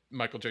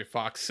Michael J.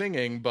 Fox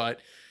singing, but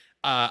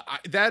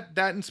that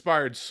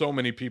inspired so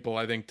many people,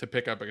 I think, to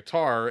pick up a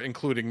guitar,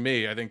 including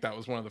me. I think that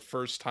was one of the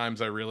first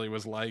times I really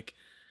was like,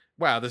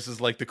 wow, this is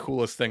like the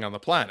coolest thing on the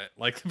planet.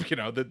 Like,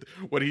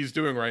 what he's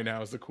doing right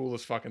now is the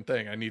coolest fucking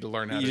thing. I need to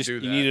learn how to do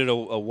that. You needed a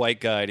white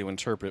guy to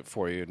interpret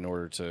for you in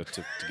order to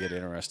get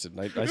interested.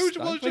 It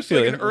was just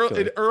like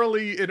an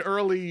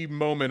early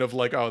moment of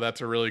like, oh,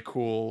 that's a really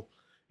cool,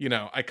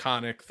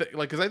 iconic thing.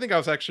 Like, because I think I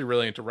was actually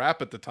really into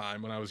rap at the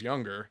time when I was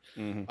younger,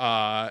 and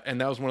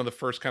that was one of the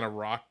first kind of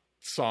rock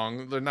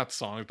songs. They're not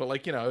songs, but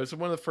like, it was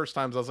one of the first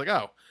times I was like,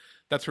 oh,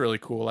 that's really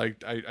cool. I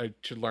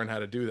should learn how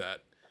to do that.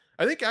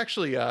 I think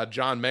actually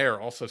John Mayer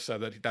also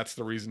said that that's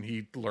the reason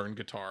he learned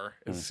guitar,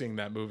 is seeing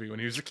that movie when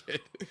he was a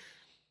kid.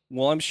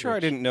 Well, I'm sure I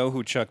didn't know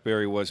who Chuck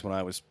Berry was when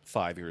I was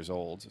 5 years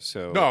old.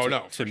 So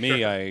to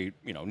me, sure. I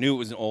knew it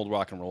was an old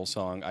rock and roll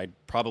song. I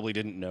probably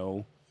didn't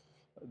know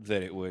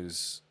that it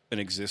was an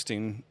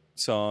existing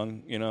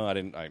song.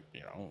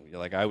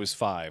 I was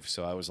 5,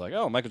 so I was like,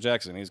 oh, Michael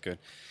Jackson, he's good.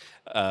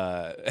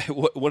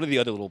 One of the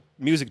other little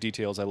music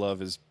details I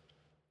love is,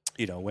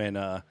 when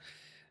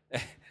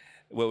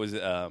what was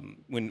it,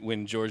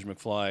 when George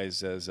McFly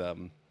says,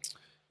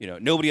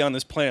 nobody on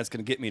this planet's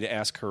going to get me to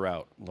ask her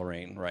out,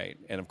 Lorraine, right?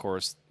 And of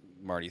course,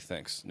 Marty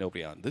thinks,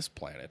 nobody on this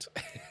planet.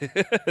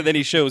 Then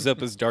he shows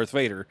up as Darth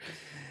Vader,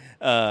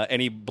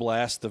 and he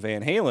blasts the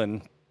Van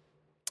Halen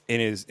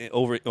in his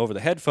over the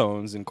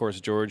headphones. And of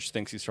course, George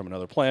thinks he's from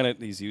another planet.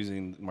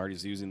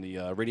 Marty's using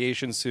the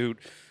radiation suit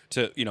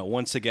to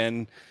once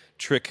again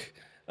trick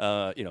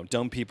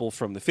dumb people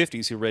from the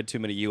 50s who read too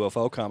many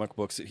UFO comic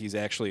books that he's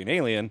actually an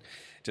alien,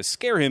 to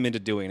scare him into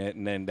doing it.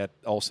 And then that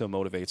also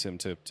motivates him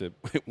to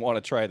want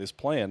to try this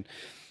plan.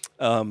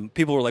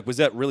 People were like, was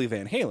that really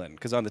Van Halen?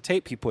 Because on the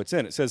tape he puts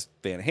in, it says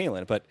Van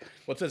Halen, but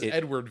it says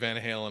Edward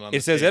Van Halen on the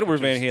it says tape,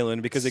 Edward Van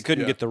Halen because they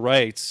couldn't get the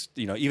rights,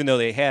 even though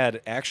they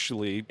had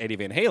actually Eddie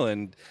Van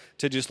Halen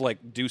to just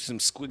like do some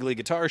squiggly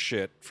guitar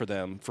shit for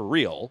them for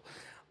real.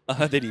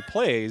 That he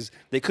plays,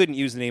 they couldn't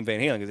use the name Van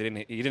Halen because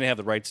he didn't have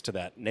the rights to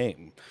that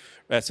name.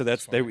 So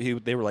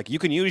they were like, you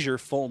can use your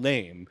full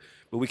name,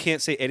 but we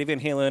can't say Eddie Van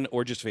Halen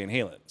or just Van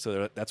Halen.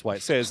 So that's why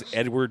it says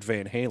Edward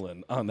Van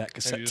Halen on that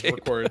cassette and tape.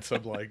 Recorded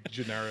some like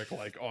generic,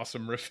 like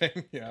awesome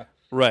riffing. Yeah.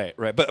 Right.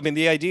 But I mean,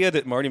 the idea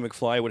that Marty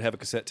McFly would have a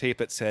cassette tape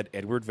that said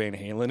Edward Van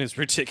Halen is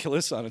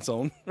ridiculous on its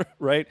own,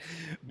 right?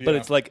 But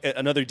it's like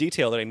another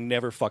detail that I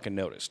never fucking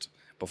noticed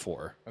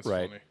before. That's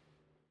right. Funny.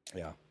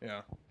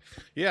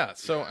 Yeah.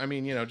 So I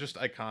mean, just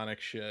iconic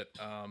shit.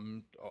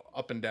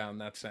 Up and down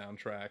that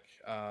soundtrack.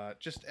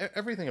 Just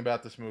everything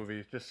about this movie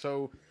is just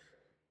so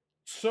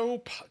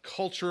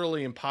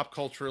culturally and pop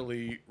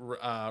culturally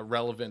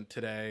relevant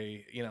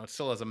today. It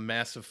still has a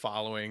massive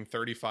following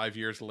 35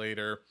 years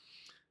later.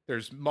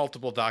 There's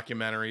multiple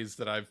documentaries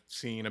that I've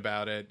seen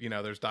about it.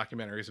 There's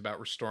documentaries about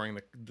restoring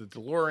the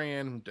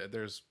DeLorean.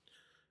 There's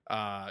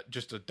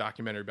just a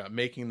documentary about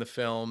making the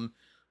film.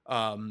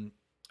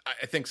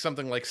 I think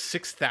something like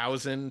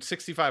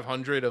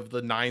 6,500 of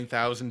the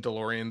 9,000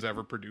 DeLoreans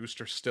ever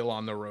produced are still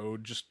on the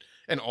road,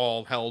 and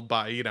all held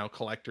by,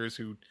 collectors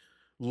who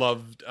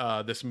loved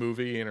this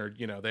movie and are,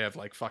 they have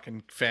like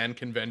fucking fan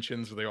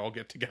conventions where they all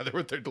get together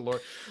with their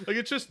DeLorean. Like,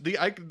 it's just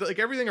like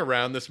everything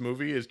around this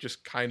movie is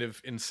just kind of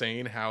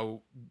insane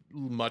how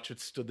much it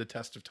stood the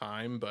test of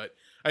time. But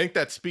I think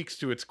that speaks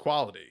to its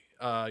quality.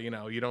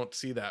 You don't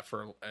see that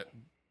for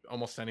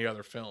almost any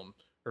other film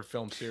or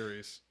film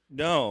series.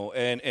 No,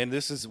 and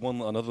this is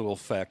another little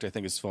fact I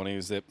think is funny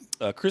is that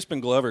Crispin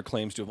Glover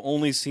claims to have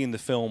only seen the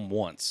film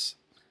once,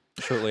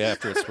 shortly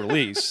after its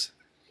release.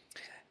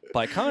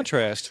 By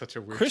contrast,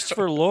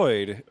 Christopher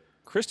Lloyd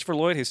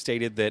has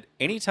stated that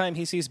anytime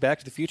he sees Back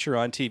to the Future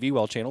on TV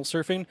while channel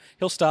surfing,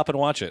 he'll stop and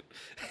watch it.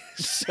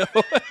 So,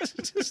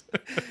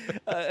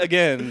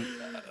 again,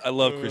 I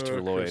love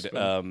Christopher Lloyd,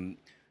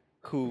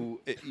 who,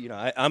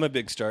 I'm a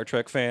big Star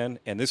Trek fan,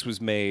 and this was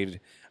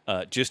made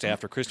just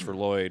after Christopher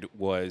Lloyd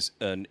was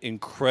an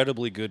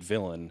incredibly good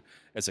villain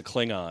as a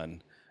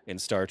Klingon in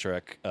Star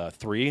Trek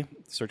 3,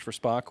 Search for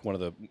Spock. One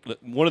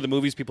of the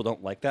movies people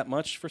don't like that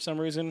much for some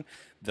reason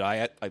that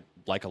I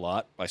like a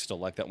lot. I still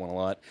like that one a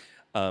lot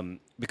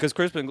because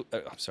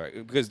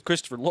because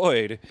Christopher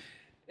Lloyd.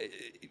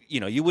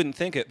 You wouldn't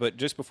think it, but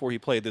just before he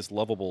played this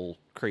lovable,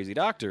 crazy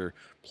doctor,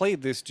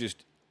 played this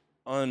just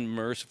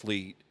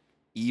unmercifully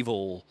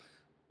evil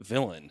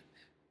villain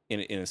in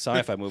a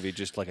sci-fi movie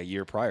just like a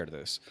year prior to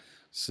this.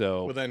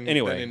 So well, then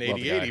anyway, then in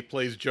 '88 he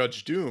plays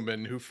Judge Doom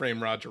in Who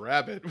Framed Roger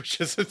Rabbit,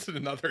 which is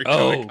another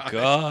oh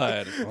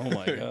god, oh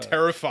my god,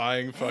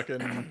 terrifying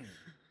fucking.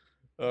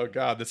 Oh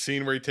god, the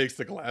scene where he takes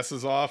the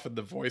glasses off and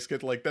the voice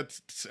gets like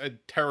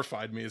it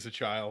terrified me as a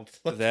child.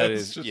 That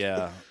is just...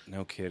 yeah,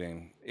 no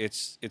kidding.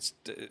 It's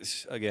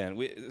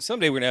again,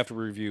 someday we're gonna have to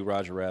review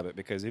Roger Rabbit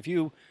because if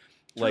you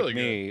like really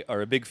me are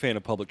a big fan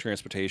of public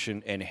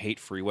transportation and hate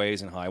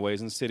freeways and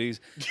highways in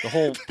cities, the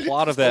whole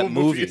plot of that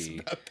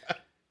movie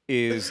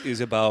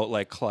is about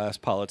like class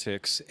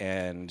politics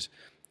and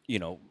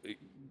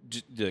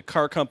the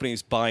car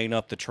companies buying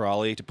up the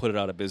trolley to put it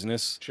out of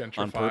business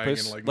on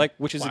purpose, and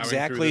which is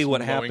exactly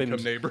what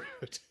happened.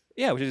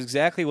 Yeah, which is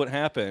exactly what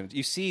happened.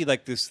 You see,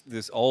 like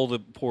this all the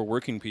poor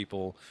working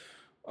people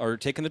are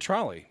taking the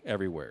trolley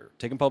everywhere,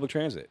 taking public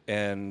transit,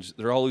 and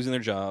they're all losing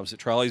their jobs. The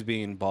trolley's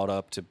being bought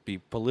up to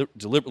be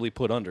deliberately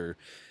put under,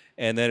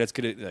 and then it's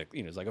gonna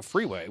it's like a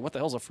freeway. What the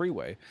hell's a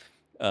freeway?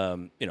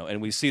 And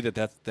we see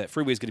that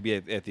freeway is going to be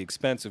at the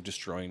expense of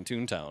destroying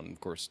Toontown,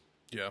 of course.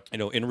 Yeah.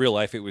 In real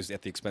life, it was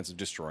at the expense of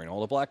destroying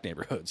all the black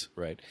neighborhoods,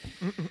 right?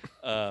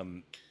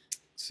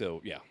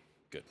 So, yeah,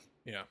 good.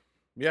 Yeah.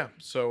 Yeah.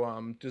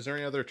 So, is there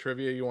any other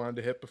trivia you wanted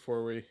to hit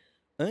before we...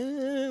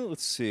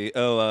 let's see.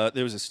 Oh,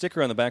 there was a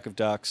sticker on the back of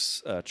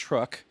Doc's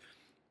truck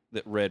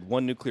that read,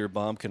 "One nuclear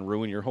bomb can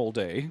ruin your whole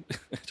day,"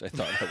 which I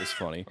thought that was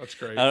funny. That's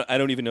great. I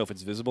don't even know if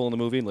it's visible in the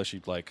movie unless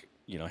you'd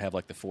have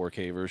like the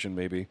 4K version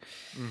maybe.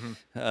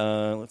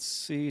 Mm-hmm. Let's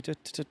see.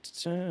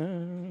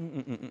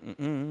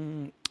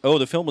 Oh,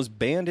 the film was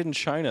banned in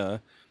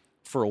China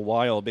for a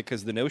while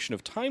because the notion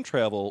of time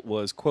travel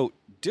was, quote,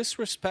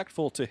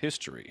 disrespectful to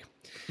history,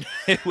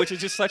 which is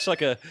just such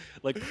like a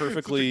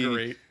perfectly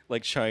great,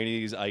 like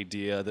Chinese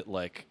idea that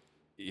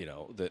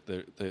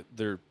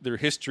that their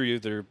history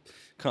of their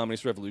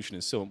communist revolution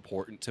is so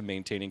important to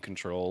maintaining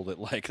control that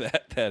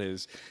that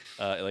is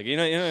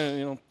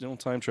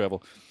time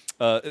travel.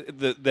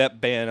 That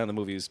ban on the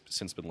movie has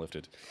since been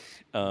lifted.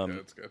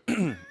 That's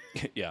good.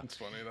 Yeah, it's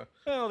funny though.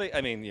 Well,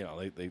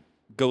 they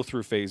go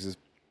through phases.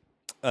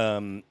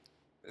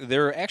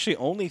 There are actually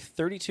only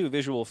 32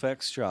 visual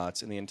effects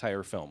shots in the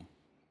entire film,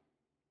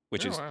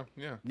 which is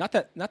not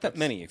that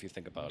many if you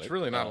think about it. It's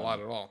really not a lot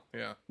at all.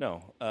 Yeah.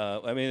 No,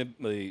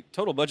 the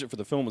total budget for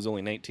the film was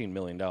only $19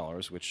 million,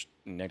 which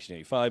in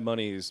 1985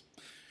 money is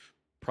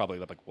probably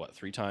like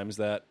 3 times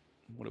that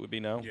what it would be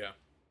now.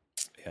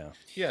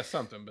 Yeah,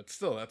 something, but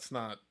still, that's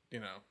not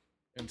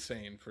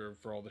insane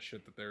for all the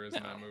shit that there is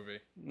in that movie.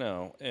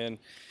 No, and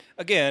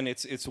again,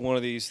 it's one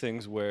of these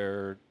things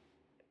where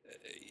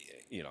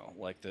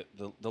like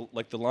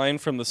the line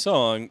from the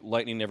song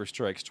 "Lightning Never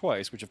Strikes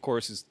Twice," which of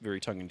course is very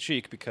tongue in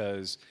cheek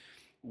because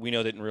we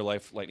know that in real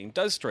life lightning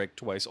does strike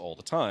twice all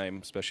the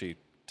time, especially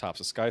tops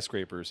of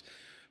skyscrapers.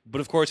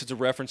 But of course, it's a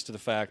reference to the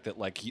fact that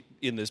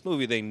in this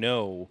movie they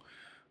know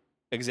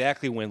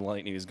exactly when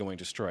lightning is going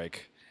to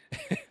strike.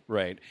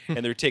 Right,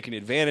 and they're taking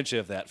advantage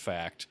of that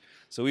fact.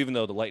 So even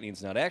though the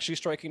lightning's not actually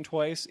striking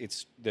twice,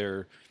 it's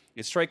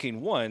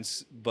striking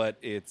once, but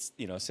it's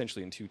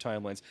essentially in 2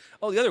 timelines.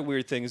 Oh, the other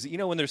weird thing is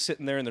that when they're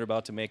sitting there and they're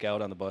about to make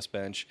out on the bus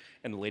bench,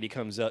 and the lady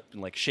comes up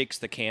and shakes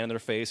the can in their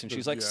face, and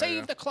she's like,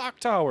 "Save the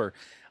clock tower."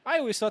 I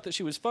always thought that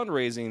she was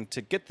fundraising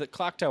to get the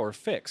clock tower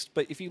fixed,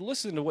 but if you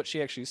listen to what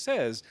she actually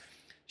says,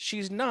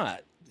 she's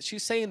not.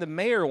 She's saying the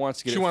mayor wants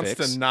to get it fixed. She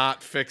wants to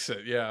not fix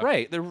it, yeah.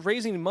 Right. They're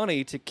raising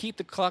money to keep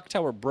the clock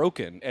tower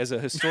broken as a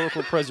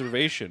historical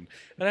preservation.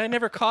 And I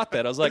never caught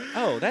that. I was like,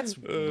 oh, that's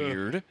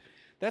weird.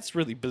 That's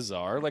really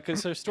bizarre.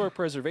 Because historic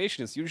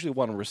preservationists usually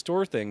want to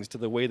restore things to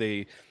the way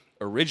they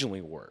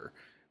originally were,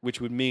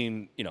 which would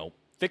mean,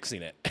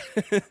 fixing it.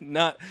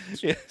 Not,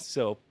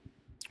 so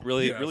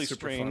really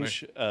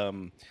strange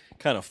kind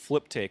of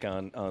flip take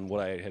on what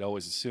I had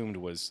always assumed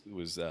was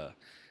the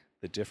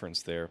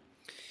difference there.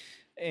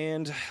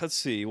 And let's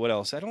see what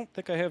else. I don't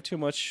think I have too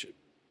much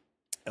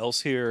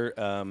else here,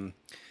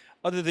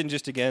 other than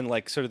just again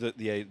sort of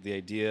the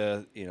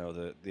idea,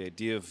 the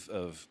idea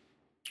of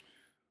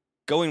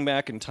going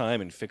back in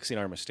time and fixing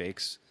our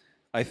mistakes.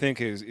 I think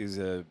is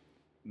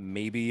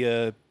maybe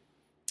a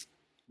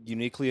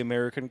uniquely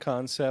American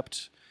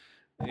concept.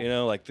 We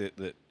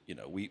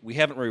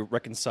haven't really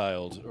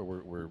reconciled, or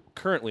we're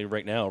currently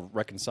right now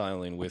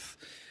reconciling with.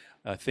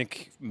 I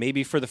think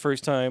maybe for the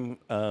first time,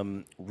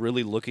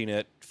 really looking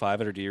at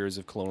 500 years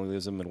of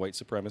colonialism and white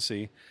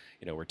supremacy.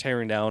 We're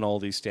tearing down all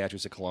these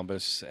statues of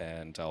Columbus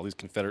and all these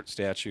Confederate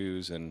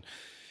statues, and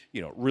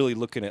really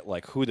looking at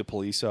who the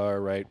police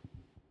are, right?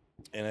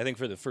 And I think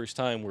for the first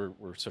time,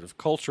 we're sort of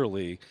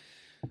culturally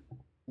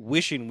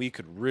wishing we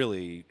could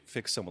really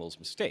fix some of those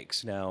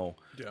mistakes. Now,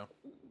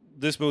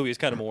 this movie is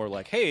kind of more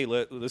like, hey,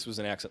 this was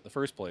an accident in the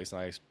first place,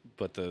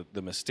 but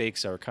the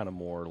mistakes are kind of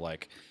more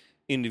like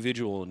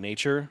individual in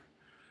nature,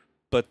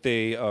 but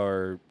they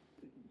are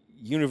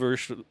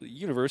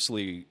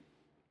universally,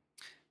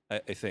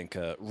 I think,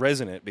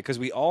 resonant, because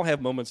we all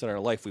have moments in our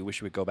life we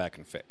wish we would go back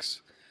and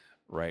fix,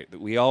 right?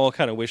 That we all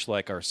kind of wish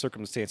like our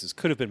circumstances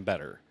could have been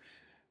better,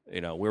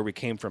 where we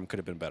came from could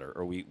have been better,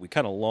 or we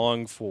kind of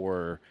long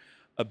for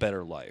a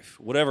better life,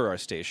 whatever our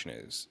station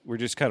is. We're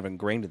just kind of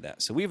ingrained in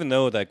that. So even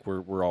though like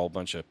we're all a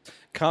bunch of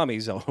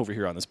commies over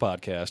here on this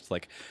podcast,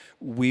 like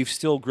we've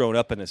still grown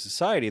up in a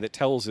society that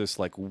tells us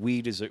like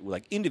we deserve,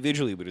 like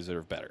individually we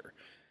deserve better,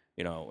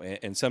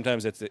 and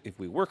sometimes it's if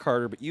we work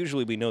harder, but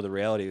usually we know the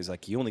reality is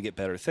like you only get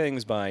better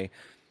things by,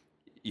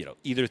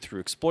 either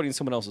through exploiting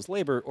someone else's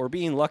labor or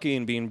being lucky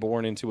and being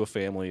born into a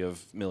family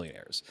of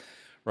millionaires,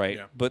 right?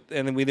 Yeah.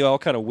 And then we all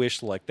kind of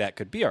wish like that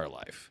could be our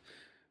life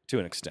to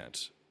an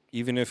extent.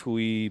 Even if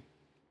we,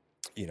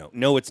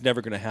 know it's never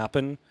going to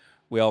happen,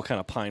 we all kind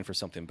of pine for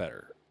something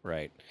better,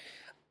 right?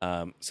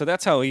 So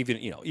that's how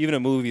even a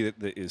movie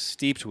that is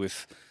steeped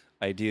with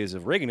ideas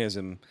of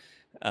Reaganism,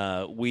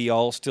 we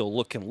all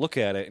still can look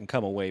at it and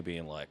come away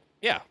being like,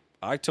 yeah,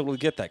 I totally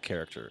get that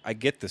character. I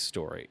get this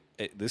story.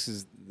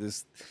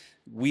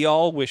 We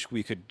all wish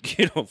we could,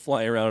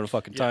 fly around in a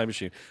fucking time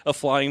machine, a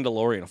flying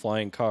DeLorean, a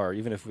flying car,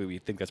 even if we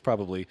think that's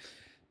probably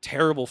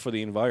terrible for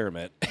the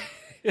environment.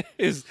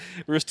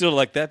 We're still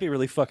like, that'd be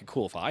really fucking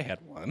cool if I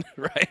had one,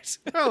 right?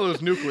 Well, it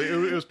was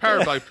nuclear. It was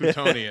powered by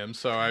plutonium,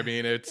 so I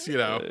mean, it's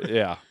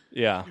yeah.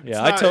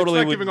 I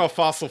totally would giving off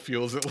fossil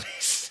fuels at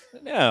least.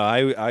 No,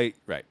 I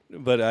right,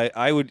 but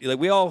I would like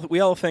we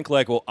all think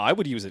like, well, I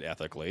would use it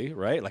ethically,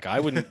 right? Like I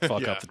wouldn't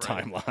fuck up the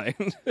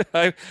timeline.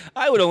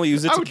 I would only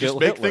use it to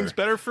kill Hitler. Make things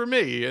better for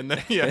me, and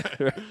then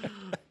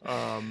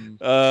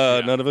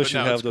none of us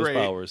should have those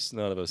powers.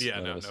 None of us.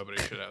 Yeah,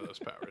 nobody should have those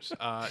powers.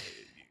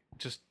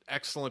 Just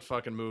excellent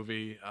fucking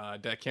movie. I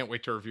can't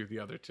wait to review the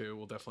other two.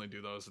 We'll definitely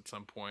do those at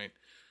some point.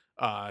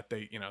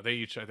 They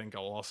each, I think,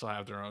 will also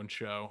have their own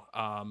show.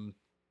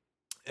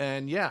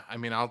 And yeah, I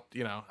mean, what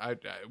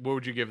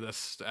would you give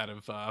this out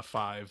of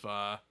 5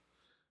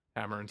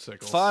 Hammer and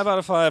Sickles? 5 out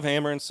of 5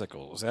 Hammer and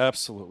Sickles.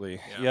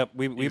 Absolutely. Yeah. Yep.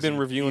 We've been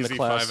reviewing the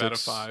classics. 5 out of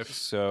 5.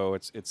 So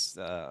it's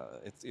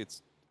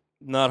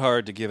not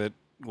hard to give it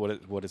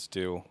what it's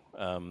due.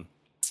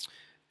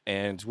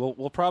 And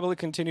we'll probably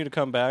continue to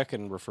come back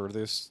and refer to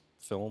this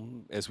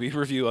film as we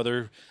review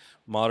other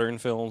modern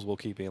films. We'll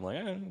keep being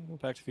like,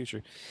 Back to the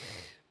Future.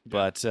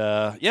 But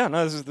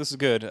this is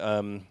good.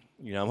 I'm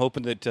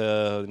hoping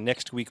that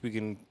next week we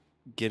can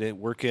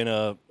work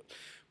in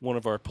one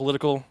of our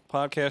political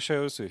podcast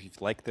shows. So if you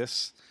like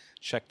this,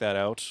 check that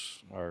out.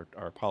 Our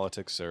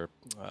politics are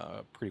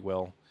pretty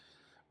well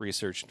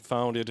researched and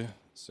founded.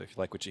 So if you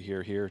like what you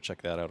hear here,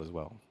 check that out as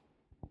well.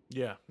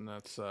 Yeah, and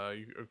that's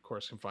you of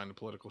course can find the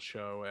political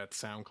show at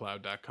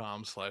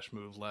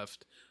soundcloud.com/moveleft.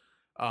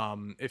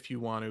 If you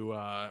want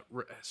to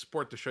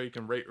support the show, you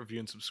can rate, review,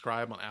 and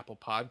subscribe on Apple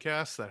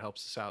Podcasts. That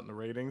helps us out in the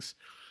ratings.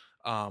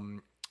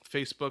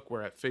 Facebook,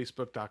 we're at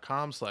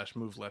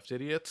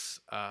facebook.com/moveleftidiots.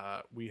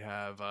 We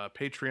have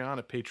Patreon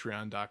at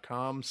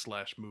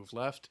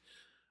patreon.com/moveleft.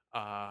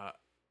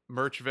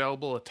 Merch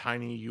available at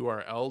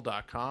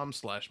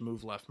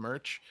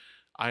tinyurl.com/moveleftmerch.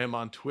 I am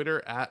on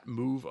Twitter at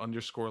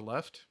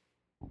move_left.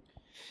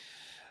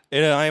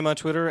 And I am on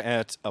Twitter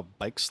at a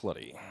bike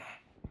slutty.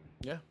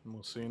 Yeah, and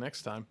we'll see you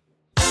next time.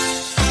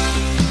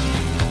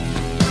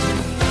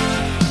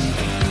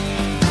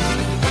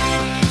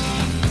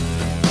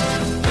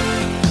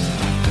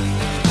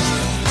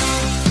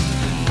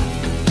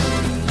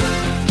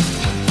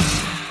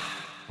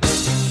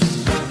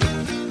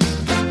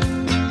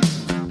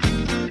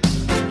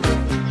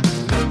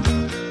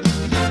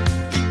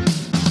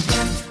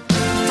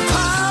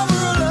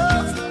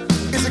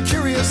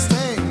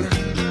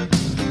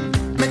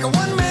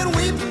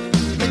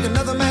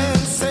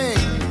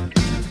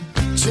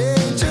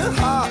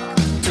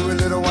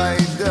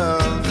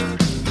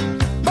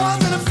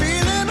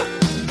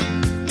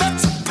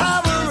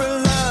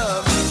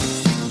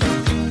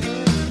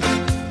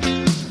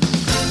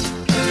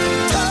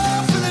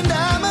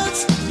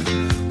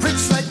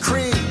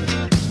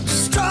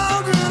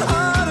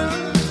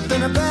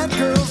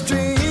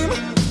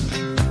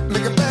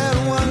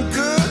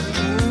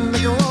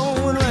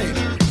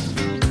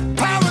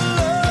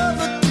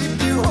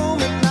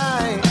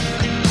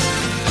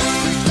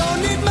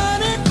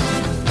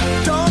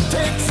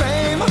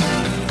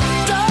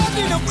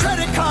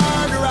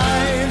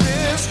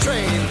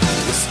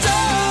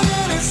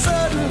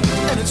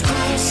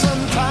 Cruel summer.